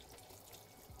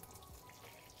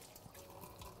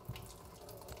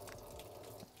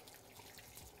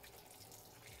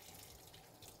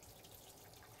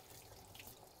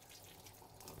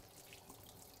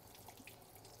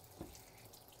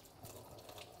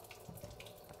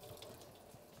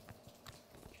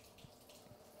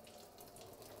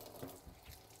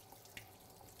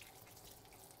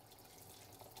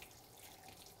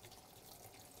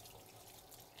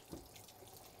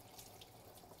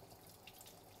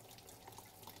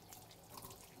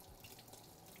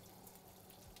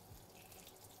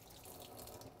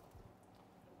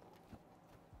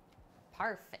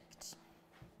 Perfect.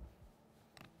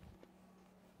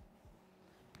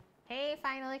 Hey,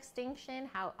 Final Extinction,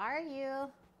 how are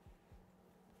you?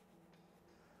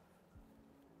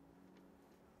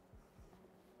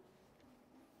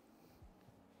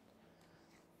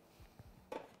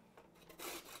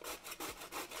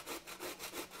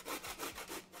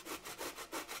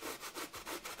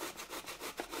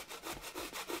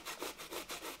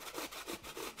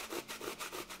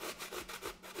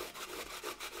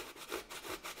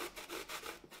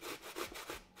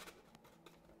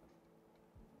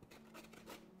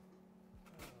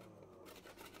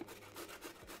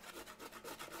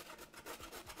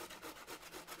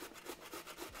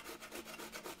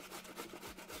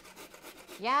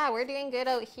 Yeah, we're doing good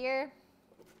out here.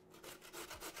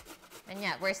 And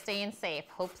yeah, we're staying safe.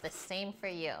 Hope the same for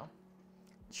you.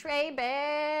 Trey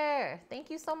Bear, thank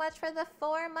you so much for the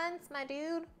 4 months, my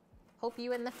dude. Hope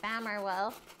you and the fam are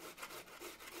well.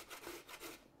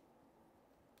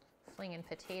 Flinging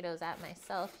potatoes at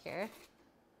myself here.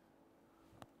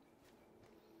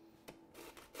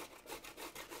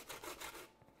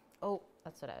 Oh,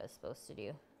 that's what I was supposed to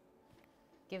do.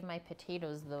 Give my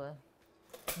potatoes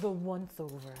the once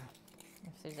over.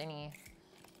 If there's any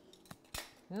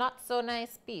not so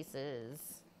nice pieces.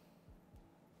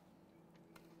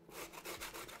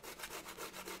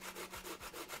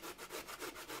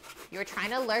 You were trying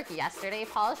to lurk yesterday,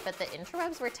 Polish, but the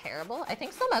interwebs were terrible. I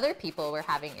think some other people were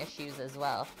having issues as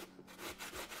well.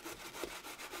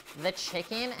 The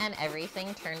chicken and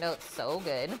everything turned out so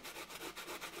good.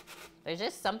 There's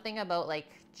just something about like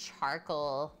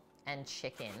charcoal and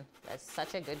chicken. That's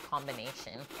such a good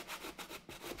combination.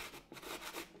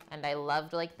 And I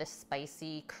loved like the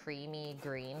spicy, creamy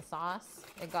green sauce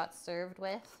it got served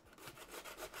with.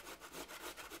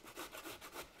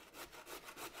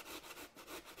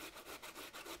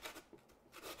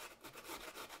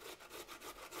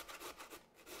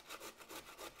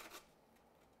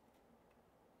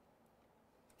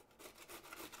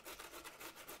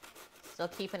 Still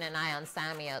keeping an eye on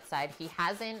Sammy outside. He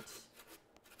hasn't,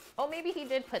 oh, maybe he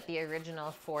did put the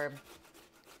original 4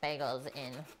 bagels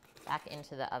back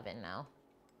into the oven now.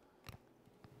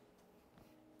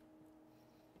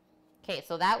 Okay,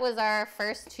 so that was our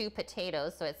first 2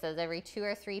 potatoes. So it says every 2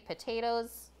 or 3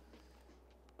 potatoes,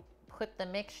 put the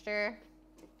mixture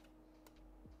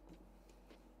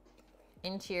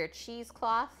into your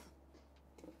cheesecloth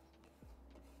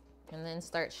and then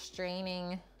start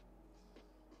straining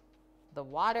the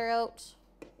water out.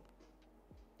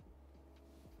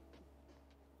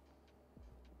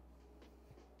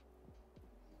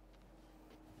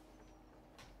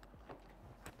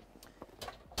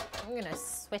 I'm gonna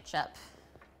switch up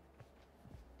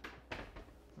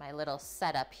my little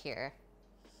setup here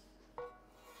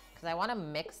because I want to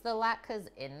mix the latkes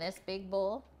in this big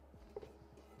bowl.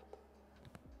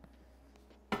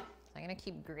 So I'm gonna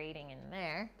keep grating in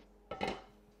there.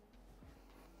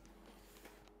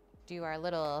 Do our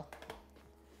little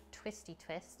twisty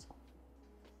twist.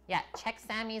 Yeah, check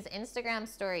Sammy's Instagram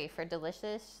story for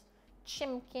delicious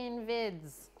chimkin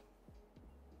vids.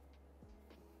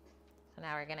 So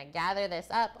now we're gonna gather this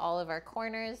up, all of our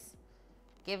corners,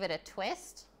 give it a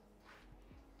twist.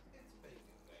 It's bacon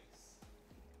nice.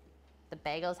 The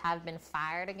bagels have been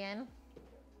fired again.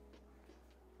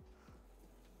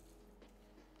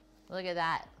 Look at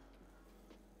that.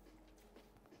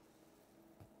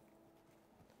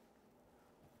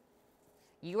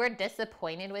 You are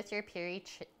disappointed with your piri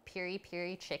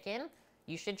chicken?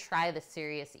 You should try the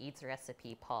Serious Eats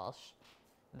recipe, Polish.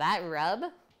 That rub,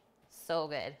 so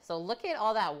good. So look at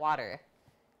all that water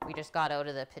we just got out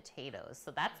of the potatoes. So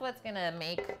that's what's gonna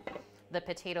make the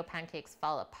potato pancakes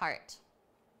fall apart.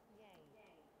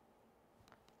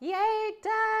 Yay,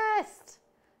 Dust!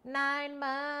 9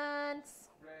 months.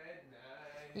 Red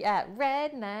knife. Yeah,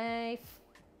 red knife.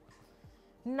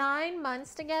 9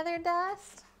 months together,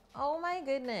 Dust? Oh my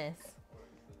goodness. What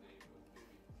is the name of the baby?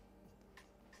 Is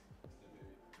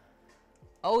the baby?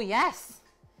 Oh yes,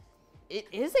 it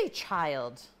is a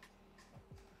child.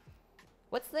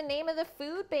 What's the name of the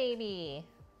food baby?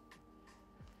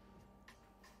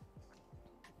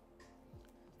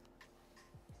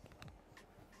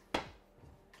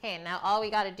 Okay, now all we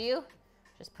gotta do,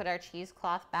 just put our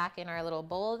cheesecloth back in our little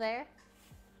bowl there.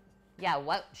 Yeah,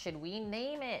 what should we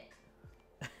name it?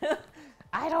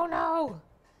 I don't know.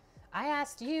 I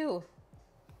asked you.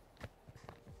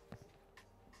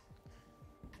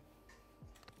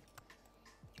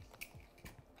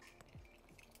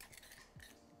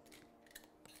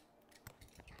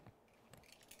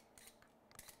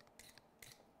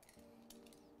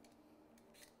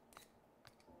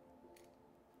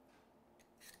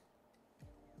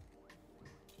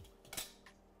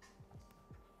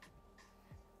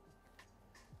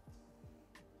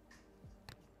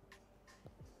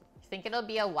 Think it'll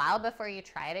be a while before you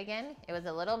try it again? It was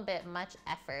a little bit much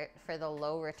effort for the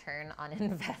low return on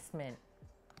investment.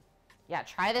 Yeah,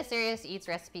 try the Serious Eats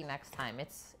recipe next time.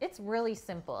 It's really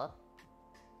simple.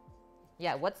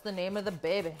 Yeah, what's the name of the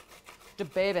baby? The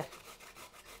baby.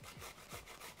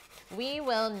 We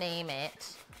will name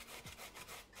it.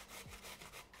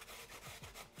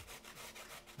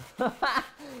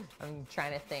 I'm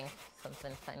trying to think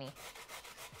something funny.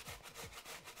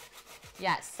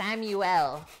 Yeah,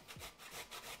 Samuel.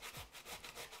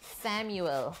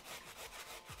 Samuel.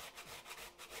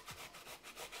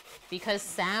 Because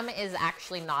Sam is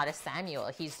actually not a Samuel.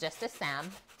 He's just a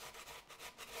Sam.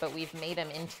 But we've made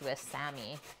him into a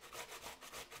Sammy.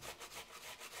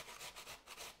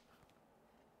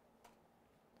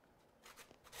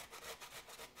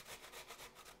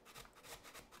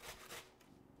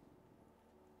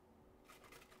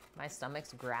 My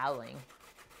stomach's growling.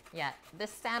 Yeah, the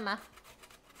Sammy.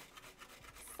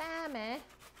 Sammy.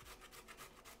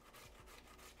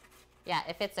 Yeah,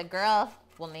 if it's a girl,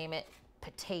 we'll name it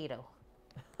Potato.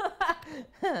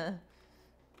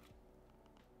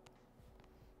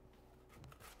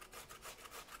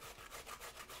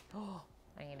 Oh,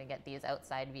 I need to get these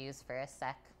outside views for a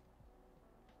sec.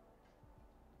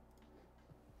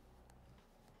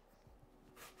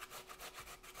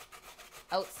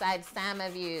 Outside Sama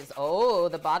views. Oh,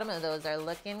 the bottom of those are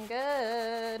looking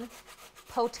good.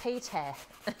 Potato.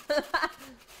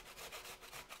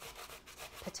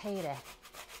 Potato.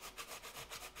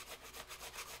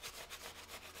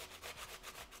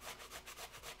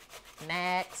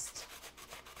 Next.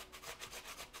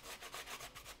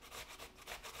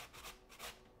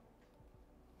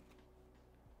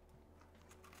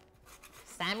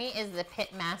 Sammy is the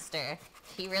pit master.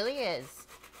 He really is.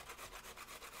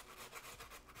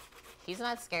 He's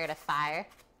not scared of fire.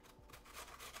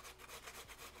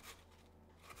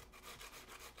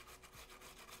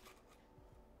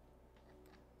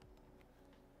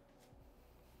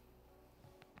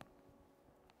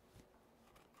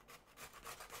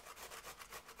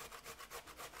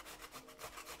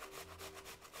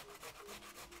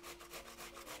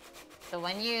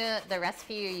 The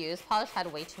recipe you used, Polish,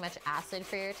 had way too much acid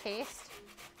for your taste.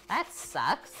 That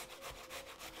sucks.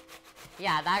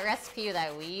 Yeah, that recipe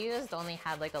that we used only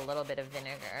had like a little bit of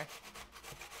vinegar.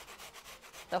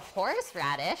 The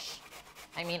horseradish,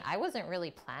 I mean, I wasn't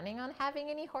really planning on having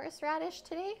any horseradish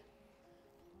today.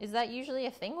 Is that usually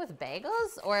a thing with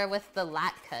bagels or with the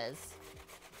latkes?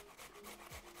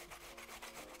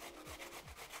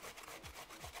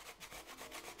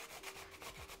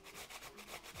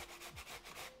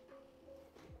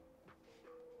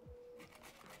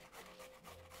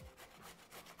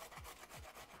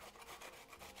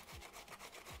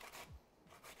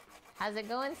 How's it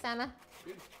going, Sama?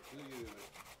 Good.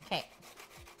 Okay.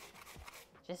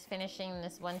 Just finishing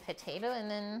this one potato, and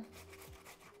then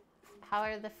how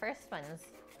are the first ones?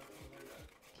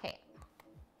 Okay.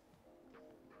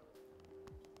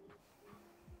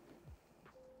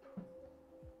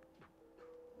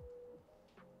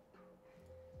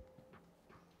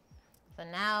 So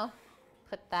now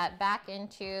put that back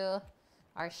into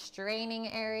our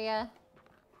straining area,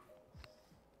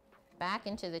 back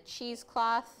into the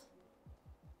cheesecloth.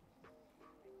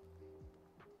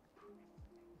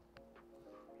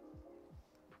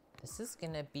 This is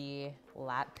gonna be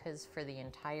latkes for the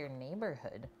entire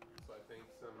neighborhood. So I think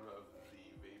some of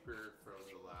the vapor from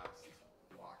the last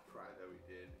wok fry that we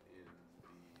did in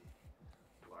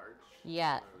the large,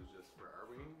 Yeah. when it was just for our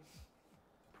wings,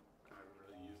 I haven't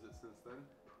really used it since then.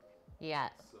 Yeah.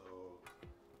 So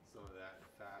some of that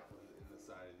fat was in the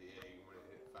side of the egg. When it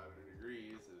hit 500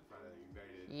 degrees, it finally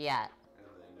ignited. Yeah. And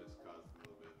then just caused a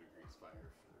little bit of a grease fire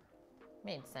for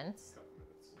Made sense. a couple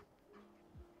minutes.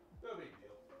 No big deal.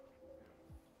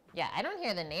 Yeah, I don't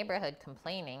hear the neighborhood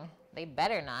complaining. They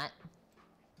better not.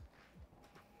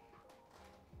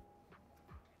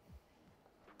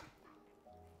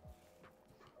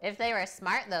 If they were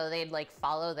smart, though, they'd like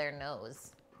follow their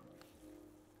nose.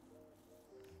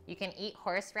 You can eat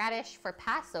horseradish for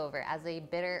Passover as a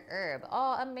bitter herb.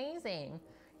 Oh, amazing.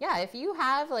 Yeah, if you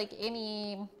have like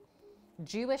any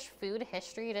Jewish food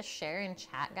history to share in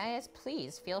chat, guys,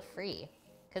 please feel free.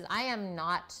 Because I am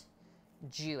not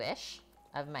Jewish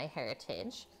of my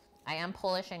heritage. I am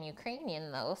Polish and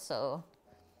Ukrainian though, so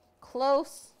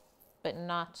close, but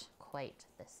not quite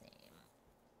the same.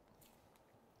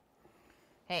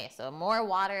 Okay, so more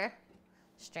water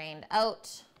strained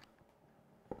out.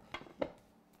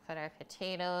 Put our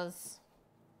potatoes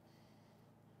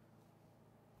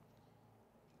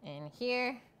in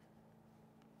here.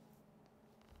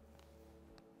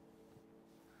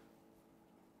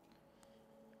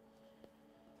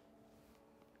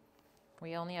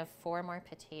 We only have 4 more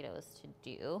potatoes to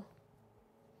do.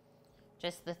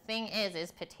 Just the thing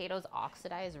is potatoes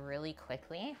oxidize really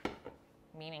quickly,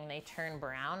 meaning they turn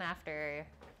brown after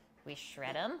we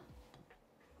shred them.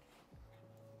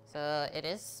 So it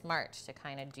is smart to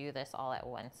kind of do this all at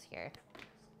once here.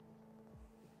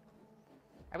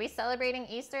 Are we celebrating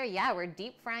Easter? Yeah, we're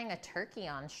deep frying a turkey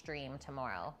on stream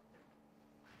tomorrow.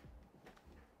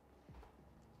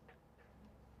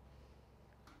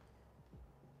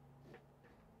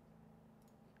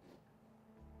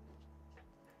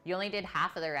 You only did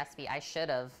half of the recipe. I should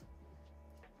have.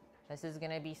 This is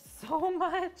gonna be so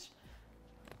much.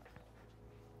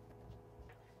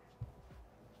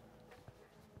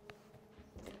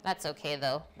 That's okay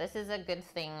though. This is a good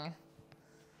thing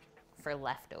for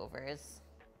leftovers,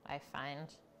 I find.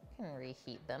 You can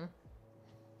reheat them.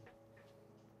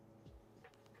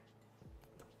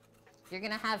 You're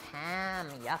gonna have ham,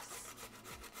 yes.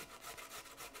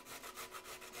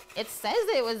 It says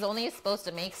it was only supposed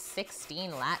to make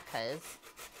 16 latkes.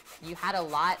 You had a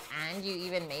lot and you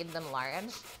even made them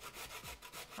large?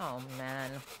 Oh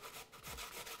man.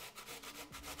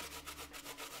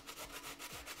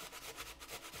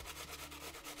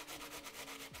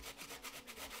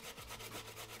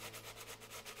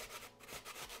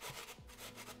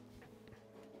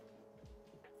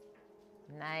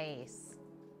 Nice.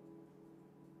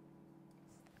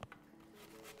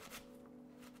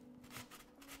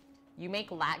 You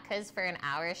make latkes for an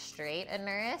hour straight,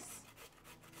 Anuris?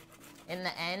 In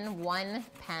the end, 1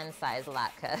 pan-sized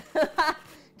latke.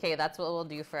 Okay, that's what we'll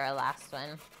do for our last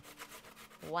one.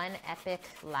 1 epic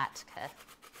latke.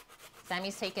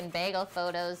 Sammy's taking bagel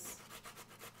photos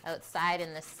outside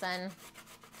in the sun.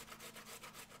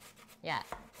 Yeah,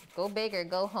 go big or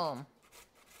go home.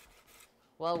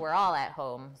 Well, we're all at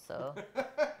home, so.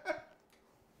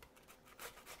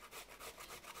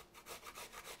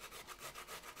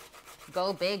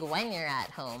 Go big when you're at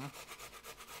home.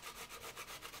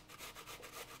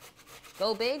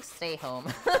 Go big, stay home.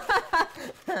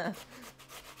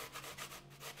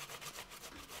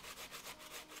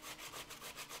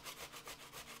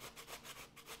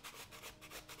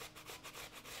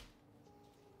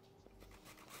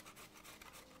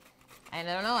 I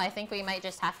don't know, I think we might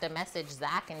just have to message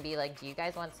Zach and be like, do you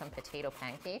guys want some potato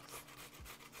pancakes?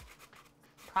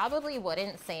 Probably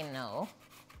wouldn't say no.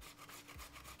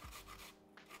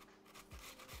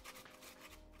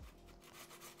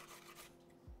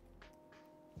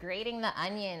 Grating the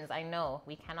onions, I know,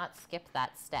 we cannot skip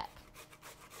that step.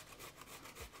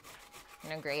 I'm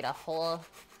gonna grate a whole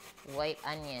white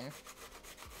onion.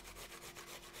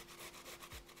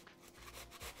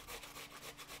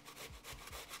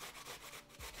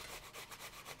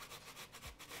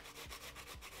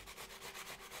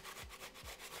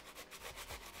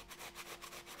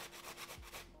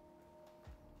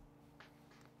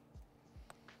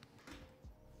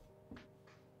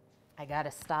 I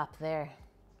gotta stop there.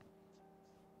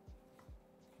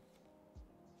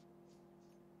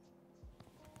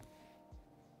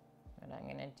 What I'm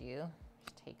gonna do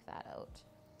is take that out.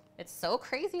 It's so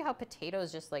crazy how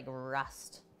potatoes just like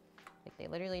rust. Like they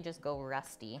literally just go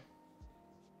rusty.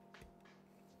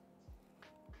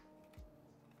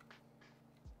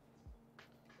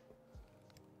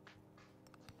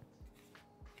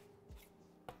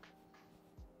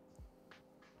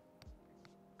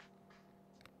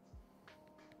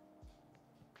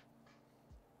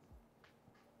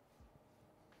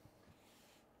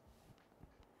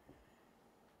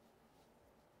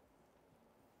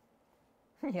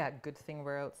 Yeah, good thing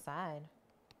we're outside.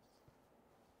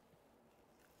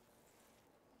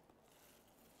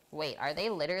 Wait, are they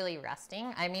literally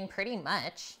rusting? I mean, pretty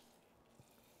much.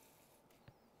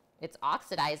 It's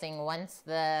oxidizing once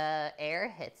the air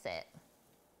hits it.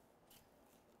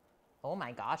 Oh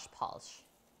my gosh, Paulsh.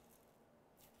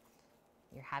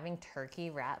 You're having turkey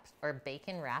wrapped, or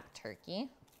bacon wrapped turkey?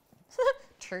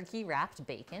 Turkey wrapped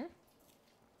bacon?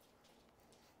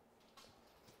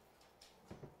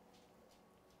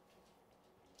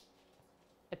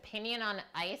 Opinion on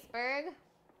iceberg?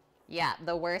 Yeah,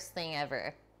 the worst thing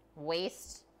ever.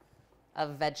 Waste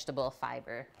of vegetable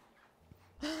fiber.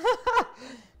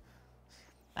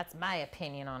 That's my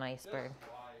opinion on iceberg.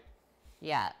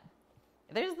 Yeah.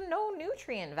 There's no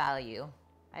nutrient value.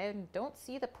 I don't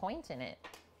see the point in it.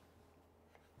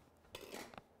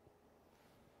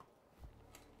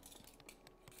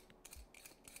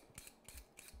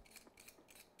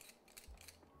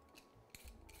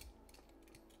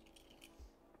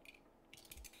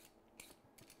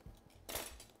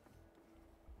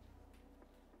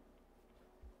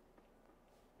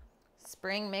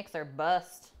 Spring mix or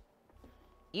bust.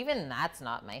 Even that's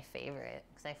not my favorite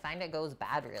because I find it goes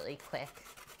bad really quick.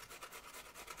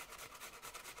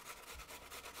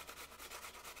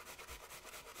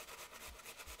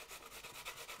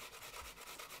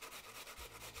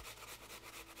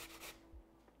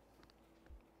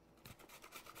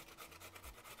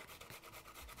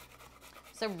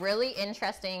 It's a really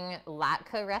interesting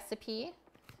latke recipe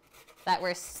that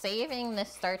we're saving the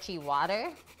starchy water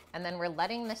and then we're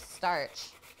letting the starch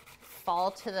fall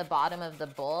to the bottom of the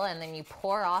bowl and then you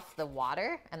pour off the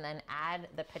water and then add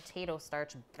the potato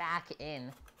starch back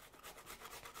in.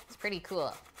 It's pretty cool.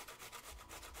 I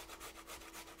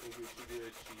think we should do a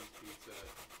cheese pizza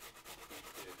deep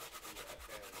dish in that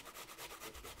pan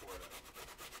with the porta.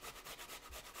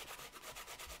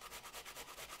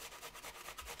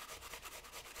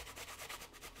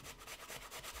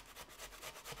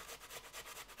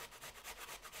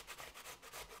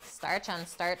 Starch on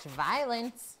starch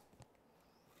violence.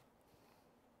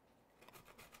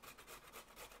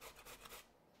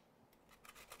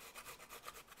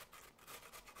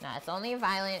 No, it's only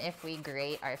violent if we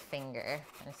grate our finger.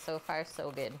 And so far, so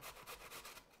good.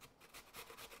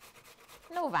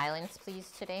 No violence, please,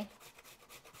 today.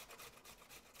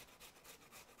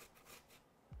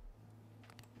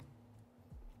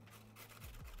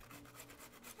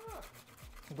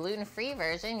 Gluten-free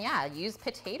version, yeah, use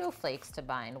potato flakes to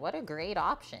bind. What a great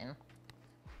option.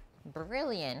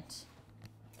 Brilliant.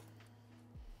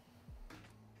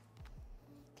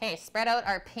 Okay, spread out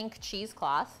our pink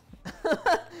cheesecloth.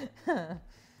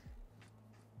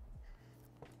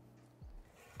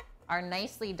 Our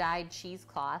nicely dyed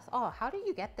cheesecloth. Oh, how do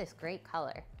you get this great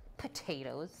color?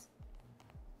 Potatoes.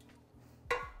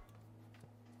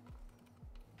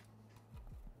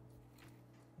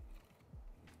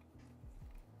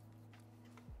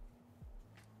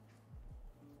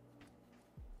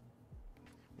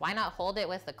 Why not hold it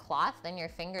with a cloth? Then your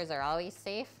fingers are always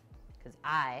safe. Because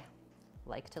I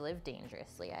like to live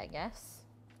dangerously, I guess.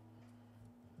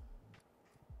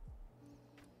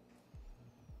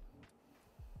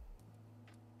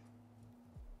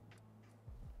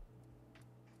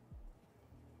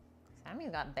 Sammy's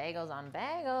got bagels on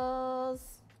bagels.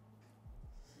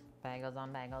 Bagels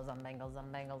on bagels on bagels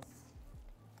on bagels.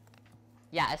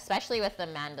 Yeah, especially with the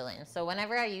mandolin. So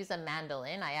whenever I use a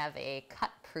mandolin, I have a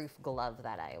cut-proof glove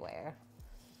that I wear.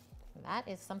 That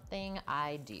is something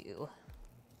I do.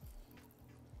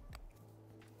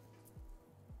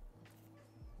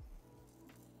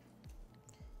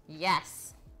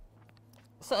 Yes.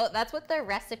 So that's what the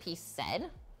recipe said,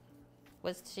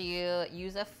 was to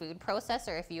use a food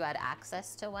processor if you had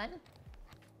access to one.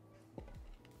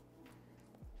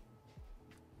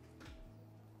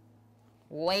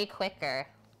 Way quicker.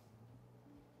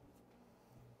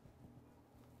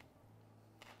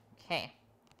 Okay.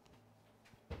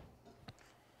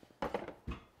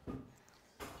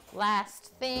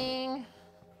 Last thing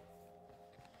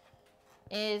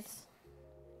is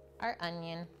our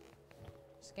onion.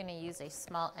 Just gonna use a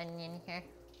small onion here.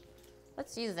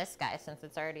 Let's use this guy since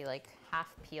it's already like half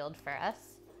peeled for us.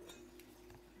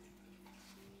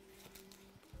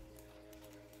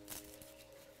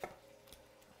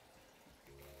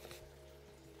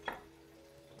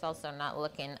 It's also not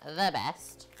looking the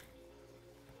best.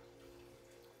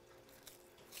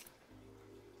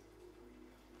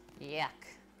 Yuck.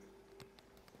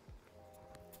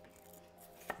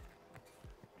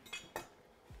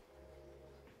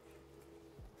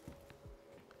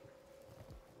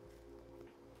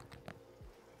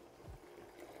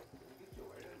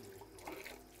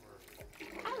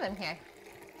 I have them here.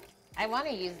 I want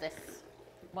to use this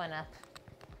one up.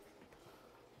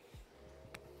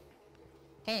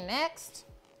 Okay, next.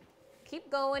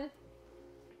 Keep going.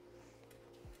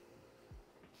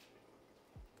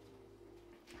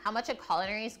 How much of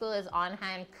culinary school is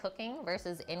on-hand cooking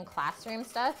versus in-classroom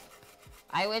stuff?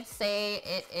 I would say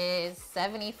it is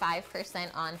 75%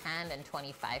 on-hand and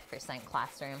 25%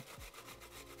 classroom.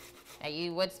 Now,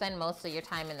 you would spend most of your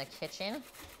time in the kitchen.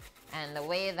 And the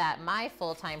way that my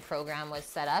full-time program was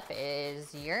set up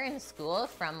is you're in school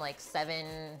from like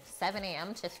 7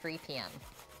 a.m. to 3 p.m.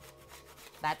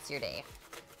 That's your day.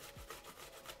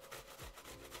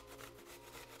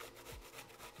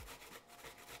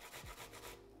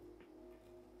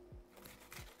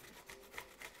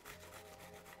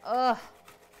 Ugh.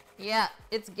 Yeah,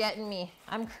 it's getting me.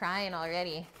 I'm crying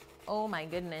already. Oh my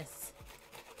goodness.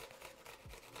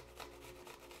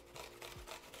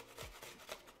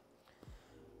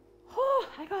 Oh,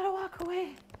 I gotta walk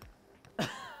away.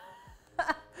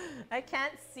 I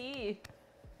can't see.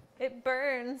 It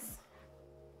burns.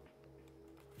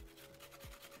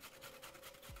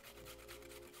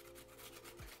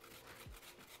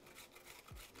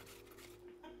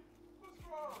 What's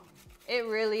wrong? It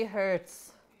really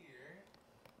hurts. Here.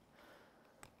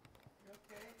 You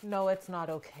okay? No, it's not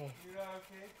okay. You're not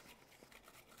okay?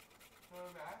 Want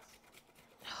a mask?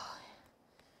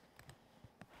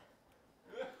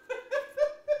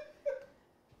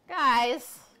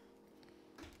 Guys.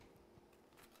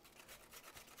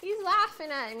 He's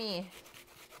laughing at me.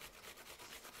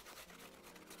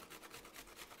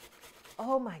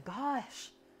 Oh my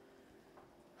gosh.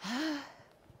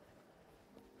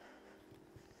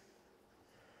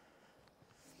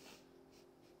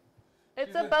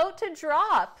 It's about to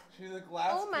drop. She's like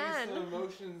last Oh, man. case of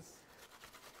emotions.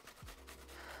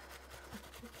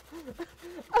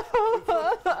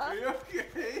 Are you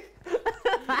okay?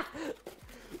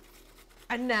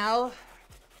 And now,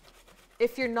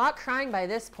 if you're not crying by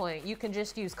this point, you can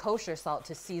just use kosher salt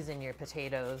to season your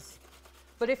potatoes.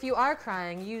 But if you are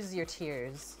crying, use your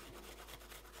tears.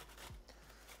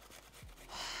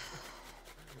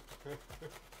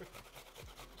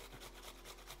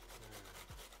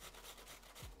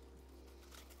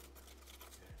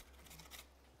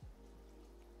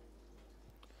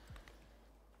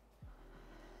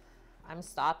 I'm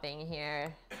stopping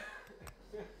here.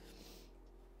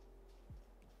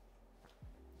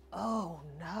 Oh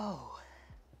no.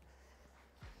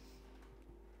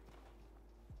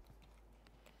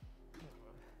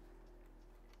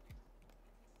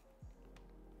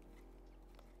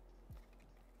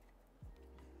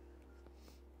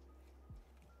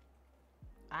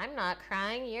 I'm not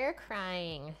crying, you're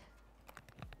crying.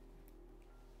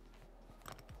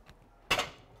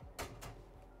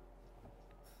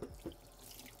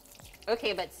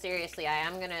 Okay, but seriously, I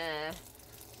am gonna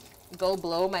go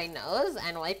blow my nose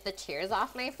and wipe the tears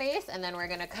off my face, and then we're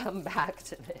gonna come back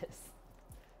to this.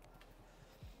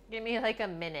 Give me like a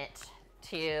minute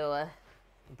to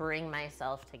bring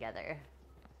myself together.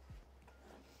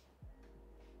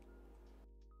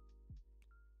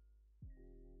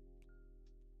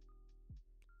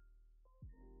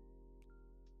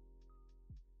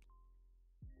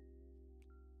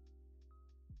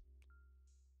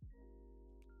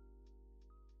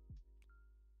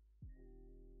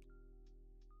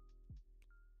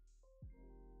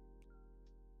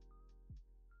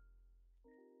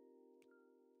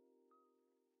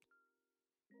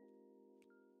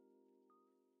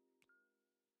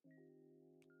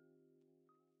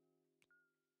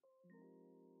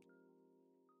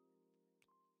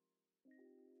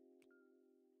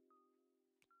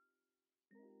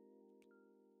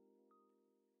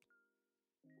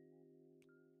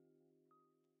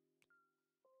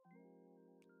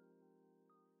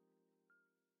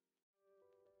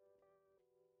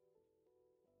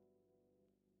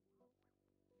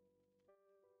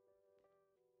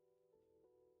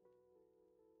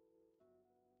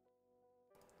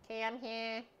 Okay, I'm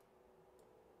here.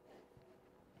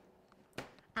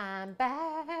 I'm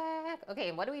back.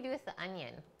 Okay, what do we do with the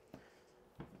onion?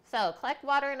 So collect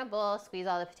water in a bowl, squeeze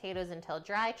all the potatoes until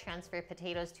dry, transfer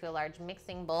potatoes to a large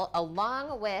mixing bowl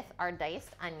along with our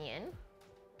diced onion.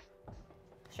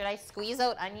 Should I squeeze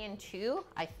out onion too?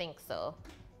 I think so.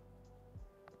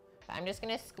 I'm just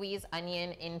gonna squeeze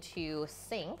onion into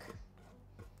sink,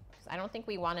 because I don't think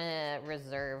we wanna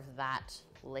reserve that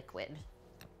liquid.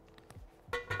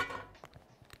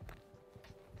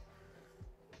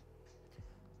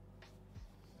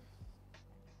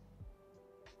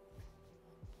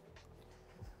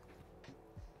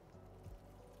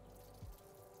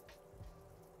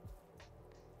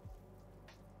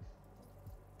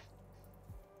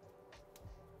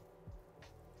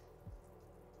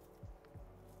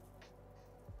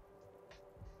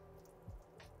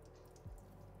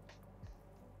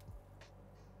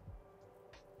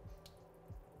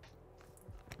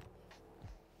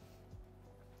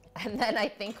 And then I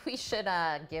think we should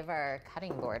give our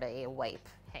cutting board a wipe,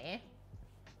 hey?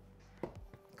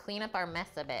 Clean up our mess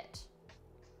a bit.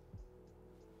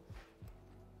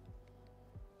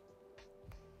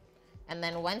 And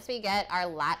then once we get our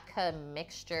latke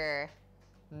mixture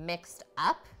mixed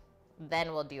up,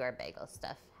 then we'll do our bagel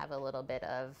stuff. Have a little bit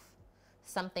of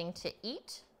something to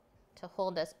eat to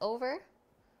hold us over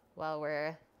while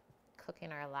we're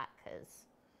cooking our latkes.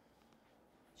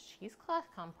 Cheesecloth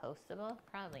compostable?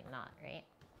 Probably not, right?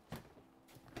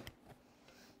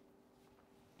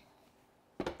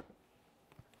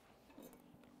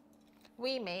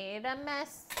 We made a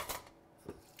mess.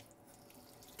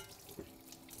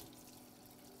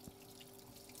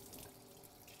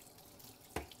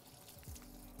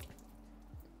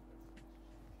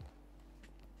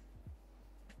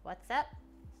 What's up?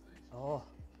 Oh,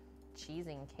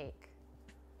 cheesing cake.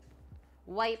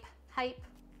 Wipe, hype.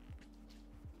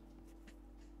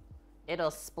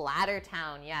 It'll splatter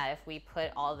town, yeah, if we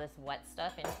put all this wet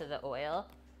stuff into the oil.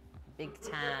 Big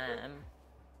time.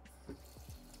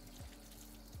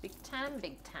 Big time,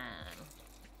 big time.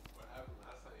 What happened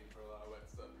last time you put a lot of wet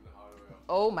stuff in the hot oil?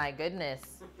 Oh my goodness.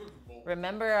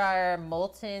 Remember our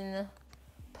molten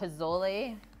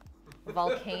pozole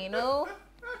volcano?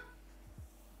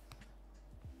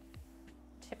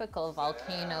 Typical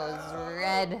volcanoes,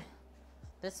 red.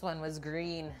 This one was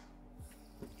green.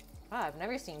 Wow, I've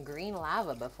never seen green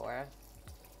lava before.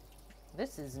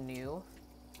 This is new.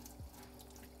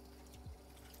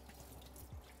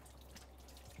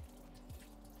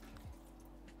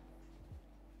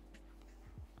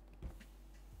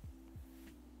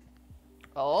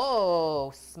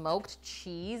 Oh, smoked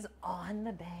cheese on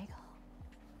the bagel.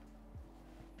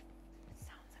 It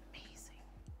sounds amazing.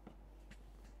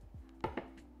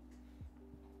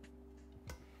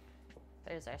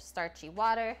 There's our starchy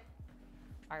water,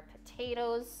 our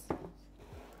potatoes.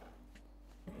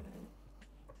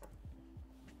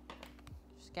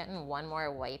 Just getting one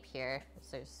more wipe here.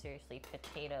 So seriously,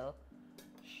 potato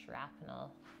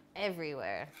shrapnel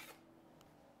everywhere.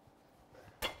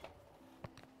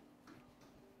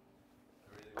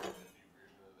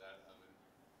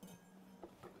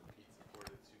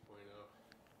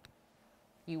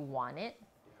 You want it?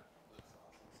 Yeah, looks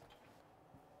awesome.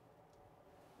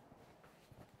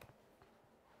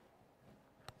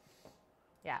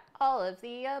 Yeah, all of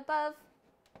the above.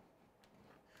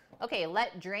 Okay,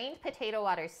 let drained potato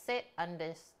water sit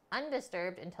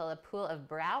undisturbed until a pool of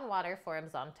brown water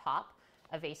forms on top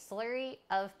of a slurry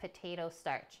of potato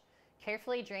starch.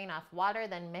 Carefully drain off water,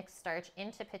 then mix starch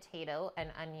into potato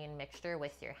and onion mixture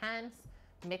with your hands.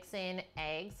 Mix in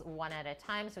eggs one at a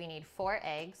time. So we need 4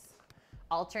 eggs,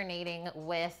 alternating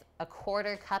with a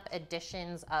 1/4 cup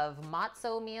additions of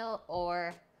matzo meal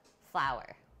or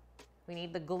flour. We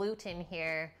need the gluten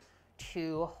here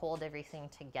to hold everything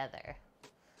together.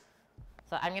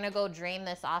 So I'm gonna go drain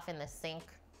this off in the sink.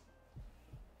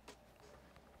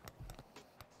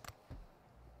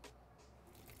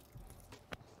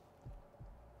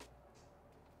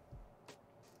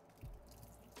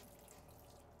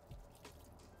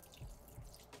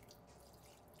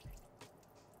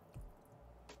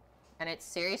 And it's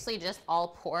seriously just all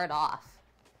poured off.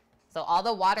 So all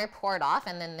the water poured off,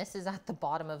 and then this is at the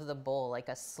bottom of the bowl like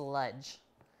a sludge.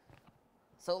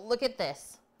 So look at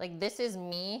this. Like, this is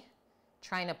me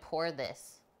trying to pour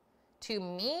this. To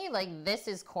me, like, this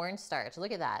is cornstarch.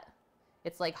 Look at that.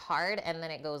 It's like hard and then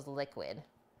it goes liquid.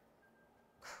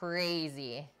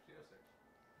 Crazy.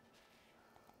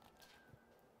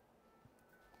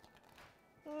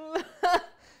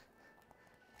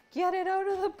 Get it out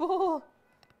of the bowl.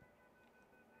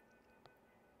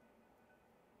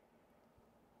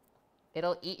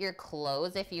 It'll eat your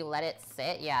clothes if you let it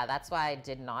sit. Yeah, that's why I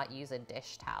did not use a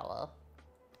dish towel.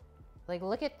 Like,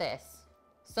 look at this.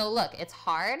 So look, it's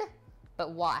hard,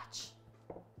 but watch.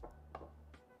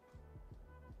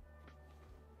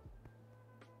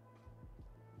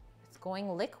 It's going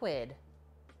liquid.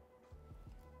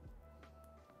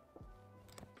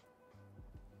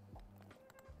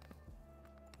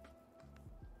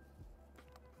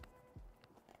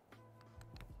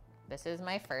 This is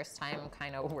my first time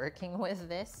kind of working with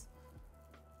this.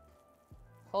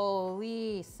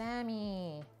 Holy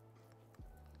Sammy.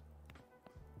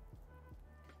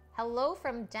 Hello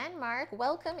from Denmark,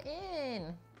 welcome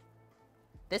in.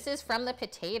 This is from the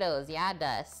potatoes, yeah,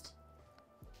 Dust.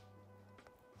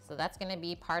 So that's gonna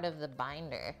be part of the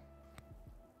binder.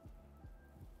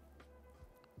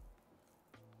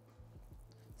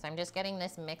 So I'm just getting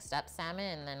this mixed up,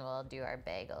 salmon, and then we'll do our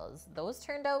bagels. Those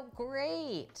turned out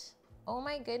great. Oh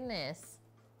my goodness.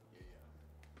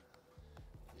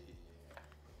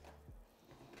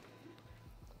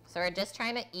 So we're just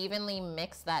trying to evenly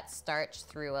mix that starch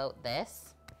throughout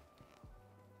this.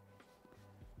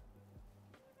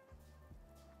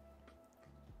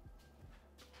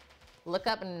 Look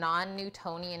up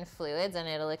non-Newtonian fluids and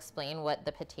it'll explain what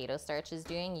the potato starch is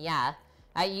doing. Yeah,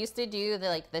 I used to do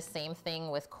the same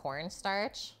thing with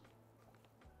cornstarch.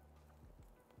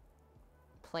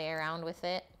 Play around with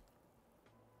it.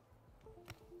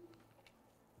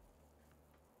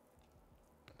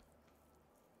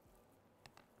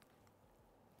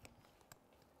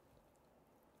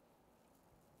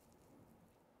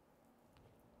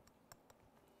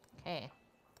 Okay,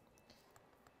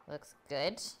 looks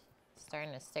good.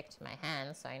 Starting to stick to my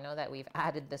hands, so I know that we've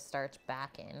added the starch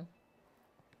back in.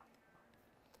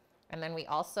 And then we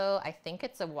also, I think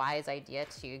it's a wise idea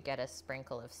to get a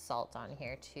sprinkle of salt on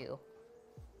here too.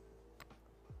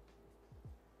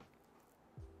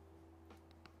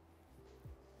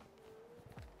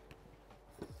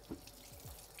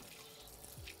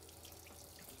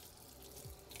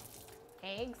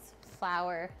 Eggs,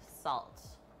 flour, salt.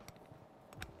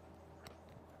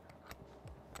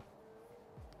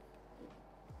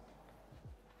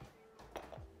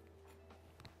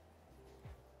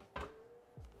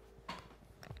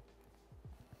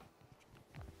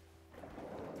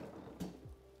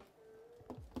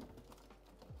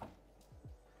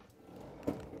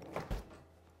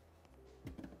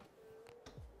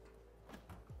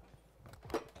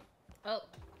 Oh,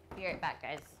 be right back,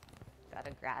 guys.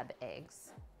 Gotta grab eggs.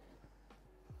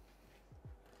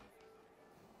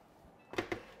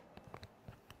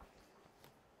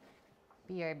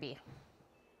 BRB.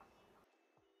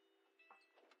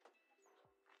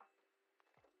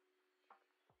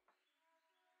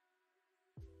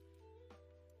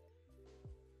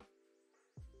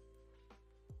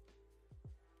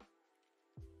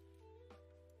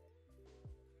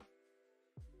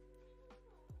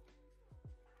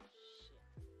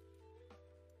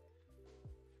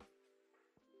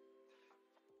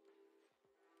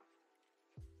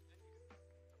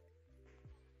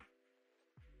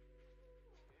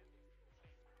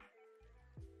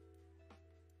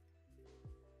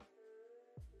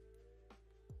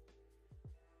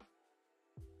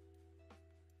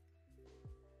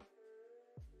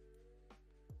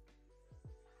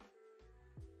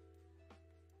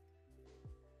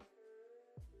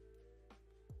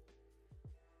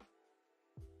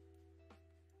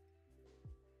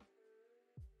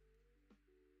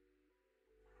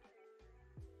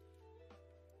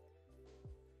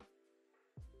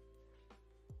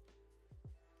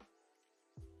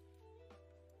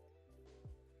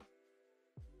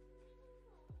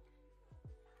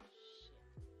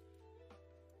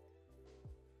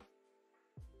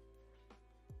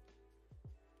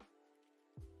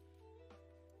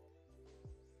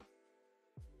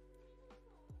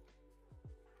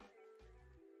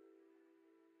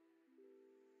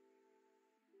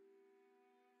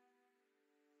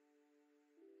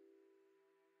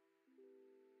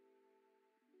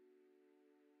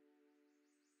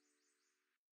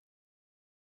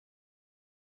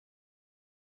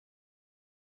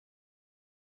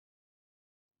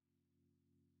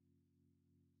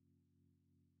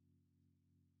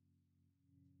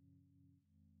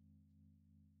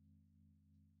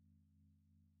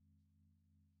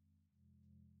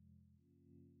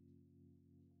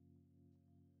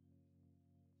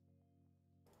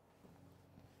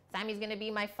 Sammy's gonna be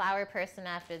my flour person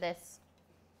after this.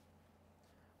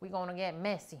 We gonna get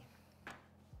messy.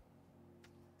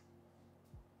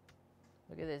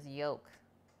 Look at this yolk.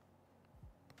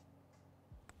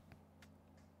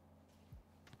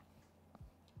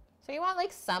 So you want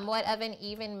like somewhat of an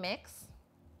even mix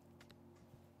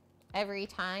every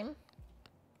time.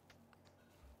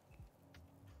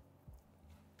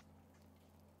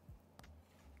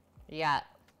 Yeah,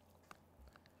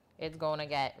 it's gonna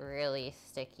get really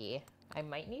sticky. I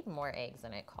might need more eggs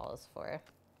than it calls for.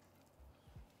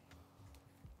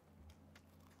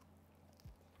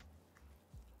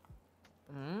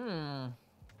 Mmm.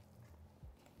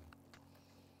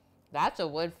 That's a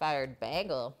wood-fired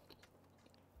bagel.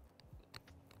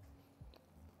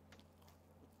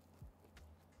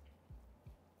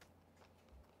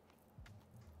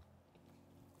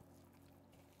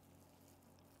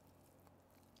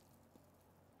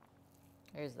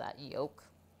 There's that yolk.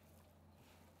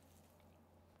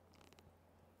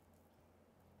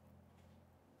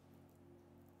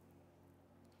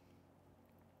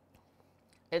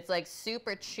 It's like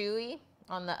super chewy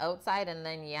on the outside, and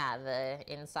then yeah,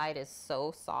 the inside is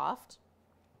so soft.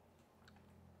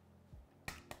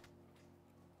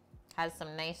 Has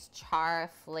some nice char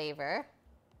flavor.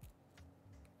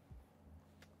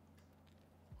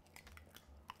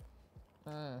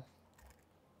 Mmm.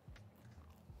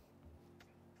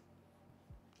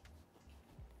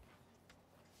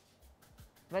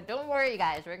 But don't worry,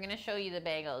 guys. We're going to show you the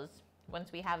bagels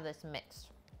once we have this mixed.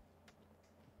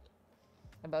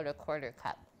 About a quarter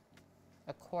cup.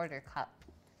 A quarter cup.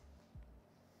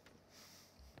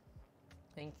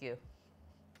 Thank you.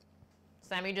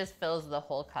 Sammy just fills the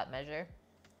whole cup measure.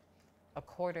 A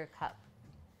quarter cup.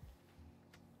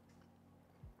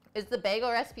 Is the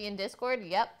bagel recipe in Discord?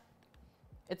 Yep.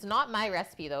 It's not my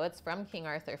recipe, though. It's from King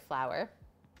Arthur Flour.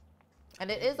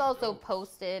 And it is also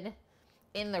posted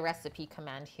in the recipe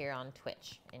command here on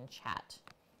Twitch in chat.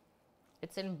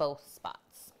 It's in both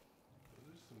spots.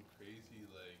 Those are some crazy,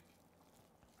 like,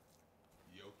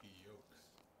 yolky yolks.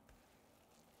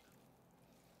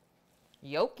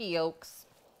 Yolky yolks.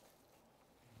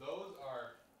 Those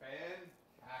are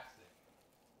fantastic.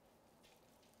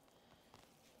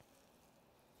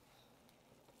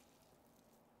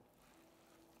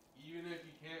 Even if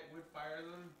you can't wood fire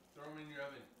them, throw them in your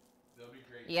oven. They'll be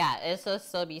great. Yeah, it's will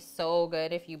still be so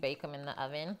good if you bake them in the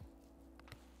oven.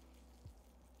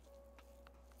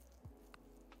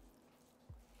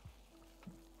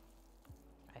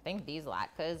 I think these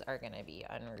latkes are gonna be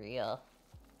unreal.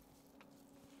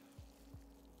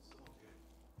 So good.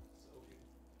 So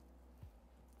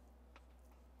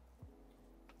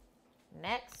good.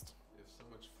 Next, They have so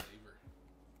much flavor.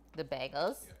 the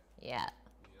bagels. Yeah.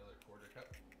 The other quarter cup.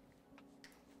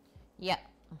 Yep.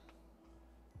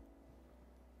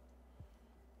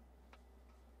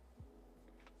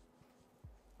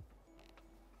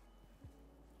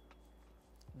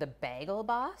 The Bagel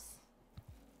Boss?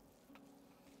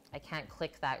 I can't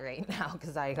click that right now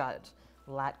because I got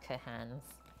latke hands.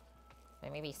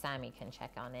 But maybe Sammy can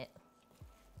check on it.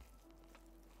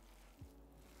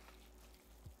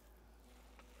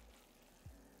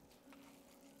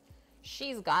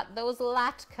 She's got those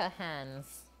latke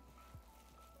hands.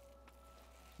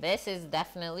 This is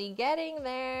definitely getting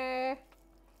there.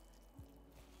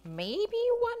 Maybe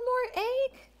one more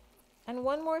egg and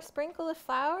one more sprinkle of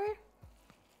flour.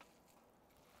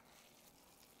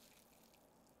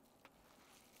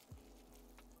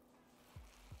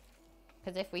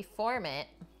 Because if we form it,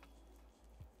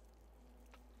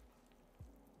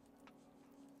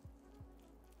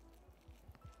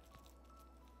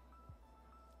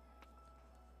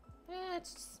 it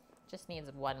just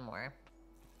needs one more.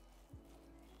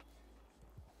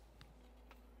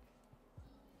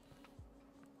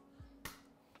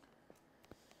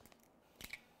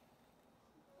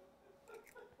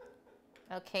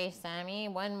 Okay, Sammy,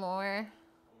 one more.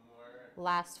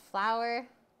 Last flour.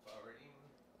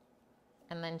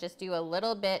 And then just do a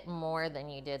little bit more than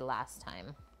you did last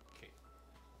time. Okay.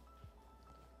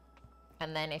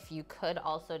 And then if you could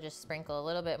also just sprinkle a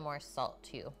little bit more salt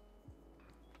too.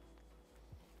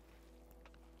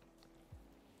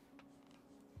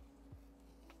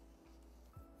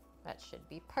 That should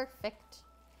be perfect.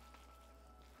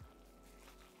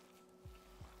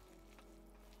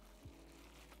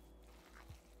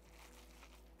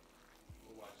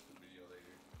 We'll watch the video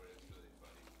later, but it's really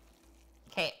funny.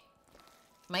 Okay.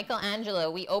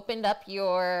 Michelangelo, we opened up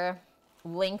your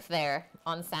link there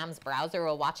on Sam's browser.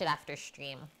 We'll watch it after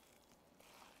stream.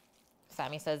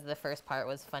 Sammy says the first part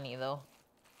was funny though.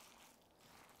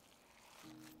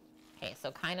 Okay,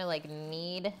 so kind of like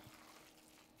knead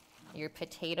your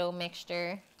potato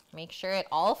mixture Make sure it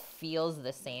all feels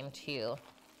the same too.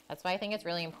 That's why I think it's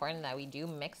really important that we do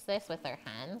mix this with our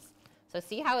hands. So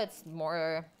see how it's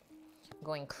more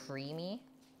going creamy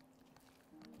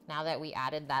now that we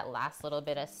added that last little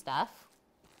bit of stuff?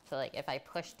 So like if I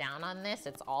push down on this,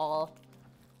 it's all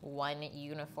one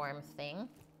uniform thing.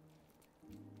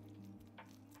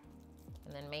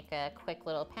 And then make a quick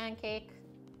little pancake.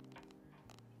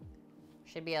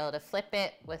 Should be able to flip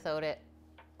it without it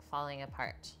falling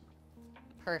apart.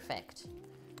 Perfect.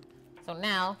 So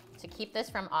now, to keep this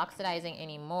from oxidizing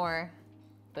anymore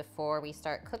before we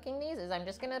start cooking these, is I'm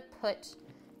just gonna put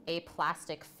a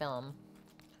plastic film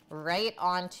right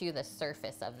onto the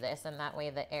surface of this, and that way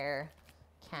the air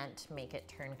can't make it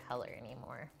turn color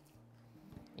anymore,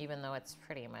 even though it's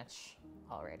pretty much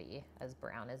already as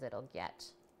brown as it'll get.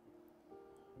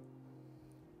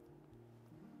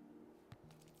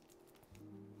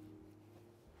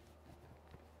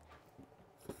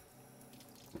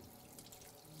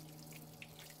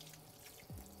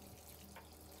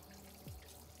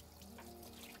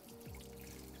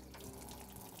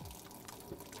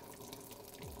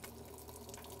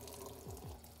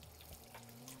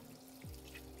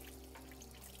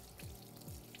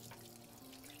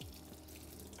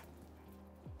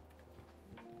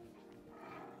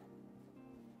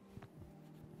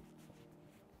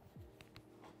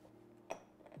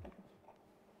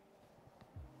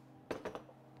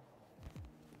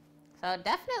 So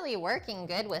definitely working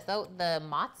good without the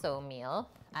matzo meal,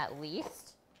 at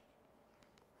least.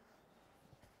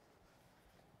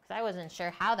 Because I wasn't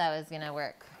sure how that was gonna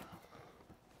work.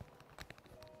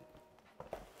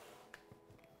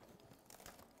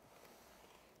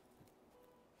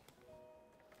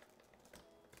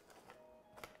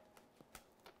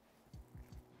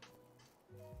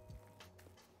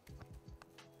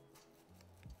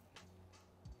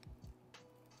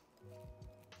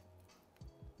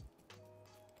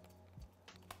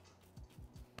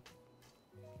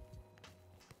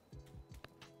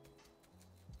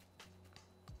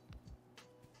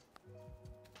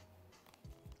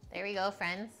 There we go,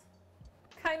 friends.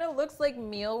 Kind of looks like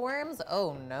mealworms.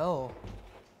 Oh no.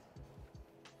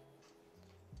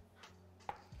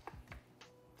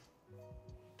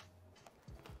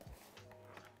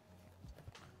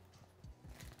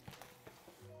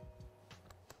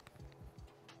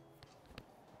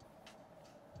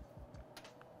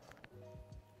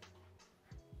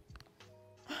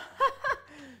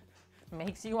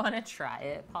 Makes you want to try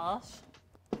it, Polish.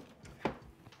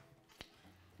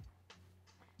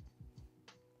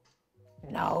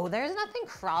 No, there's nothing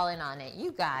crawling on it.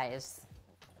 You guys.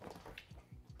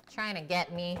 Trying to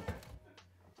get me.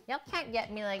 Y'all can't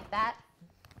get me like that.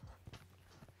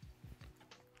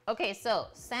 Okay, so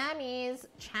Sammy's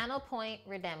Channel Point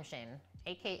Redemption,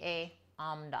 aka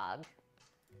Dog.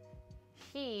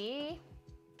 He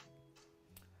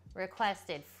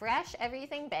requested fresh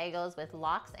everything bagels with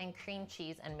lox and cream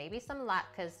cheese and maybe some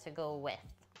latkes to go with.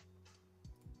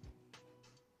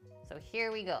 So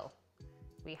here we go.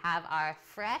 We have our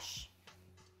fresh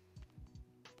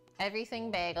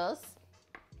everything bagels.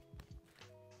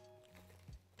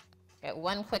 Get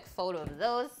one quick photo of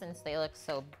those since they look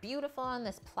so beautiful on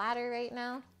this platter right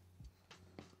now.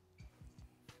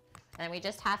 And we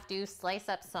just have to slice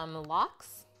up some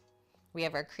lox. We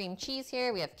have our cream cheese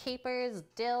here. We have capers,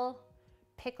 dill,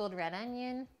 pickled red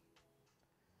onion.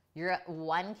 You're at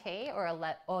 1K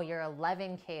or you're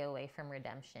 11K away from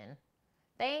redemption.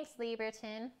 Thanks,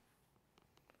 Lieberton.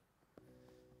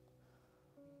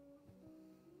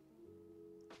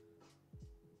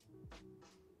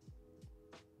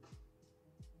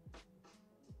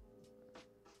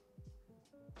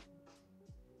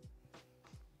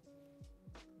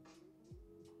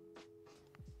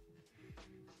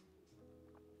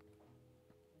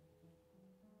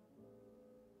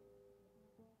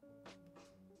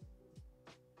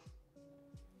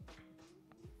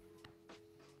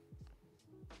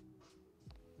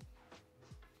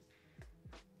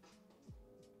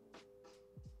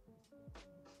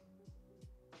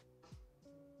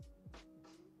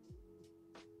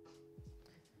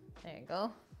 There you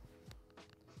go.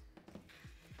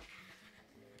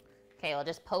 Okay, we'll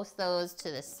just post those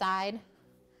to the side.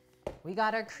 We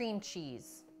got our cream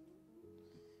cheese.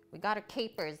 We got our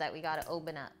capers that we gotta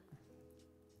open up.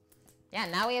 Yeah,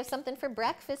 now we have something for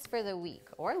breakfast for the week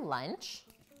or lunch.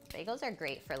 Bagels are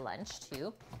great for lunch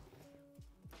too.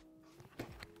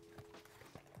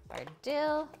 Our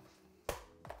dill.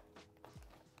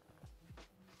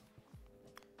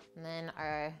 And then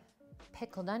our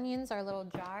pickled onions, our little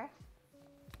jar.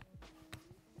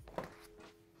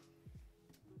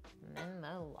 And then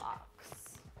the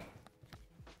lox.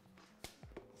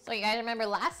 So you guys remember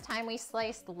last time we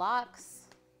sliced lox,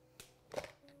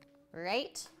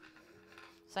 right?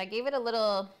 So I gave it a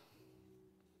little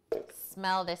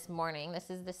smell this morning. This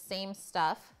is the same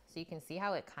stuff. So you can see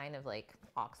how it kind of like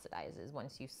oxidizes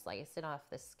once you slice it off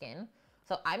the skin.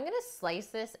 So I'm gonna slice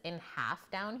this in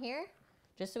half down here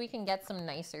just so we can get some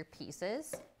nicer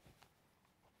pieces.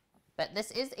 But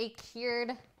this is a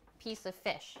cured piece of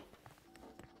fish.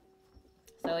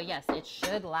 So yes, it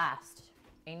should last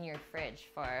in your fridge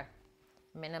for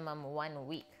minimum 1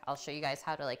 week. I'll show you guys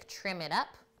how to like trim it up.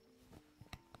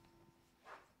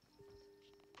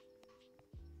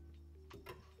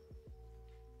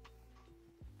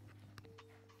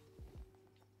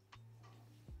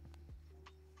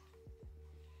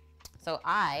 So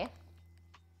I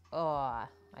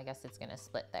guess it's gonna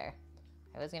split there.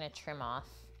 I was gonna trim off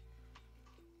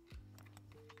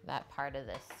that part of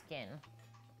the skin.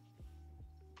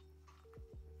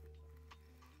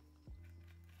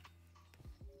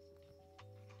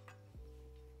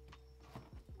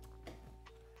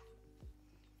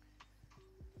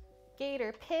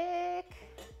 Gator pick.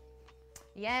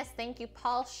 Yes, thank you,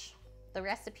 Pulsh. The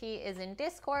recipe is in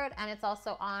Discord and it's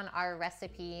also on our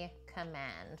recipe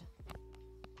command.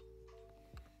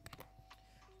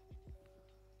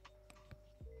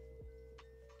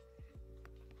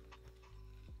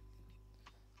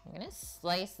 I'm gonna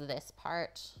slice this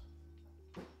part.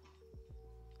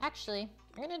 Actually,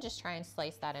 I'm gonna just try and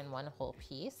slice that in one whole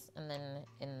piece and then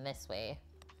in this way.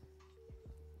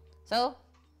 So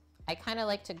I kind of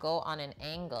like to go on an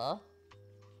angle,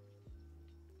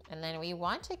 and then we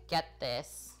want to get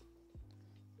this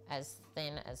as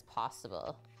thin as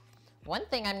possible. One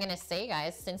thing I'm gonna say,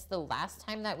 guys, since the last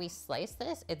time that we sliced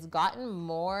this, it's gotten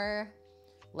more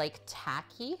like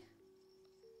tacky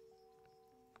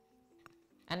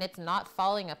and it's not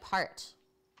falling apart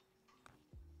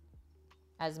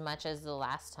as much as the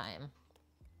last time.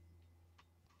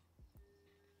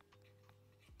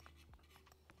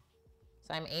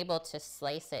 So I'm able to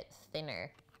slice it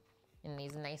thinner in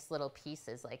these nice little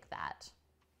pieces like that.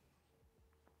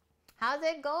 How's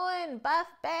it going, Buff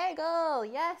Bagel?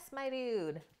 Yes, my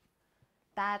dude.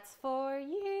 That's for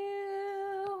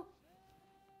you.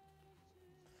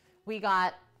 We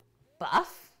got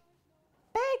Buff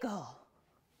Bagel.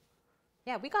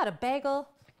 Yeah, we got a bagel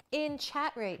in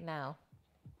chat right now.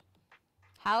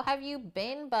 How have you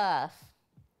been, Buff?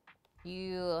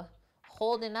 You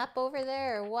holding up over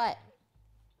there or what?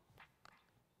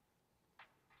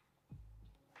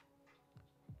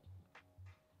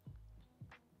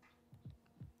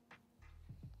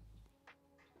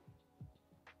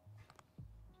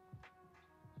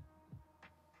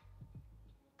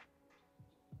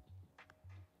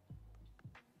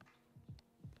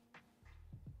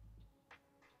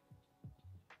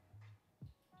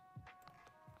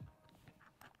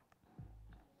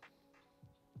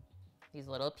 These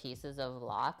little pieces of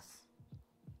lox.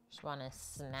 Just want to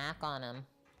snack on them.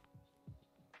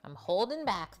 I'm holding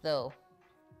back though.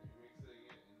 Are you mixing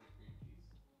it in the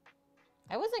cream cheese?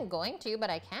 I wasn't going to, but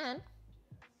I can.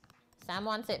 Sam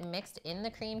wants it mixed in the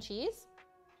cream cheese.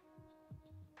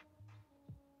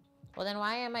 Well, then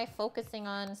why am I focusing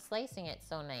on slicing it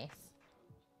so nice?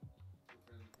 For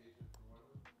presentation for one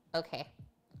of them? Okay.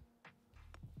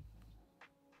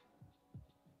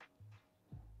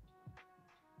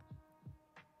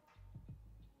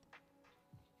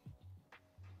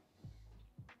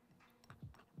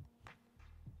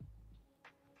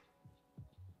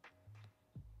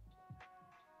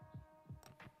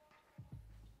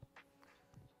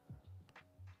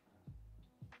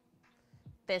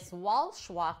 This Walsh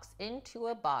walks into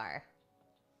a bar.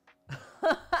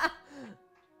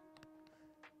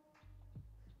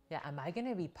 Yeah, am I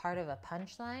gonna be part of a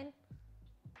punchline?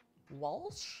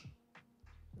 Walsh?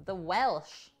 The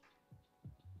Welsh.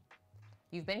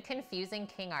 You've been confusing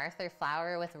King Arthur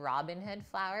flour with Robin Hood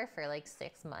flour for like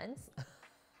 6 months.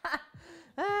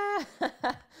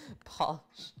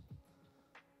 Polish.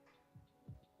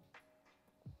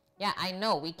 Yeah, I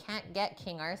know. We can't get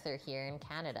King Arthur here in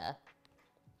Canada.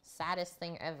 Saddest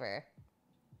thing ever.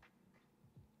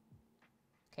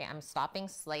 Okay, I'm stopping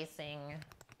slicing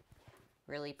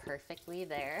really perfectly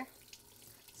there.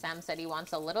 Sam said he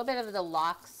wants a little bit of the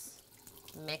lox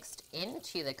mixed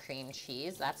into the cream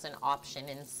cheese. That's an option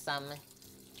in some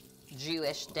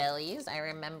Jewish delis. I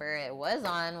remember it was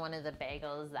on one of the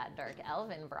bagels that Dark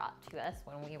Elvin brought to us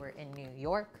when we were in New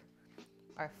York,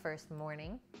 our first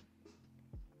morning.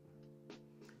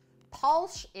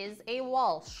 Pulsh is a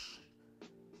Walsh.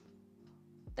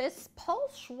 This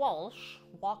Pulsh Walsh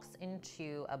walks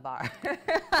into a bar.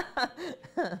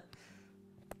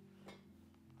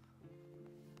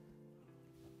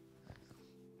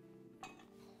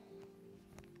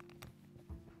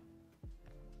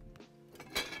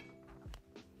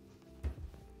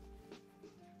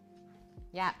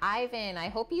 Yeah, Ivan, I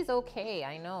hope he's okay.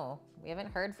 I know. We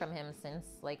haven't heard from him since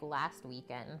like last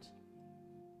weekend.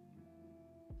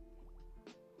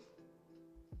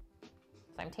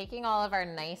 So I'm taking all of our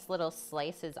nice little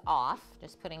slices off,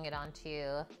 just putting it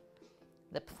onto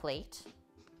the plate.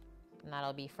 And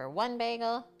that'll be for one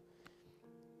bagel.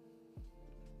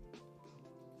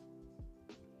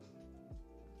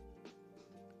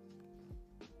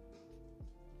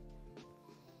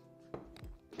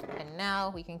 And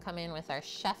now we can come in with our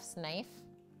chef's knife.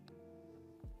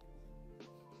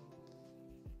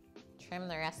 Trim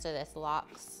the rest of this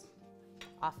lox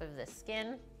off of the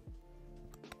skin.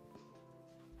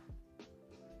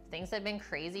 Things have been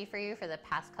crazy for you for the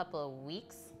past couple of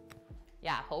weeks.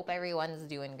 Yeah, hope everyone's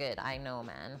doing good. I know,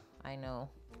 man. I know.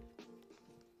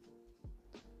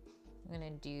 I'm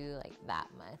gonna do like that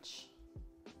much.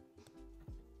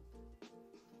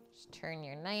 Just turn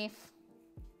your knife.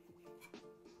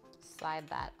 Slide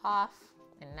that off.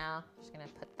 And now I'm just gonna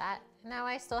put that. Now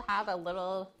I still have a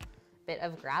little bit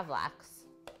of gravlax.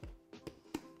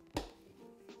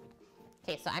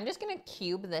 Okay, so I'm just gonna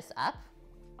cube this up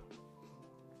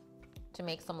to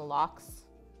make some lox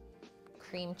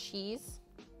cream cheese.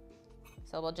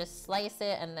 So we'll just slice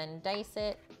it and then dice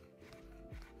it.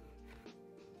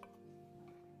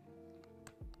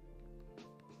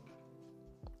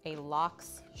 A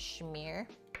lox schmear.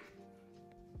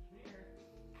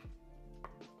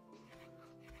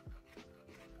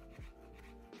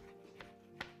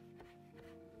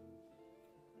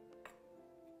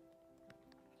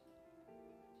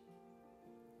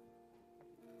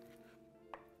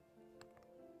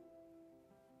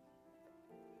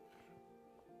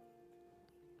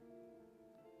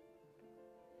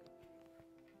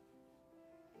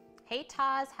 Hey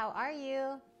Taz, how are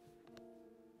you?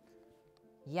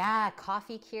 Yeah,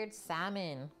 coffee cured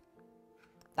salmon.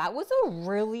 That was a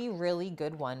really, really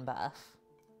good one, Buff.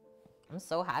 I'm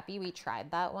so happy we tried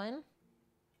that one.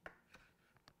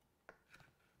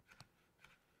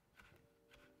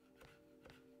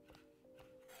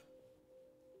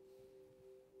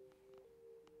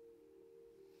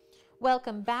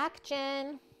 Welcome back,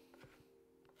 Jen.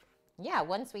 Yeah,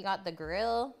 once we got the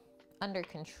grill under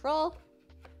control,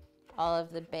 all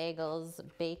of the bagels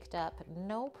baked up,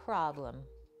 no problem.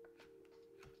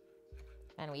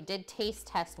 And we did taste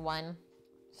test one,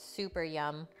 super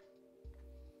yum.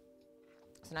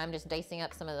 So now I'm just dicing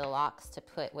up some of the lox to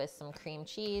put with some cream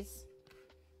cheese,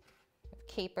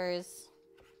 capers,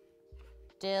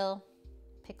 dill,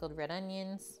 pickled red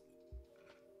onions.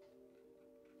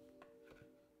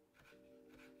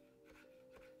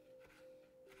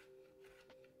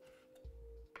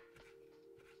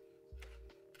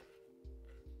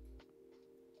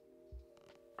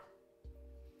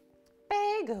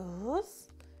 Bagels.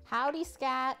 Howdy,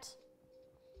 Scat.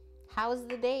 How's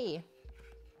the day?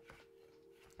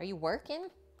 Are you working?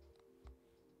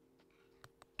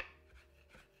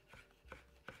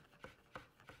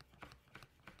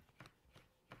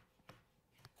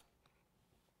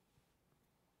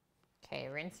 Okay,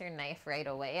 rinse your knife right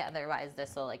away, otherwise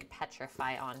this will like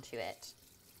petrify onto it.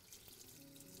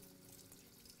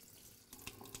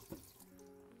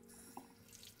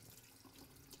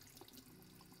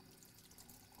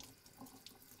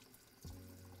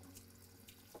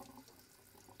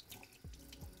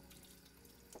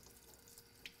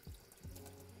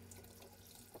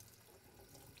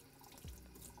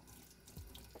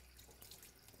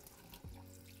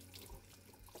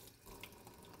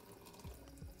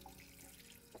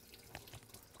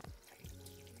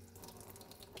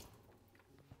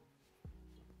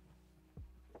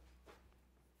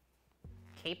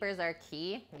 Capers are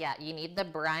key. Yeah, you need the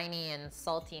briny and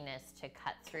saltiness to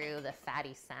cut through the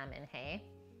fatty salmon, hey?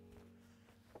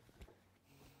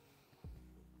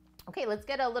 Okay, let's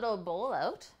get a little bowl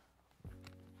out.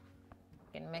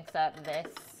 You can mix up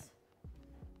this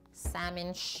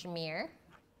salmon schmear.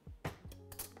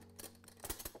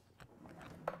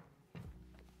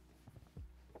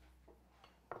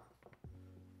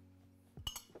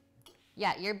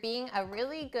 Yeah, you're being a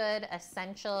really good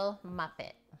essential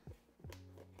Muppet.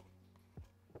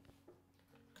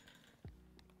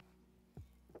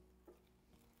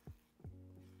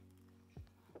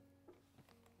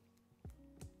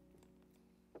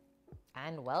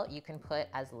 And well, you can put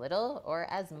as little or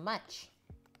as much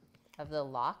of the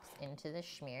lox into the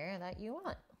schmear that you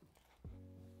want.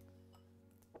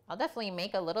 I'll definitely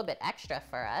make a little bit extra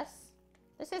for us.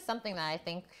 This is something that I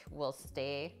think will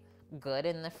stay good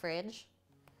in the fridge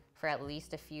for at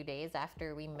least a few days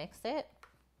after we mix it.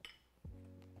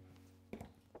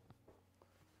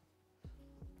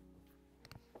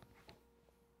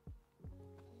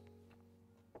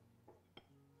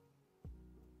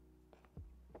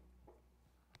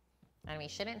 And we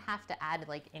shouldn't have to add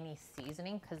like any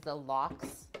seasoning because the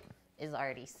lox is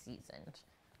already seasoned.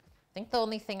 I think the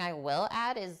only thing I will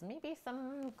add is maybe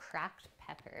some cracked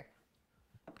pepper.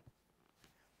 I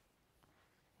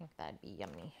think that'd be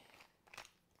yummy.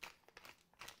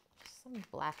 Just some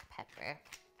black pepper.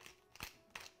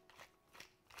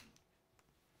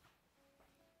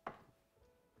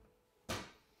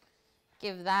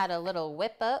 Give that a little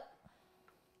whip up.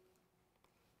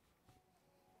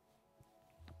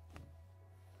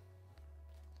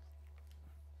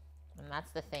 And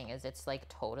that's the thing, is it's like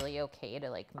totally okay to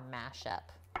like mash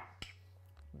up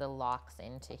the lox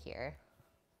into here.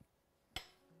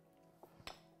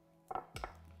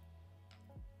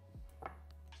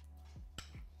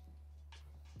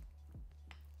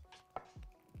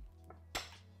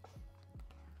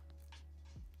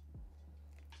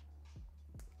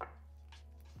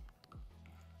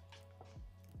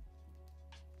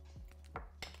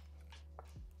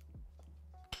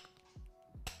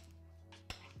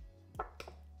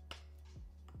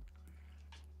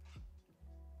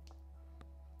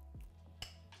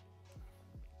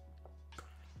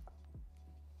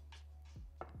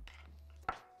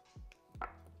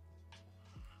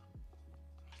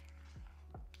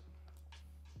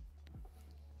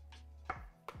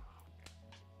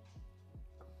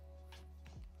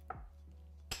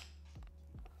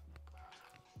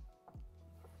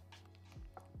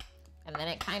 And then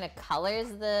it kind of colors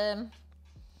the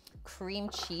cream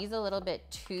cheese a little bit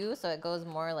too, so it goes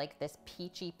more like this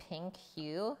peachy pink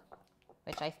hue,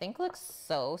 which I think looks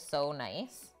so, so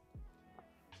nice.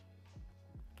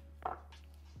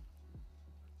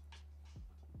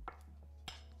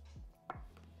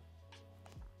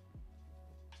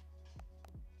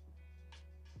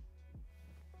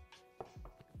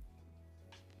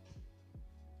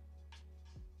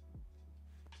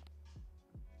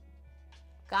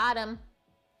 Got him.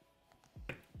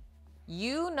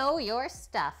 You know your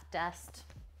stuff, Dust.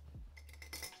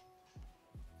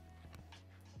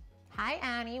 Hi,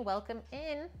 Annie. Welcome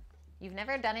in. You've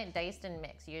never done it diced and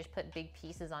mixed. You just put big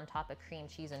pieces on top of cream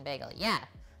cheese and bagel. Yeah.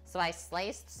 So I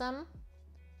sliced some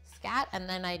scat and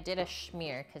then I did a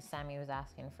schmear because Sammy was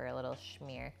asking for a little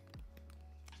schmear.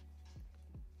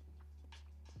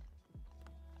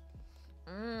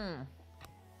 Mmm.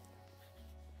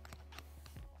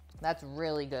 That's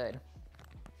really good.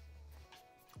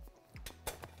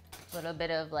 A little bit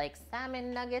of like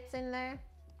salmon nuggets in there.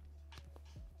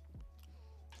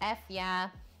 F yeah.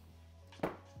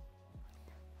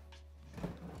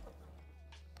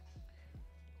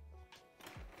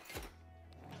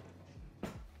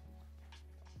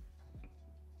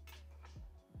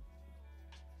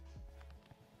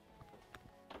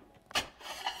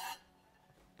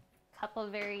 Couple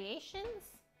variations.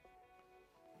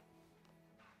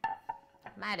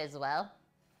 Might as well.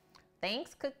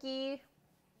 Thanks, Cookie.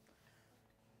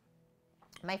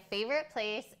 My favorite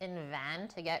place in Van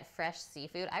to get fresh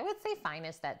seafood, I would say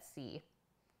Finest at Sea.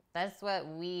 That's what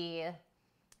we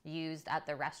used at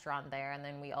the restaurant there, and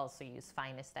then we also use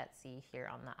Finest at Sea here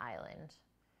on the island.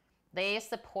 They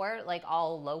support like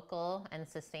all local and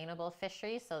sustainable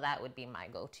fisheries, so that would be my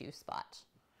go-to spot.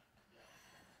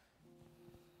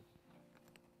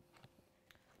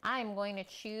 I'm going to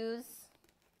choose,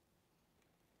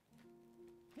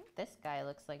 I think this guy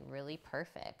looks like really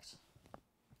perfect.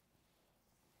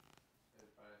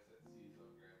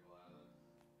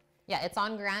 Yeah, it's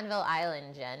on Granville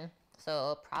Island, Jen.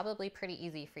 So probably pretty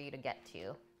easy for you to get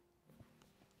to.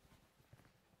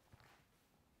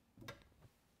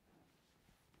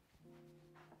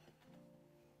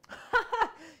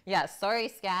 Yeah, sorry,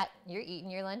 Scat. You're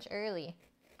eating your lunch early.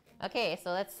 Okay, so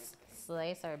let's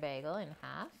slice our bagel in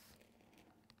half.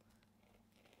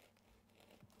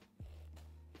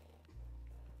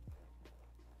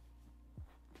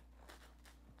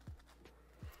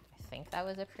 I think that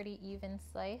was a pretty even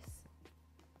slice.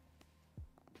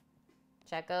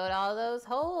 Check out all those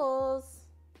holes.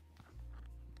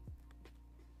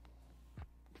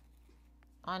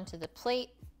 Onto the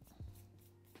plate.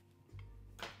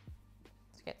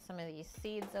 Let's get some of these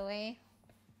seeds away.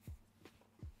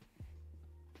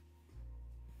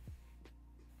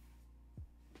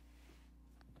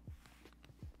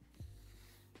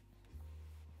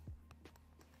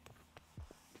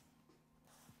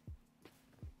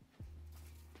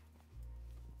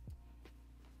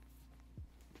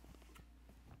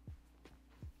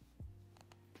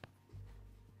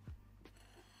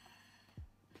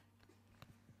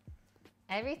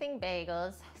 Everything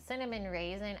bagels, cinnamon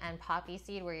raisin, and poppy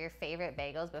seed were your favorite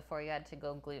bagels before you had to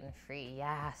go gluten-free.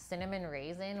 Yeah, cinnamon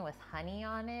raisin with honey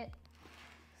on it.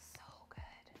 So good.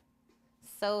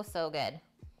 So, so good.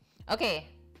 Okay,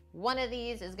 One of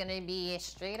these is gonna be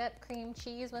straight up cream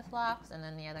cheese with lox, and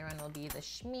then the other one will be the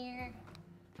schmear.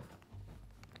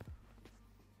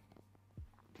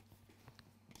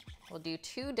 We'll do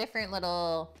two different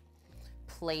little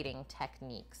plating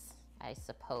techniques, I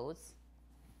suppose.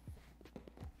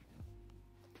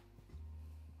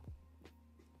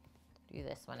 Do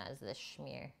this one as the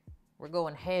schmear. We're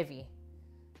going heavy.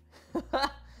 Because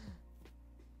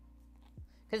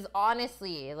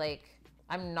honestly, like,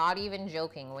 I'm not even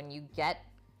joking. When you get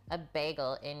a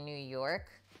bagel in New York,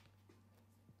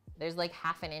 there's like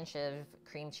half an inch of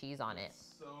cream cheese on it.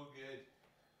 It's so good.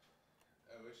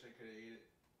 I wish I could have ate it.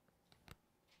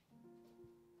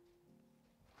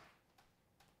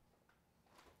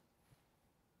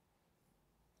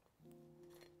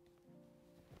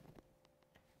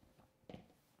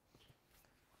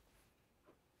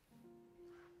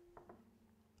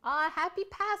 Happy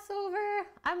Passover.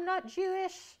 I'm not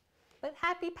Jewish, but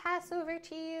happy Passover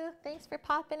to you. Thanks for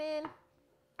popping in.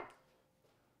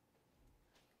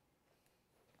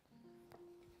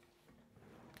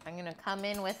 I'm gonna come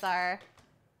in with our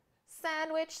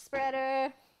sandwich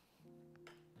spreader.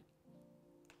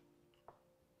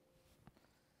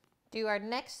 Do our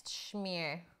next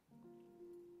schmear.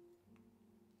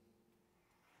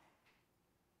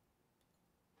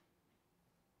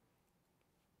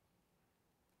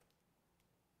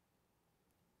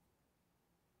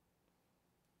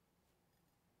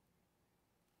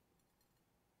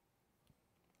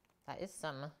 That is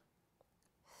some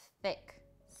thick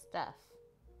stuff.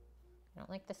 I don't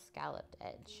like the scalloped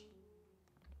edge.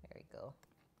 There we go.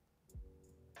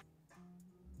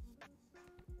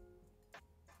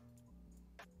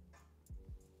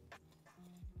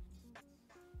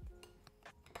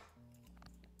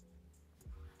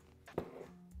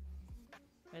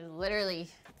 There's literally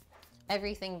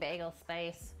everything bagel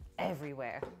spice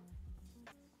everywhere.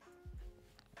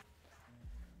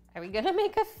 Are we gonna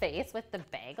make a face with the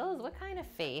bagels? What kind of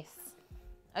face?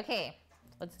 Okay,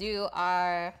 let's do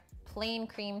our plain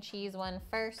cream cheese one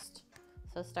first.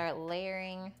 So start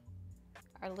layering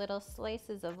our little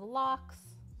slices of lox.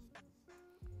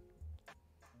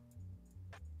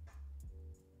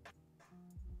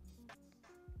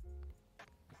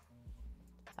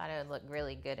 Thought it would look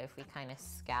really good if we kind of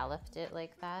scalloped it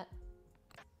like that.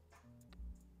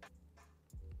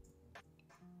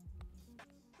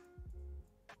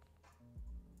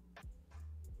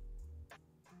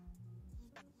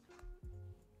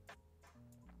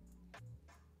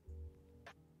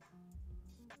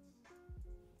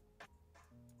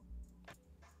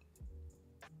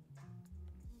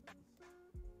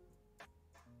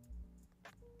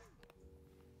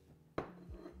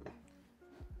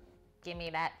 Give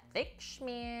me that thick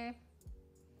schmear.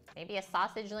 Maybe a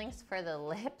sausage links for the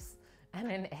lips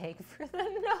and an egg for the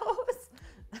nose.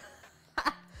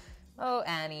 Oh,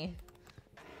 Annie.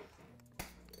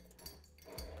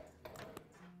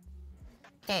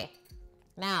 Okay,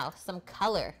 now some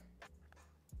color.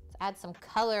 Let's add some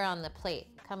color on the plate.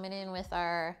 Coming in with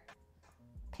our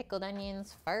pickled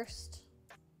onions first.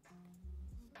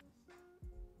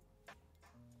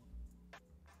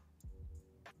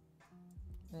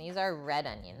 And these are red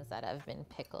onions that have been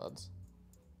pickled.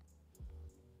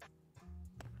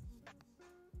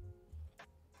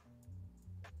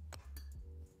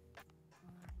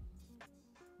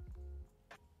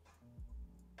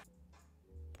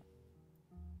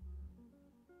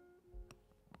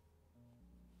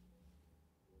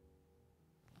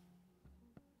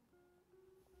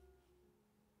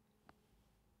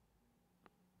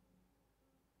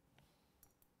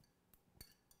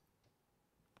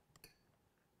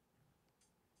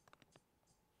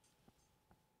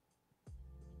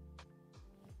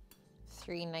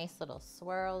 Three nice little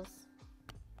swirls.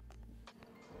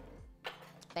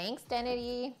 Thanks,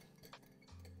 Denity.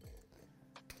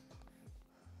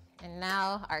 And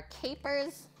now our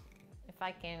capers. If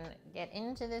I can get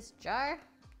into this jar.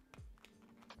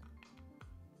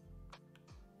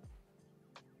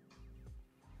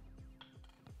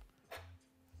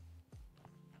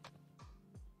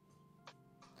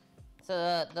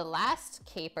 So the last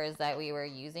capers that we were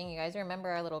using, you guys remember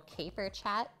our little caper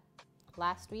chat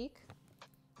last week?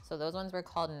 So those ones were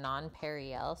called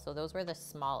non-Periel. So those were the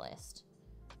smallest.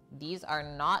 These are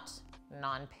not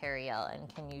non-Periel. And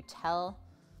can you tell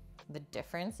the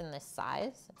difference in the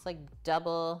size? It's like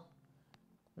double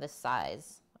the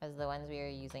size as the ones we were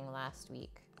using last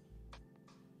week.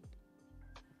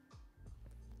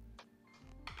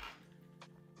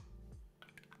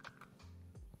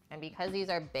 And because these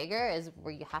are bigger is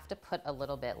where you have to put a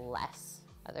little bit less.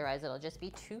 Otherwise it'll just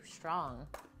be too strong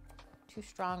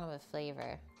of a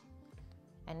flavor.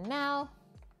 And now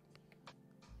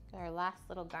Our last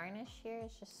little garnish here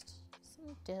is just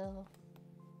some dill.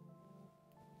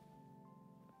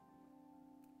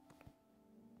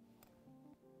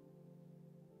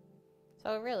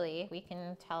 So really, we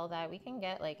can tell that we can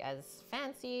get like as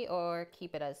fancy or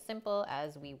keep it as simple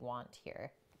as we want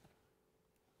here.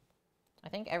 I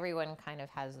think everyone kind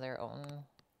of has their own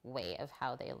way of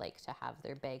how they like to have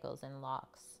their bagels and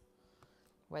lox.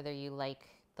 Whether you like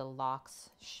the lox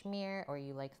schmear or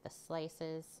you like the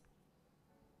slices.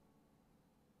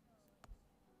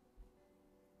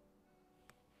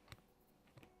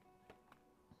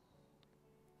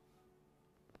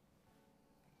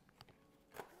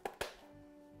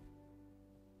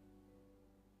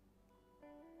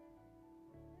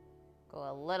 Go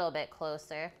a little bit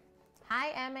closer.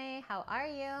 Hi, Emma. How are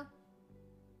you?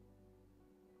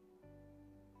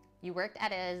 You worked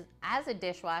as a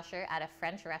dishwasher at a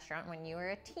French restaurant when you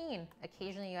were a teen.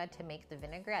 Occasionally you had to make the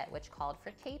vinaigrette, which called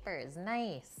for capers.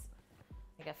 Nice.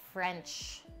 Like a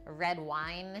French red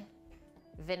wine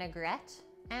vinaigrette,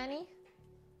 Annie?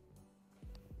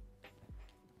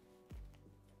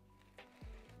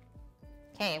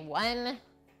 Okay, one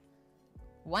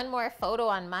more photo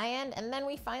on my end, and then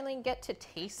we finally get to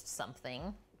taste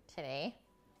something today.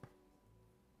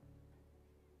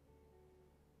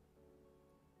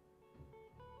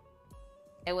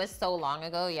 It was so long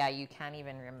ago, yeah, you can't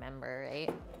even remember,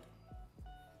 right?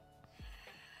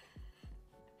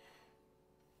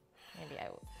 Maybe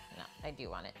no, I do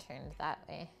want it turned that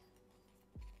way.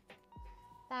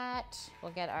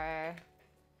 We'll get our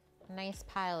nice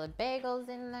pile of bagels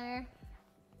in there.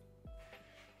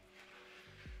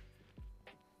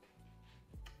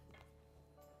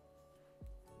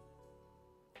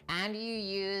 And you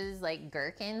use like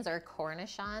gherkins or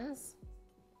cornichons.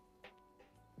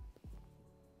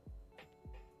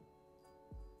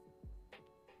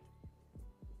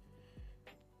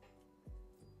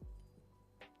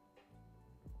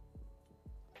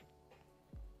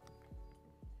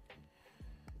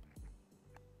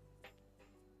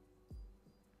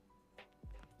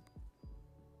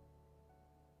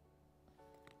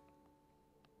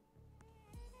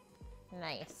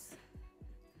 Nice.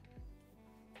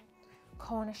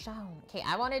 Cornichon. Okay,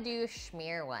 I want to do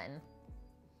schmear one.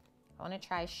 I want to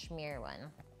try schmear one.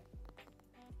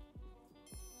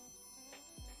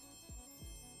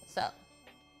 So,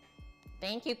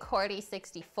 thank you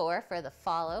Cordy64 for the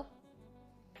follow.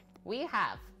 We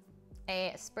have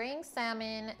a spring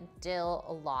salmon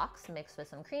dill lox mixed with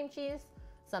some cream cheese,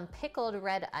 some pickled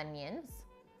red onions,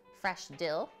 fresh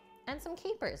dill, and some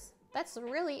capers. That's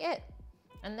really it.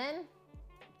 And then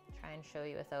try and show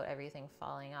you without everything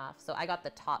falling off. So I got the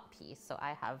top piece, so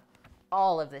I have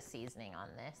all of the seasoning on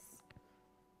this.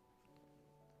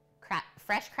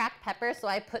 Fresh cracked pepper, so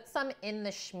I put some in the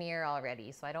schmear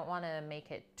already, so I don't want to make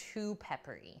it too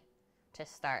peppery to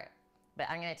start. But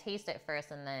I'm going to taste it first,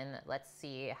 and then let's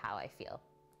see how I feel.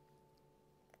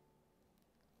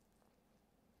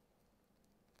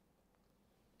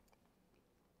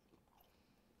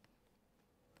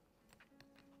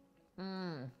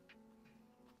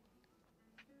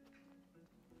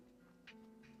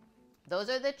 Those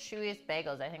are the chewiest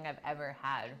bagels I think I've ever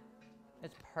had.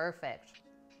 It's perfect.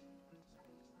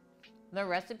 The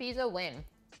recipe's a win.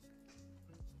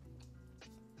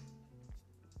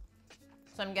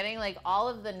 So I'm getting like all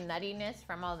of the nuttiness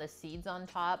from all the seeds on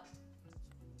top.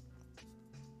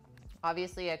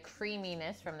 Obviously a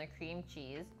creaminess from the cream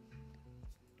cheese.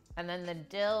 And then the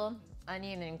dill,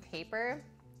 onion, and caper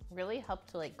really help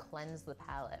to like cleanse the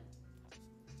palate.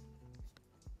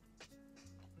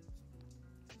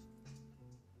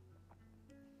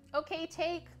 Okay,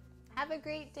 Take. Have a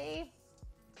great day.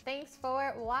 Thanks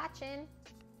for watching.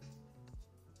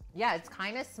 Yeah, it's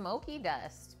kind of smoky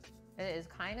dust. It is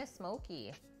kind of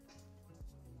smoky.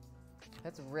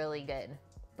 That's really good.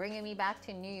 Bringing me back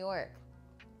to New York.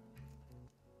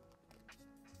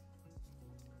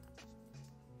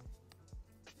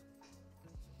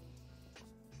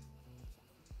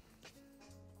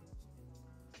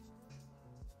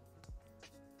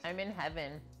 I'm in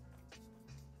heaven.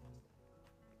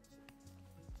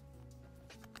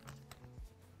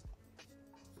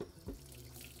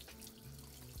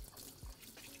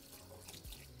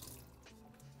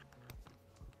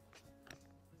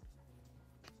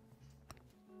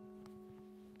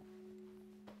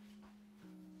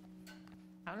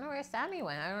 I don't know where Sammy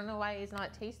went. I don't know why he's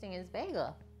not tasting his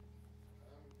bagel.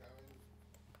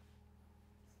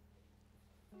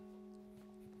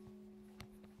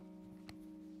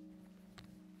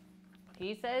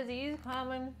 He says he's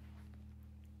coming.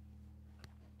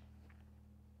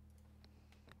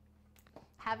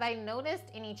 Have I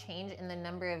noticed any change in the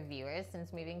number of viewers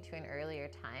since moving to an earlier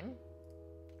time?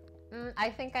 I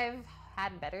think I've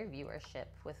had better viewership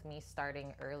with me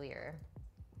starting earlier.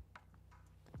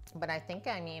 But I think,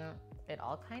 I mean, it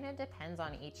all kind of depends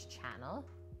on each channel.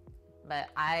 But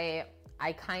I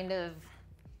kind of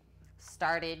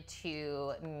started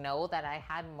to know that I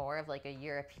had more of like a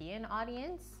European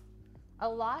audience a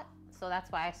lot. So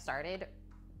that's why I started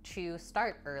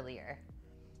earlier.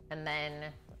 And then,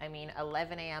 I mean,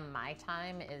 11 a.m. my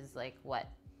time is like, what,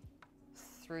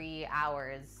 3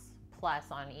 hours plus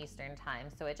on Eastern time.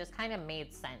 So it just kind of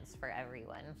made sense for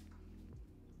everyone.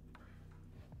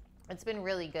 It's been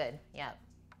really good, yeah.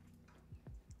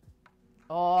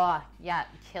 Oh, yeah,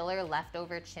 killer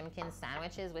leftover chimkin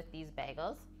sandwiches with these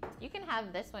bagels. You can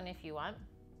have this one if you want.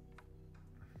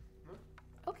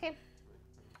 Okay.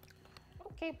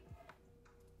 Okay.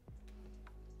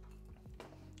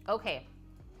 Okay.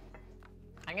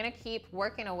 I'm gonna keep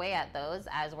working away at those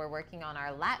as we're working on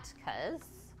our latkes.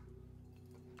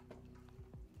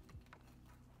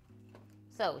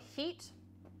 So heat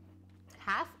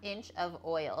 1/2 inch of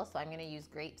oil. So I'm gonna use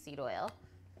grapeseed oil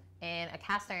in a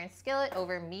cast iron skillet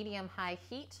over medium-high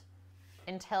heat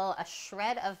until a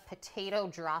shred of potato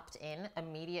dropped in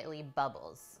immediately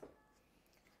bubbles.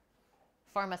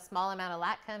 Form a small amount of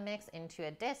latke mix into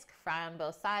a disc, fry on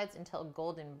both sides until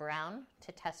golden brown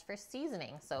to test for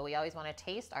seasoning. So we always want to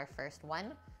taste our first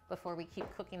one before we keep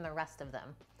cooking the rest of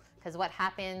them. Because what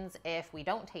happens if we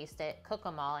don't taste it, cook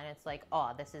them all, and it's like,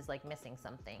 oh, this is like missing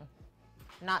something.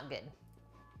 Not good.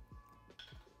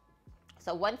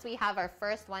 So once we have our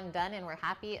first one done and we're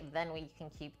happy, then we can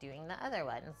keep doing the other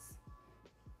ones.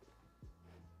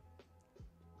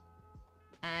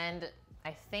 And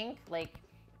I think like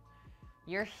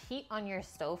your heat on your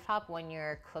stovetop when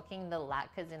you're cooking the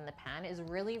latkes in the pan is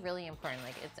really, really important.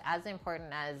 Like it's as important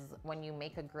as when you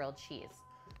make a grilled cheese.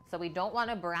 So we don't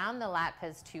want to brown the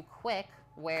latkes too quick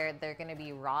where they're going to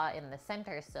be raw in the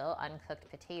center still, uncooked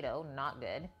potato, not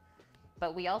good.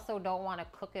 But we also don't want to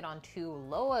cook it on too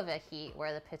low of a heat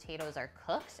where the potatoes are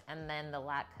cooked and then the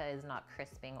latke is not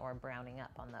crisping or browning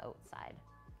up on the outside.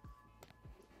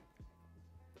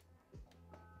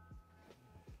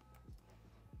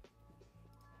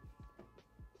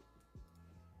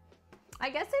 I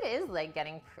guess it is like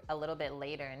getting a little bit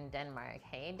later in Denmark.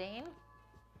 Hey, Dane?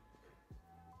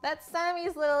 That's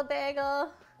Sammy's little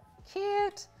bagel.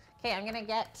 Cute. Okay, I'm gonna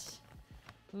get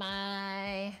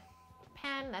my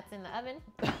pan that's in the oven.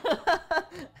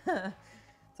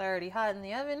 It's already hot in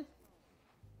the oven.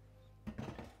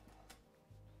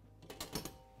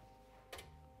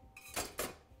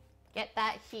 Get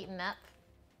that heating up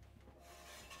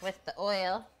with the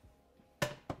oil.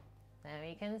 Then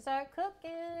we can start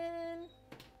cooking.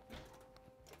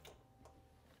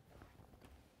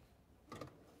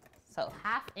 So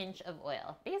 1/2 inch of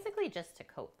oil, basically just to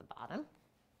coat the bottom.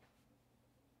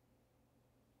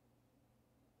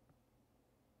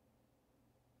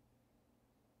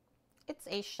 It's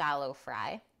a shallow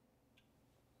fry.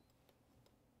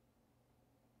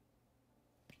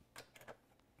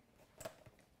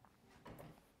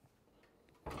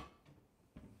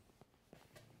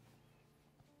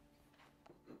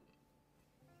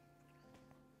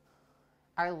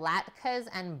 Are latkes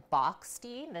and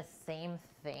boxty the same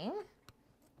thing?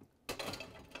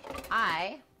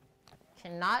 I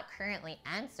cannot currently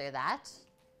answer that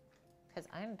because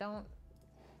I don't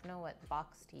know what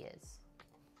boxty is.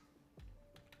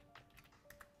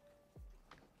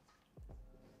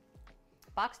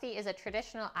 Boxty is a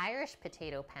traditional Irish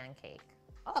potato pancake.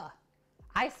 Oh,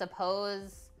 I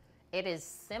suppose it is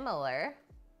similar,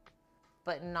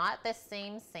 but not the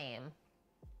same.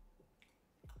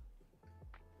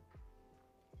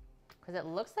 Because it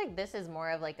looks like this is more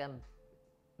of like a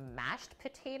mashed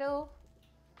potato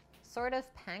sort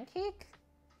of pancake.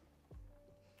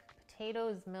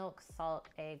 Potatoes, milk, salt,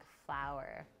 egg,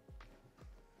 flour.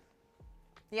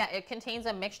 Yeah, it contains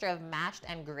a mixture of mashed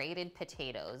and grated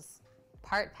potatoes.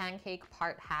 Part pancake,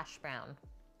 part hash brown.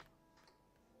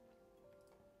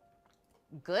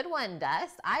 Good one,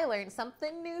 Dust. I learned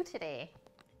something new today.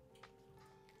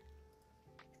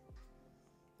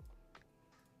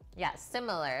 Yeah,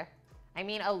 similar. I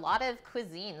mean, a lot of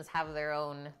cuisines have their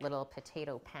own little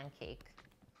potato pancake.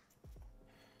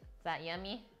 Is that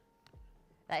yummy?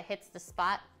 That hits the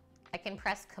spot. I can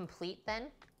press complete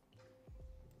then.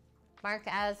 Mark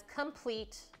as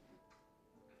complete.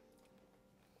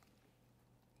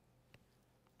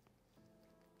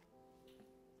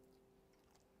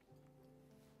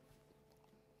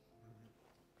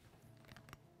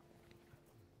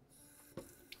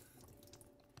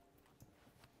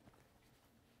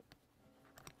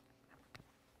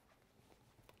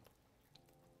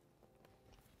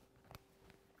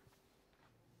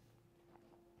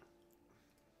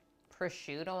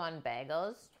 Prosciutto on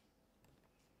bagels.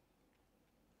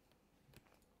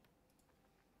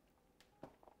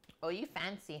 Oh, you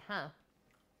fancy, huh?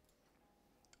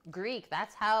 Greek,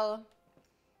 that's how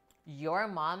your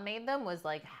mom made them, was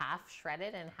like half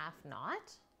shredded and half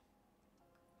not?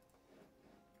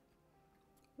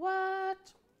 What?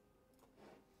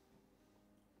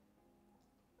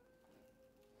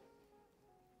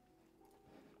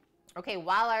 Okay,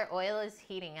 while our oil is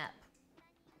heating up.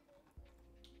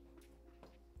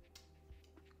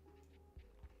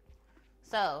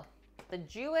 So, the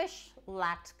Jewish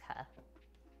latke.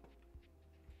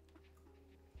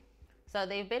 So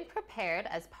they've been prepared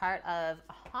as part of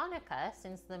Hanukkah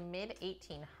since the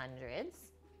mid-1800s,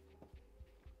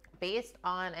 based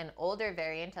on an older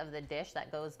variant of the dish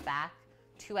that goes back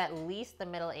to at least the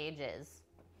Middle Ages.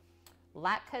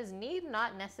 Latkes need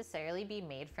not necessarily be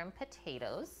made from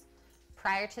potatoes.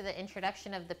 Prior to the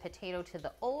introduction of the potato to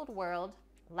the Old World,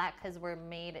 latkes were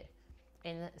made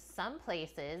in some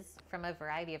places from a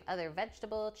variety of other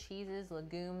vegetables, cheeses,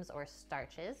 legumes, or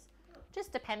starches,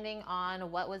 just depending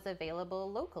on what was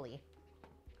available locally.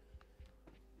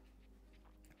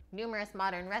 Numerous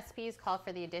modern recipes call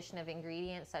for the addition of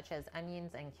ingredients such as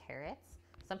onions and carrots.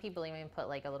 Some people even put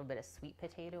like a little bit of sweet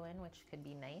potato in, which could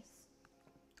be nice.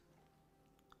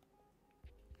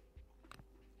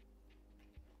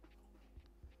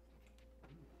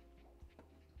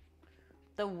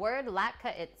 The word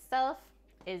latka itself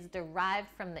is derived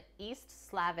from the East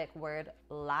Slavic word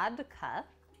ladka,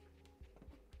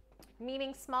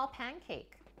 meaning small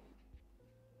pancake.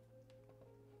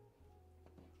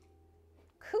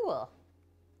 Cool.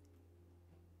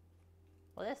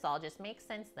 Well, this all just makes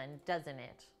sense then, doesn't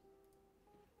it?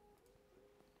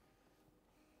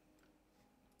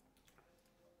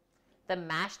 The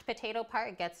mashed potato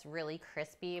part gets really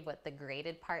crispy, but the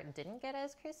grated part didn't get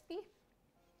as crispy.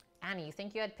 Annie, you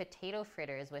think you had potato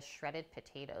fritters with shredded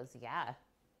potatoes? Yeah.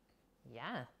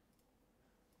 Yeah.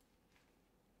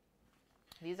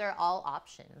 These are all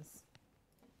options.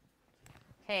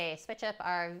 Okay, switch up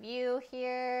our view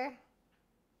here.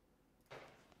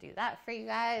 Do that for you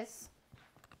guys.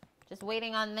 Just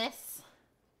waiting on this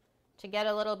to get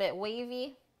a little bit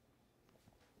wavy.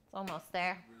 It's almost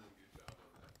there. Really good job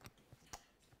on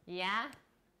that. Yeah?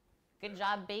 Good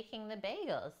job baking the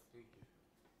bagels. Thank you.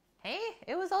 Hey,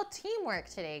 it was all teamwork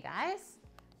today, guys.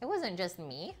 It wasn't just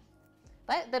me.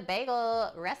 But the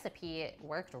bagel recipe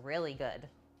worked really good.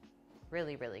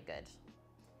 Really, really good.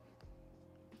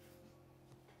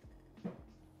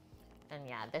 And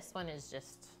yeah, this one is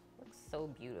just, looks so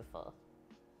beautiful.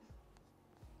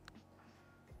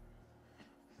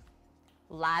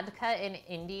 Ladka in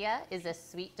India is a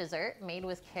sweet dessert made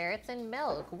with carrots and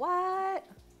milk. What?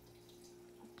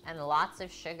 And lots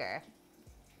of sugar.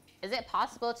 Is it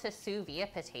possible to sous vide a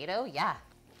potato? Yeah.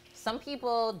 Some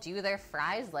people do their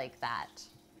fries like that.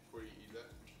 Before you eat that,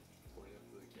 point up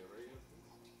to the camera again,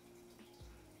 please.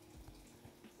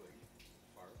 Like,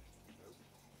 far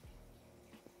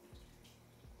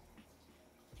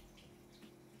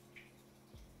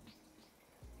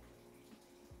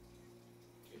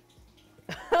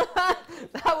out.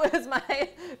 That was my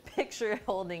picture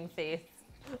holding face.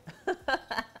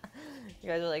 You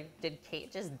guys are like, did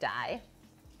Kate just die?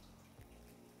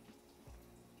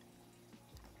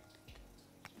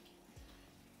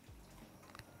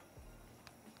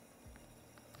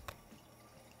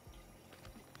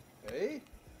 Hey?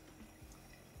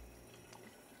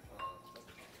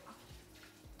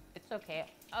 It's okay.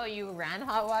 Oh, you ran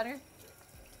hot water?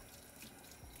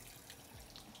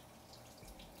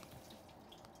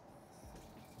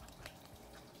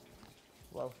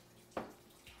 Whoa.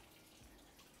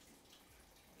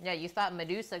 Yeah, you thought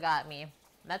Medusa got me.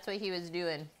 That's what he was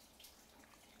doing.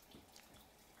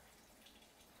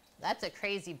 That's a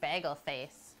crazy bagel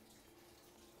face.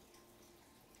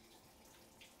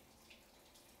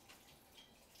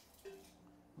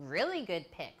 Really good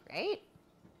pick, right?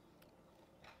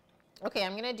 Okay,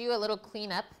 I'm gonna do a little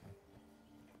cleanup.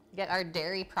 Get our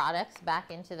dairy products back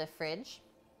into the fridge.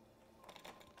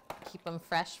 Keep them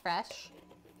fresh.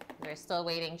 We're still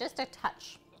waiting just a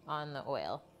touch on the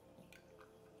oil.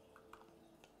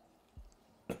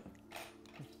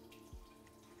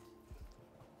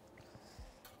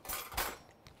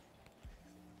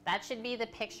 That should be the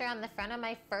picture on the front of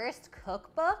my first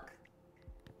cookbook.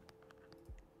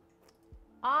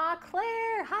 Aw,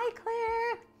 Claire. Hi,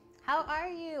 Claire. How are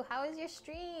you? How is your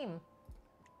stream?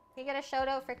 Can you get a shout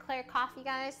out for Claire Coffee,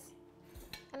 guys?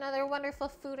 Another wonderful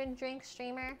food and drink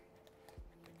streamer.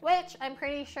 Which I'm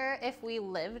pretty sure if we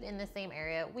lived in the same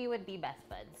area, we would be best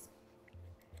buds.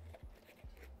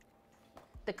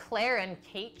 The Claire and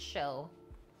Kate show.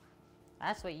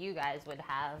 That's what you guys would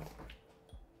have.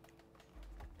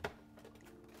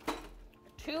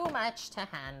 Too much to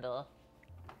handle.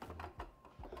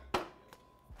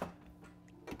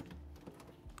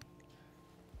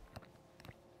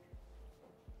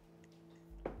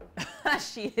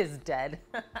 She is dead.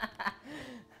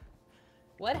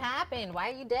 What happened? Why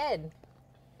are you dead?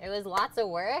 It was lots of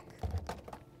work.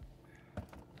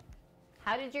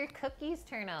 How did your cookies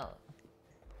turn out?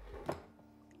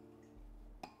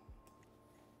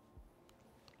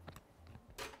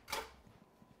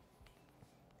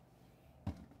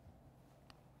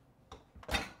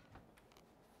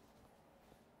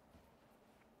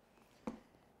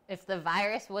 If the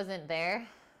virus wasn't there,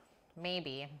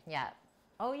 maybe, yeah.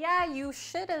 Oh yeah, you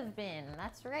should have been.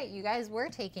 That's right, you guys were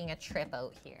taking a trip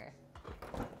out here.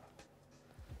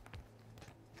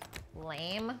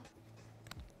 Lame.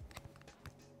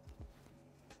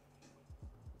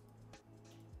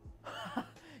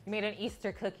 You made an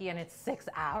Easter cookie and it's 6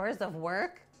 hours of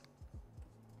work?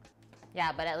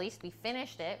 Yeah, but at least we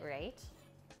finished it, right?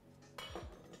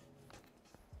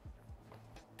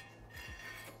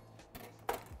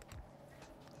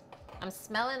 I'm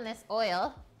smelling this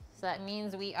oil, so that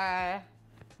means we are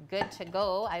good to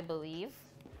go, I believe.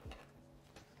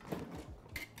 They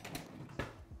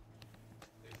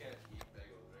can't eat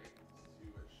bagels, right? Too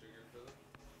much sugar for them.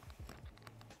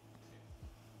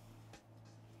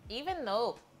 Even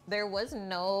though there was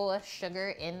no sugar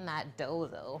in that dough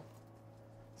though.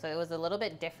 So it was a little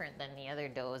bit different than the other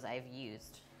doughs I've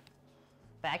used.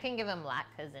 But I can give them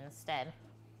latkes instead.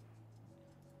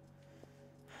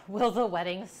 Will the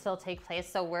wedding still take place?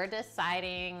 So we're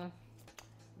deciding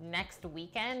next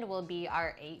weekend will be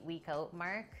our 8-week out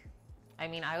mark. I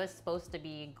mean, I was supposed to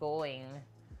be going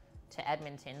to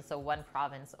Edmonton, so one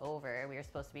province over. We were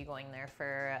supposed to be going there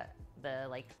for the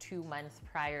like 2 months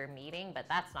prior meeting, but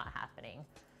that's not happening.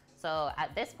 So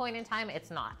at this point in time,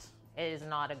 it's not. It is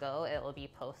not a go. It will be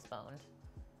postponed.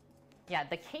 Yeah,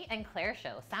 the Kate and Claire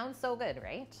show sounds so good,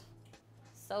 right?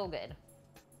 So good.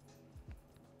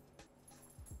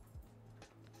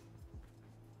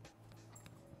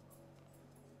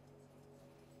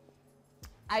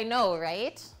 I know,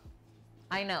 right?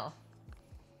 I know.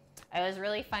 It was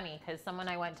really funny because someone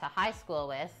I went to high school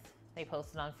with, they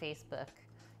posted on Facebook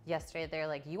yesterday. They're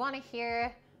like, you want to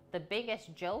hear the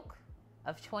biggest joke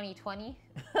of 2020?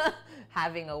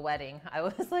 Having a wedding. I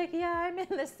was like, yeah, I'm in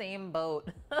the same boat.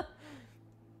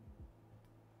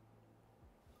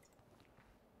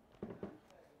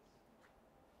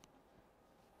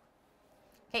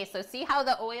 Okay, so see how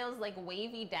the oil's like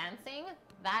wavy dancing?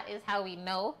 That is how we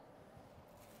know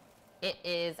it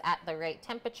is at the right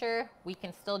temperature. We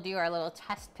can still do our little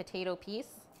test potato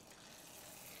piece.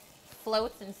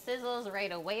 Floats and sizzles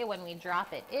right away when we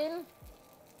drop it in.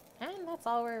 And that's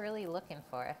all we're really looking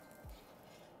for.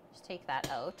 Just take that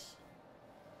out.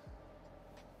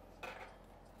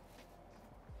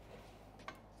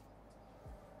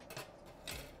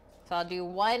 So I'll do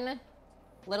one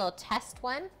little test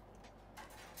one.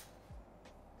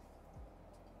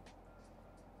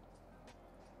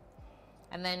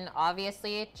 And then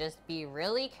obviously just be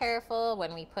really careful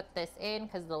when we put this in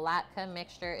because the latke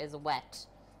mixture is wet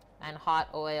and hot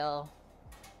oil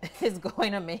is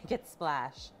going to make it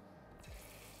splash.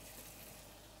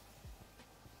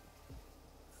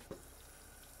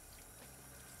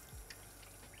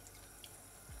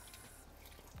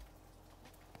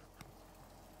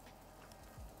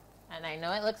 And I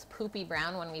know it looks poopy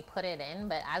brown when we put it in,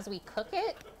 but as we cook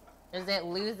it, it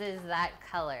loses that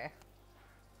color.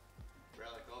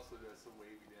 Relic also does some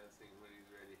wavy dancing when he's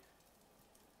ready.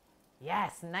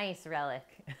 Yes, nice, Relic.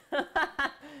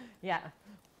 Yeah,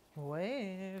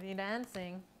 wavy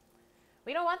dancing.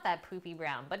 We don't want that poopy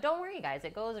brown, but don't worry guys,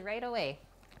 it goes right away.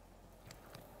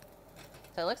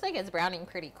 So it looks like it's browning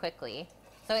pretty quickly.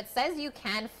 So it says you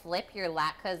can flip your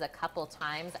latkes a couple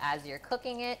times as you're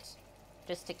cooking it,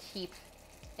 just to keep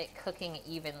it cooking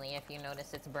evenly if you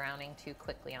notice it's browning too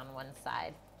quickly on one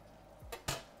side.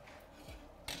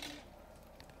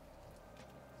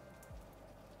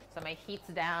 So my heat's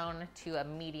down to a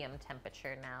medium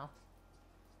temperature now.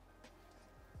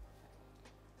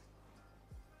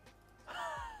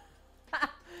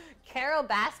 Carol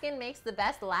Baskin makes the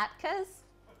best latkes?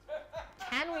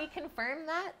 Can we confirm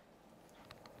that?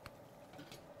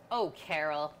 Oh,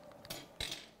 Carol.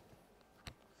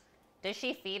 Does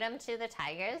she feed them to the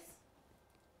tigers?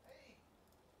 Hey,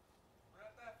 we're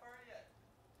not that far yet.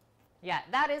 Yeah,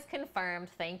 that is confirmed.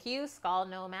 Thank you, Skull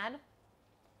Nomad.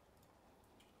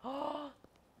 Oh,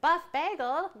 Buff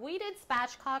Bagel, we did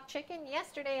spatchcock chicken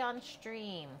yesterday on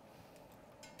stream.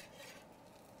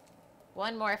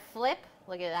 One more flip.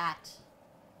 Look at that.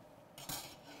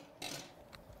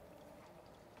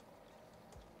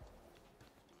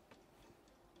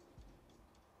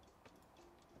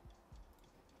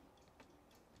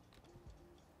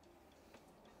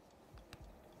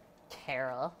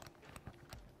 Carol.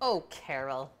 Oh,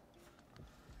 Carol.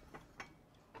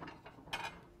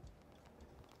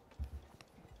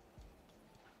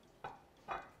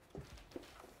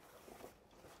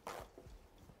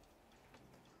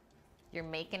 You're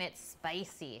making it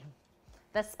spicy.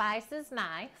 The spice is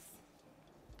nice.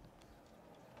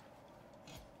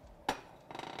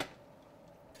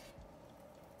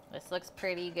 This looks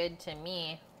pretty good to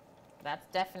me. That's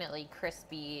definitely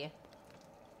crispy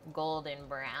golden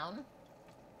brown.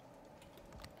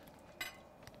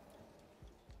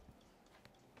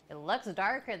 It looks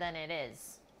darker than it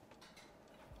is.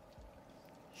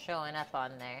 Showing up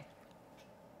on there.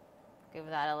 Give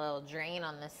that a little drain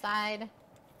on the side.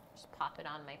 Just pop it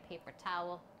on my paper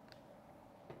towel.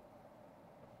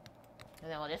 And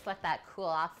then we'll just let that cool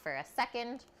off for a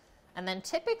second. And then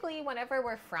typically whenever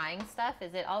we're frying stuff,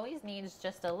 it always needs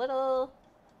just a little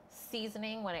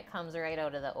seasoning when it comes right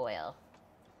out of the oil.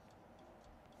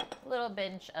 A little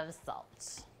pinch of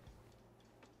salt.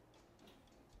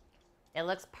 It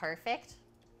looks perfect.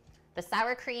 The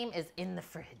sour cream is in the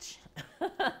fridge.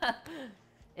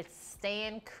 It's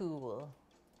staying cool.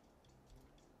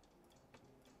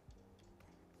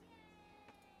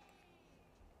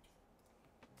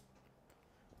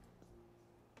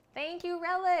 Thank you,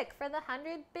 Relic, for the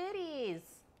 100 biddies.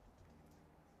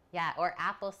 Yeah, or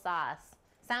applesauce.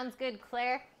 Sounds good,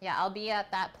 Claire. Yeah, I'll be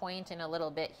at that point in a little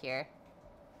bit here.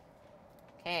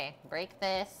 Okay, break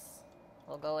this.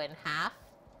 We'll go in half.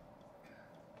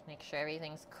 Make sure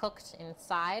everything's cooked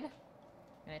inside.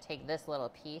 I'm gonna take this little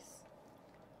piece.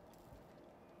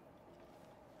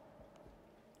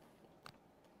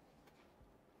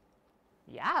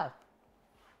 Yeah.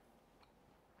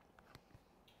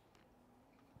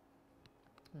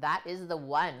 That is the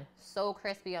one. So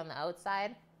crispy on the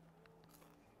outside.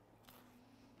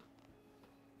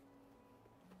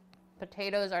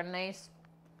 Potatoes are nice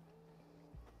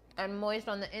and moist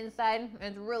on the inside.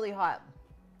 It's really hot.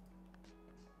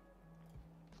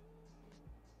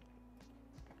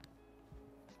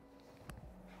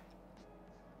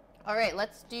 All right,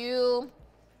 let's do,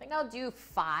 I think I'll do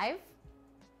 5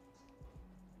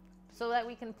 so that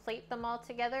we can plate them all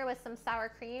together with some sour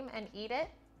cream and eat it.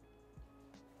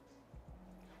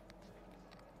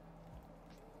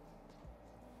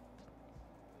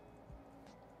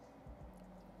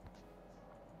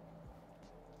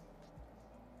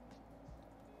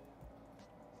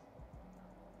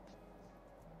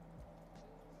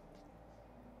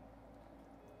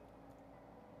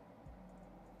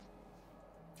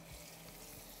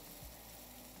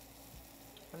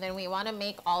 And then we want to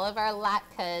make all of our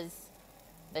latkes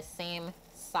the same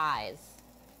size.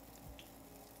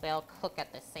 They'll cook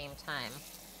at the same time.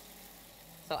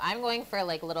 So I'm going for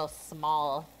like little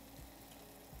small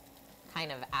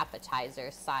kind of appetizer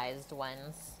sized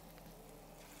ones.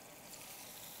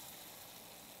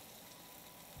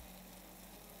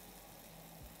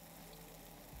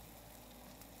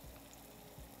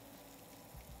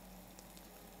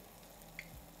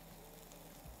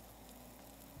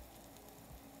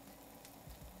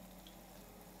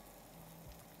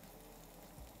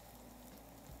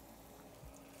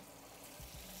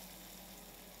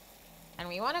 And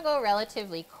we want to go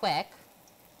relatively quick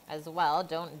as well.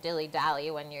 Don't dilly-dally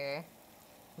when you're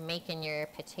making your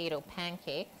potato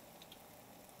pancake.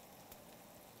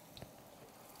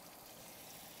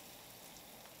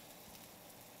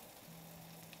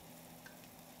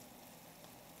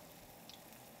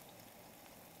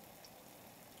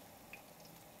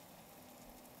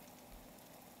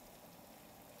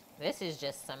 This is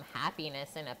just some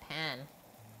happiness in a pan.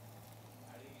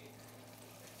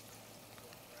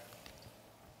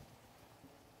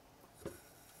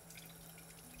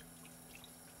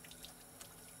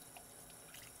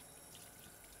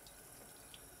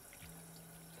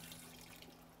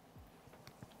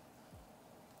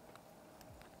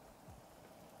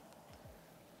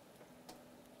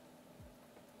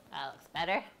 That looks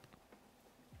better.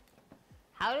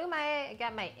 How do I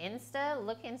get my Insta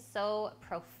looking so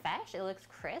profesh? It looks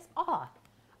crisp. Oh,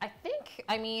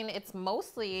 I mean, it's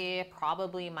mostly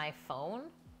probably my phone.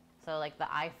 So like the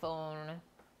iPhone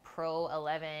Pro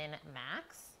 11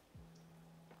 Max.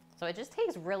 So it just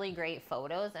takes really great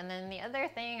photos. And then the other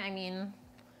thing, I mean,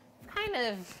 I've kind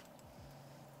of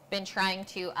been trying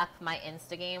to up my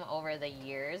Insta game over the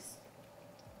years.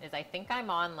 Is I think I'm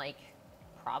on like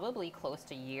probably close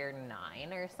to year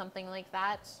 9 or something like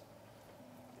that.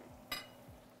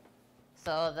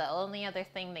 So the only other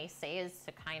thing they say is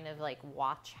to kind of like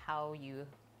watch how you,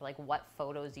 like what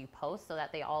photos you post so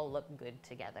that they all look good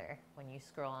together when you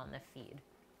scroll on the feed.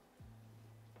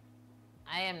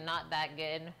 I am not that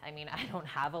good. I mean, I don't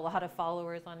have a lot of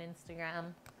followers on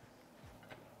Instagram.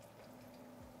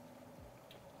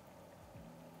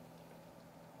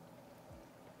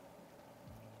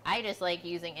 I just like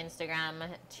using Instagram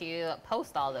to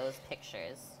post all those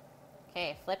pictures.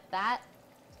 Okay, flip that.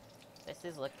 This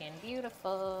is looking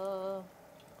beautiful.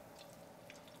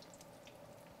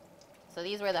 So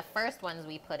these were the first ones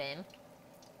we put in.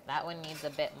 That one needs a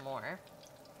bit more.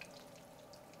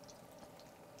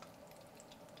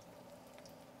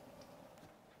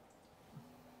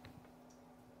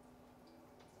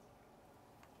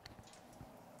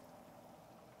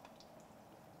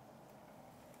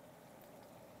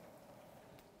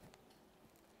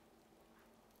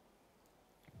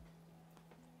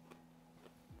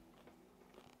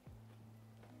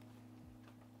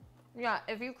 Yeah,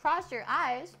 if you cross your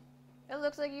eyes, it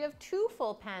looks like you have 2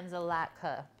 full pans of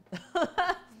latke.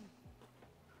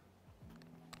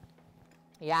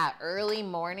 Yeah, early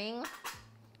morning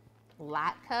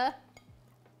latke.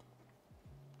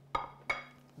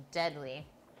 Deadly.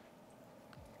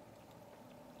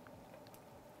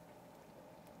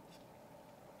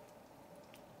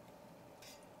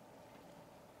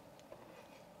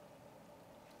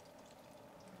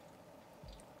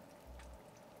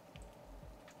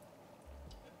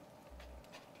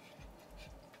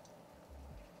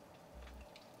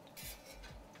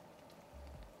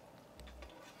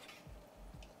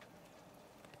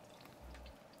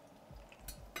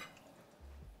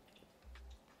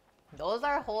 Those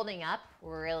are holding up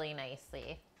really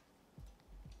nicely.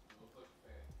 Those look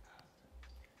fantastic.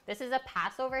 This is a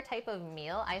Passover type of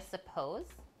meal, I suppose.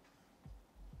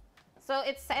 So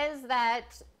it says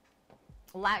that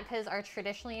latkes are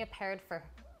traditionally prepared for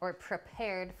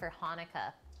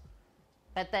Hanukkah.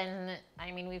 But then,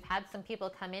 I mean, we've had some people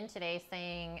come in today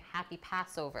saying Happy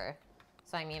Passover.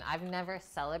 So, I mean, I've never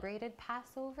celebrated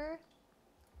Passover.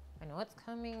 I know it's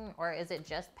coming, or is it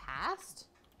just past?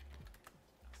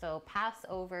 So,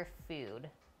 Passover food.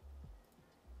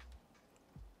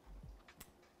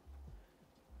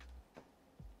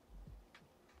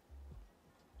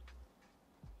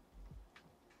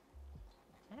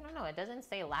 I don't know, it doesn't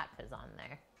say latkes on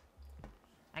there.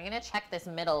 I'm gonna check this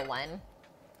middle one.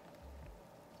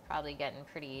 Probably getting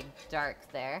pretty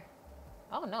dark there.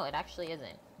 Oh no, it actually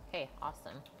isn't. Okay,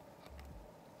 awesome.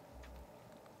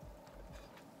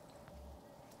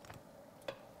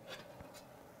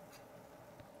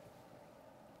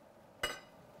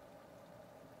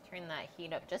 Turn that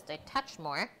heat up just a touch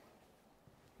more.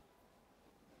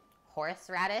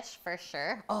 Horseradish for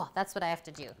sure. Oh, that's what I have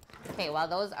to do. Okay, while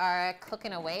those are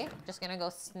cooking away, I'm just gonna go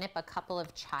snip a couple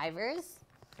of chivers.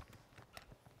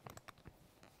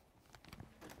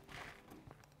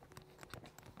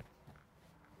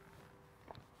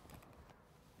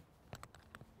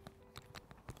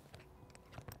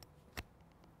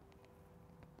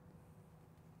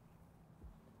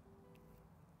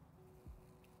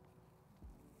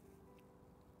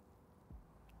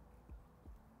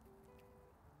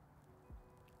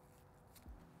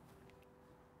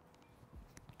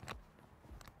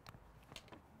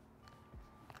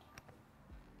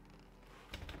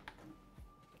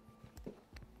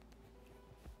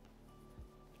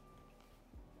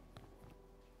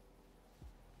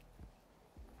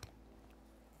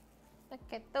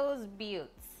 Look at those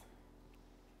beauts.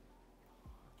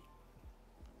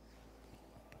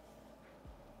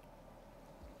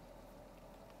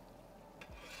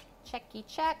 Checky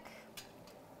check.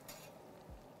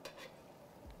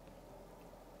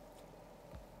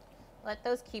 Let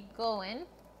those keep going.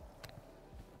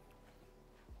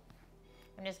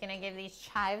 I'm just gonna give these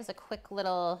chives a quick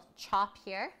little chop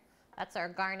here. That's our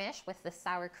garnish with the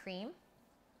sour cream.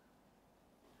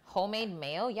 Homemade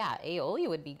mayo, yeah, aioli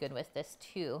would be good with this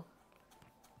too.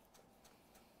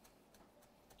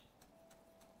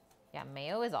 Yeah,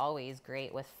 mayo is always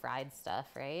great with fried stuff,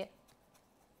 right?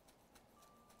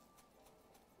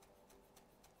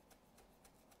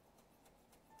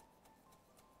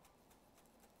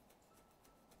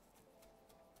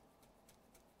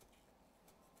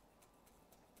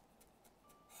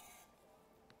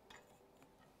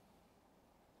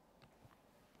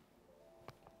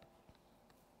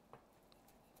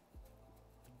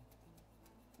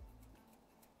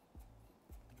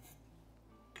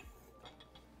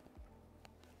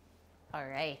 All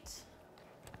right.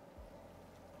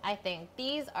 I think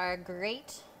these are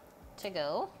great to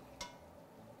go.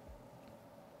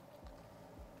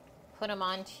 Put them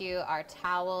onto our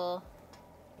towel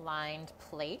lined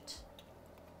plate.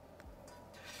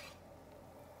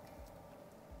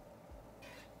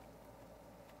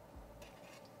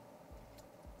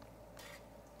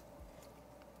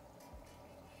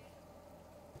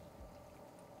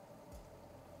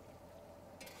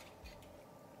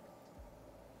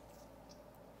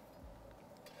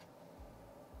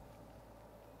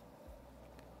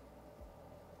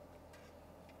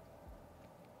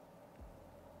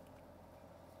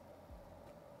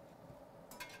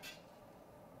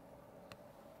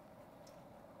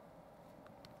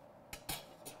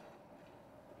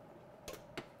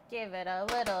 Give it a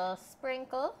little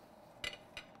sprinkle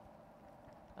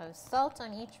of salt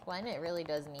on each one. It really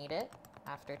does need it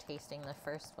after tasting the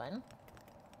first one.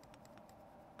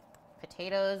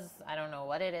 Potatoes, I don't know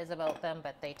what it is about them,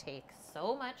 but they take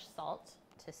so much salt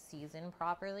to season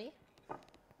properly.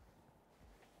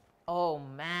 Oh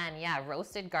man, yeah,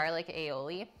 roasted garlic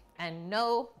aioli and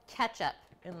no ketchup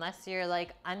unless you're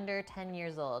like under 10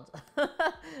 years old.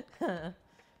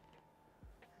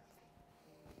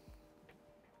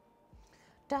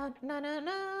 Da, na, na,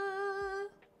 na.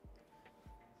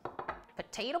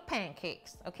 Potato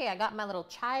pancakes. Okay, I got my little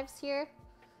chives here.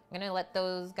 I'm gonna let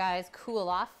those guys cool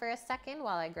off for a second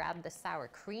while I grab the sour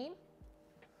cream.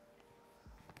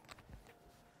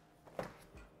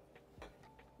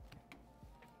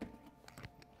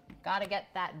 Gotta get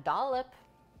that dollop.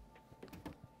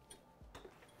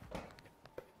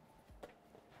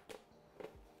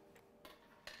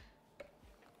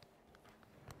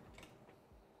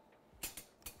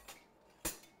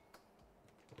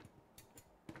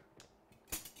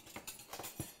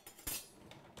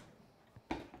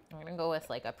 I'm gonna go with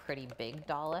like a pretty big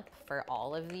dollop for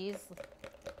all of these. Get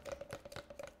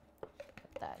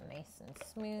that nice and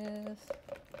smooth.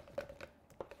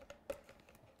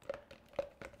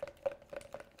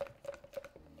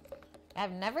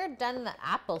 I've never done the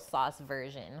applesauce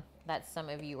version that some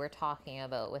of you were talking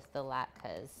about with the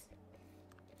latkes.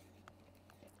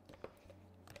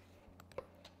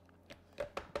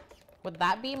 Would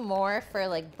that be more for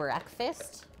like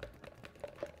breakfast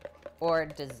or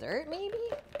dessert maybe?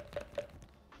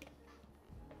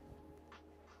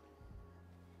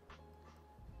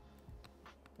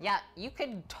 Yeah, you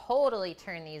could totally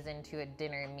turn these into a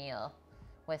dinner meal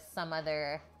with some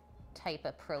other type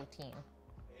of protein.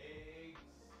 Eggs.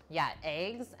 Yeah,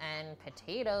 eggs and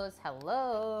potatoes.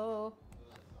 Hello.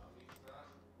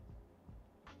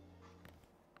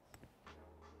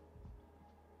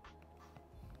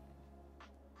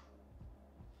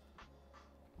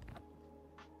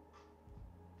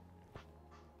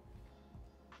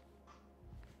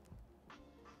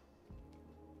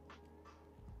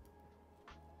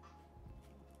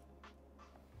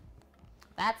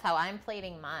 That's how I'm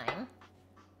plating mine.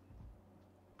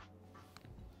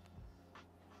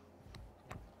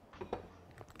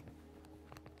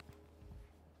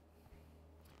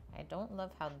 I don't love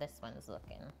how this one's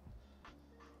looking.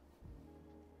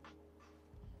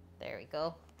 There we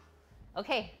go.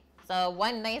 Okay, so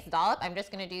one nice dollop. I'm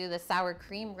just gonna do the sour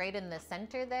cream right in the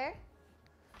center there.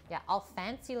 Yeah, all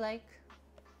fancy like.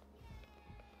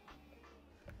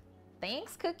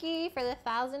 Thanks, Cookie, for the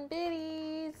 1,000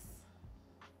 biddies.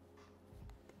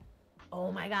 Oh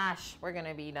my gosh, we're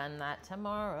gonna be done that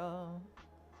tomorrow.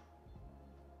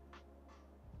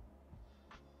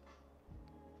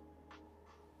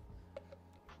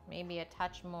 Maybe a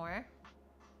touch more.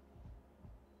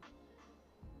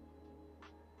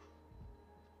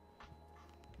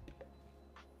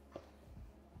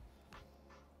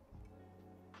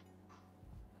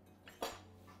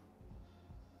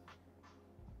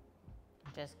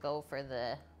 Just go for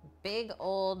the big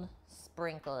old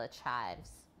sprinkle of chives.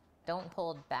 Don't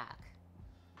hold back.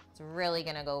 It's really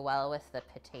gonna go well with the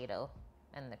potato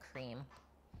and the cream.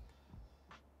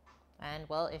 And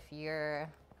well, if you're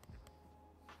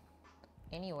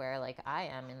anywhere like I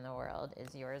am in the world,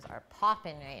 is yours are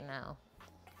popping right now.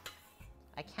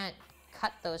 I can't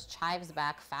cut those chives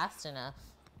back fast enough.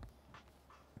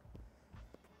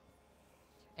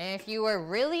 And if you were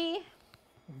really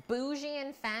bougie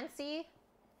and fancy,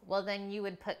 well then you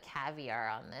would put caviar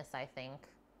on this, I think.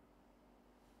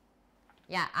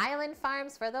 Yeah, Island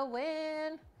Farms for the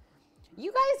win.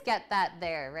 You guys get that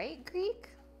there, right, Greek?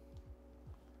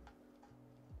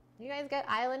 You guys get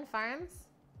Island Farms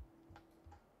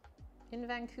in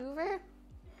Vancouver?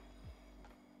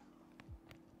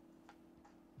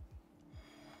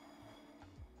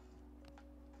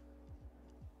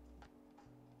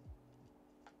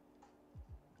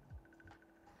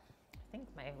 I think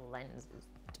my lens is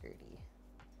dirty.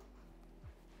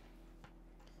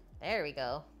 There we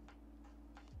go.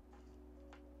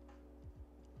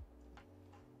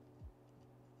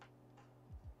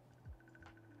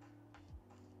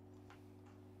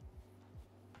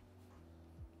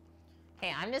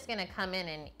 Okay, I'm just gonna come in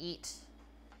and eat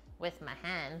with my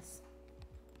hands.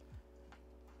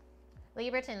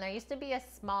 Lieberton, there used to be a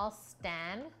small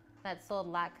stand that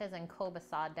sold latkes and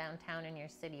kobasa downtown in your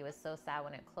city. It was so sad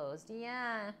when it closed.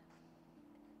 Yeah.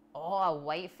 Oh, a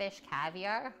whitefish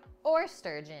caviar or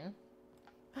sturgeon.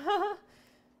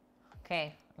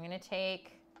 Okay, I'm gonna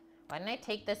take, why didn't I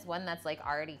take this one that's like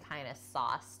already kind of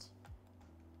sauced?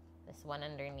 This one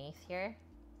underneath here.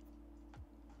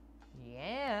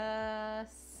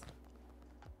 Yes.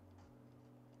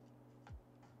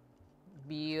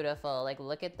 Beautiful. Like,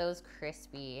 look at those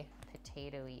crispy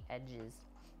potatoey edges.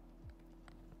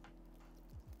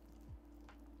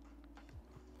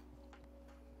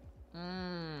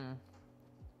 Mmm.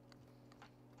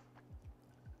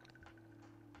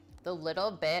 The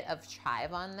little bit of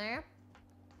chive on there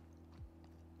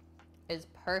is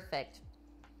perfect.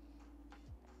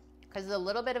 Because the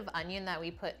little bit of onion that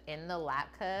we put in the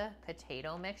latke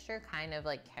potato mixture kind of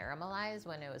like caramelized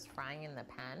when it was frying in the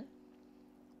pan.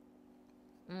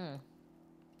 Mmm.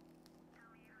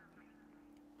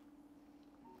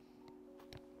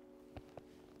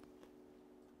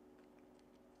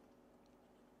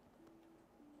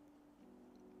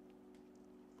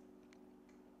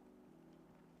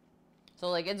 So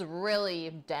like it's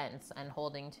really dense and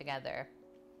holding together.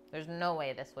 There's no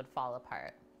way this would fall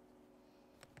apart.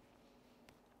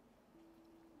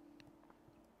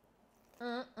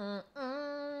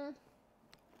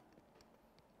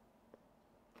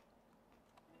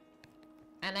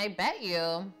 And I bet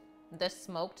you the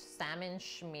smoked salmon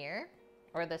schmear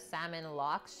or the salmon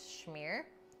lox schmear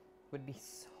would be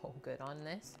so good on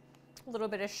this. A little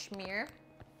bit of schmear.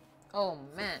 Oh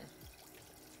man.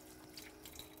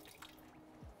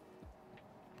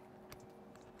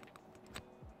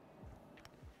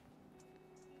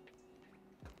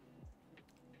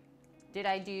 Did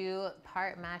I do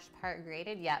part mashed, part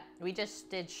grated? Yeah, we just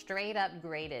did straight up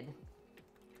grated.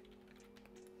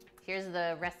 Here's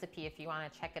the recipe if you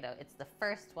want to check it out. It's the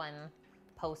first one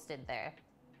posted there.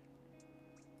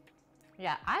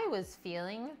 Yeah, I was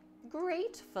feeling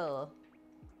grateful.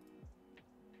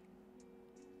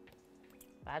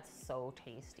 That's so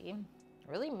tasty. It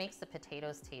really makes the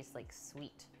potatoes taste like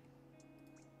sweet.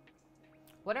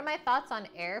 What are my thoughts on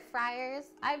air fryers?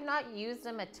 I've not used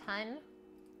them a ton.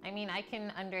 I mean, I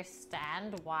can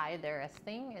understand why they're a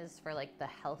thing, is for like the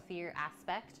healthier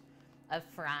aspect of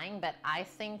frying, but I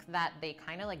think that they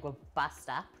kind of like will bust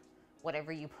up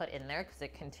whatever you put in there because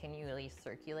it continually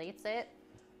circulates it.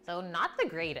 So not the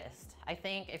greatest. I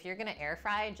think if you're gonna air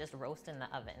fry, just roast in the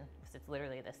oven because it's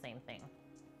literally the same thing.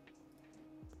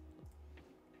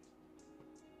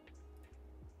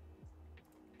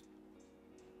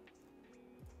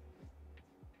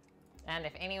 And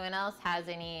if anyone else has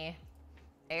any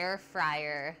air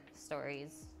fryer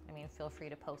stories, I mean, feel free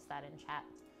to post that in chat.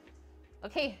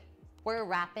 Okay, we're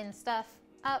wrapping stuff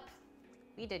up.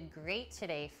 We did great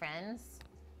today, friends.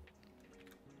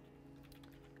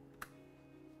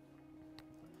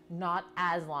 Not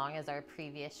as long as our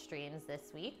previous streams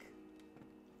this week.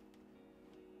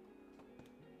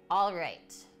 All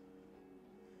right.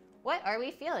 What are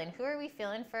we feeling? Who are we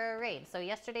feeling for a raid? So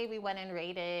yesterday we went and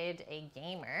raided a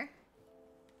gamer.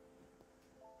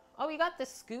 Oh, we got the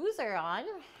Scoozer on.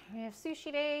 We have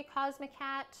Sushi Day, Cosmic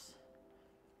Cat.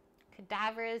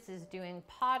 Cadavers is doing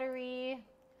pottery.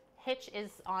 Hitch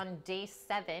is on day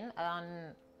 7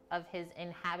 of his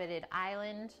inhabited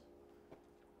island.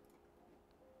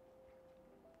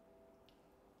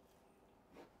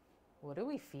 What are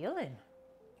we feeling?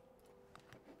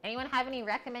 Anyone have any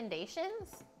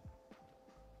recommendations?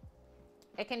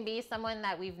 It can be someone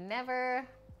that we've never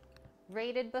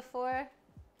raided before.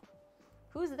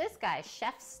 Who's this guy?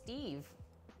 Chef Steve.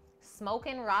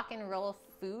 Smokin' rock and roll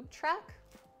food truck?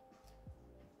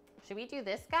 Should we do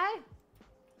this guy?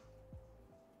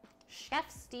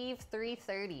 Chef Steve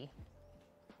 330.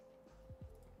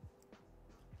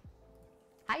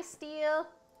 Hi, Steel.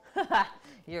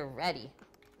 You're ready.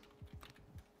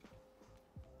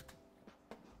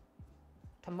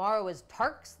 Tomorrow is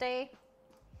Turk's Day.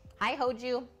 Hi,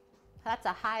 Hoju. That's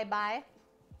a high buy.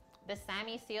 The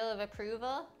Sammy seal of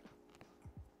approval.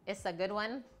 It's a good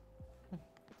one.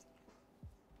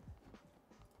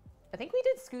 I think we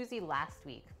did Scoozy last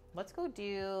week. Let's go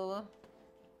do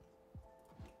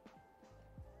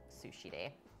Sushi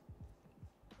Day.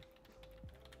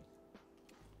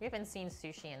 We haven't seen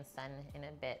Sushi and Sun in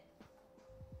a bit.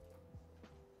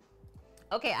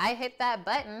 Okay, I hit that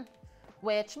button,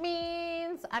 which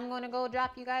means I'm going to go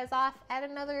drop you guys off at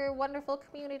another wonderful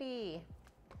community.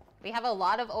 We have a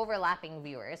lot of overlapping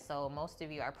viewers, so most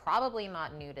of you are probably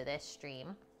not new to this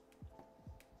stream.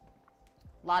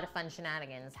 A lot of fun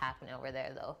shenanigans happening over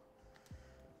there, though.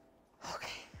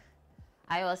 Okay.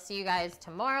 I will see you guys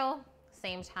tomorrow,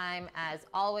 same time as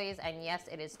always. And yes,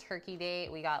 it is Turkey Day.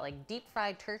 We got like deep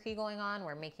fried turkey going on.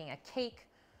 We're making a cake,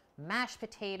 mashed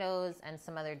potatoes, and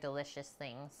some other delicious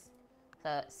things.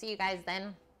 So see you guys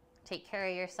then. Take care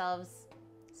of yourselves.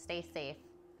 Stay safe.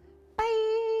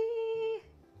 Bye.